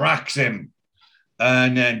 cracks him.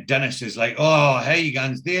 And then Dennis is like, oh, hey,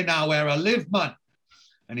 guys, they're now where I live, man.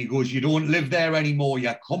 And he goes, you don't live there anymore.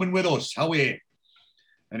 You're coming with us. How are you?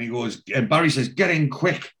 And he goes, and Barry says, get in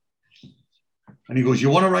quick. And he goes, you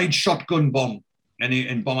want to ride shotgun, Bomb?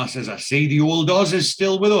 And Bomber says, I see the old Oz is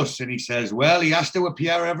still with us. And he says, well, he has to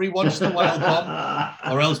appear every once in a while,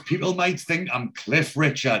 Bomb, or else people might think I'm Cliff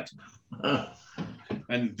Richard.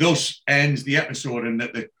 And thus ends the episode, and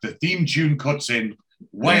the theme tune cuts in,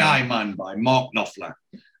 Way I Man by Mark Knopfler.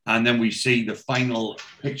 And then we see the final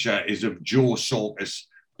picture is of Joe Sorkis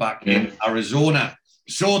back in Arizona.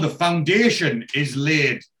 So the foundation is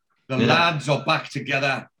laid. The lads are back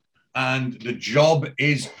together and the job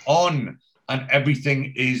is on and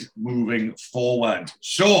everything is moving forward.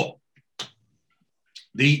 So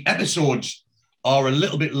the episodes are a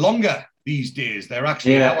little bit longer these days. They're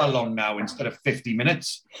actually an hour long now instead of 50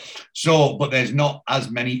 minutes. So, but there's not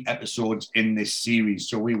as many episodes in this series.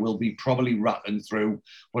 So we will be probably rattling through,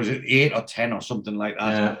 8 or 10 or something like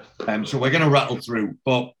that. So we're going to rattle through.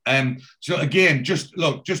 But so again, just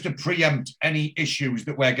to preempt any issues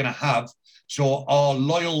that we're going to have. So our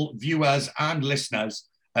loyal viewers and listeners,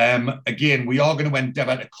 again, we are going to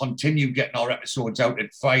endeavour to continue getting our episodes out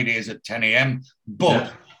at Fridays at 10 a.m.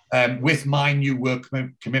 But with my new work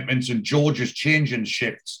commitments and George's changing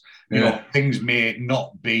shifts, you know, things may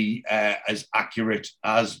not be as accurate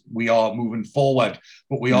as we are moving forward,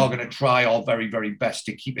 but we are going to try our very, very best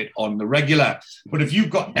to keep it on the regular. But if you've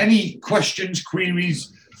got any questions,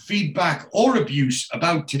 queries, feedback or abuse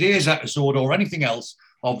about today's episode or anything else,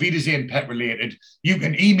 or Wiedersehen Pet related, you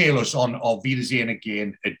can email us on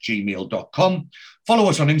aufwiedersehenagain@gmail.com. Follow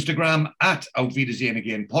us on Instagram at Auf Wiedersehen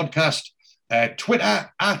Again Podcast.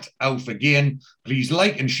 Twitter @Auf Again. Please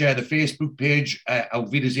like and share the Facebook page,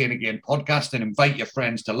 Auf Wiedersehen Again podcast, and invite your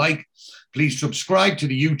friends to like. Please subscribe to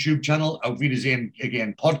the YouTube channel, Auf Wiedersehen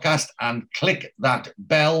Again podcast, and click that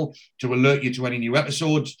bell to alert you to any new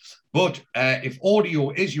episodes. But if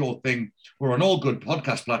audio is your thing, we're on all good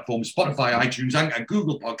podcast platforms, Spotify, iTunes, Anchor,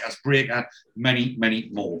 Google Podcast, Breaker, many, many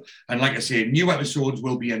more. And like I say, new episodes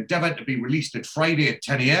will be endeavoured to be released at Friday at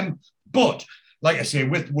 10 a.m. But like I say,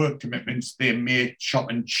 with work commitments, they may chop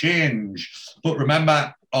and change. But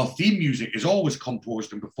remember, our theme music is always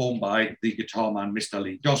composed and performed by the guitar man, Mr.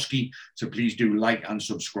 Lee Dosky. So please do like and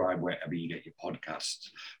subscribe wherever you get your podcasts.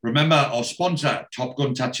 Remember, our sponsor, Top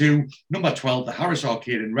Gun Tattoo, number 12, the Harris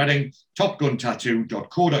Arcade in Reading,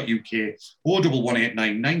 topguntattoo.co.uk,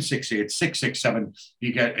 01189 968 667.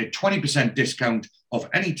 You get a 20% discount of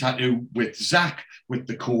any tattoo with Zach with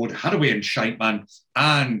the code Hadaway and Shiteman.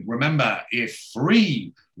 And remember, a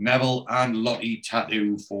free Neville and Lottie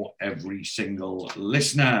tattoo for every single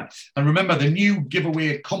listener. And remember, the new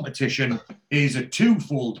giveaway competition is a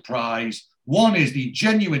twofold prize. One is the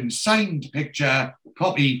genuine signed picture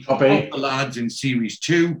copy of the lads in Series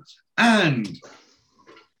 2 and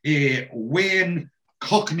a Wayne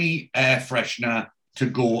Cockney air freshener to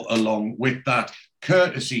go along with that,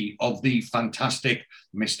 courtesy of the fantastic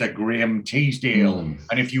Mr. Graham Teasdale.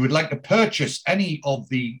 And if you would like to purchase any of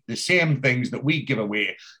the same things that we give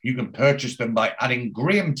away, you can purchase them by adding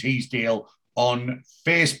Graham Teasdale on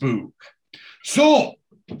Facebook. So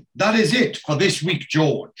that is it for this week,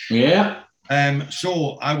 George. Yeah.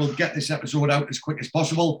 So I will get this episode out as quick as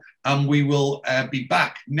possible, and we will be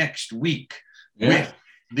back next week with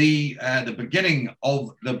the beginning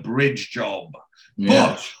of the bridge job. Yeah.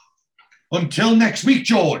 But until next week,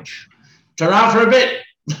 George. Ta-ra for a bit.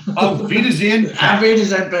 Auf Wiedersehen. Auf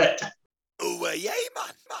Wiedersehen, bit. Oh, yeah,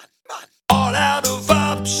 man. All out of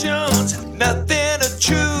options, nothing to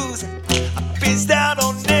choose. I pissed out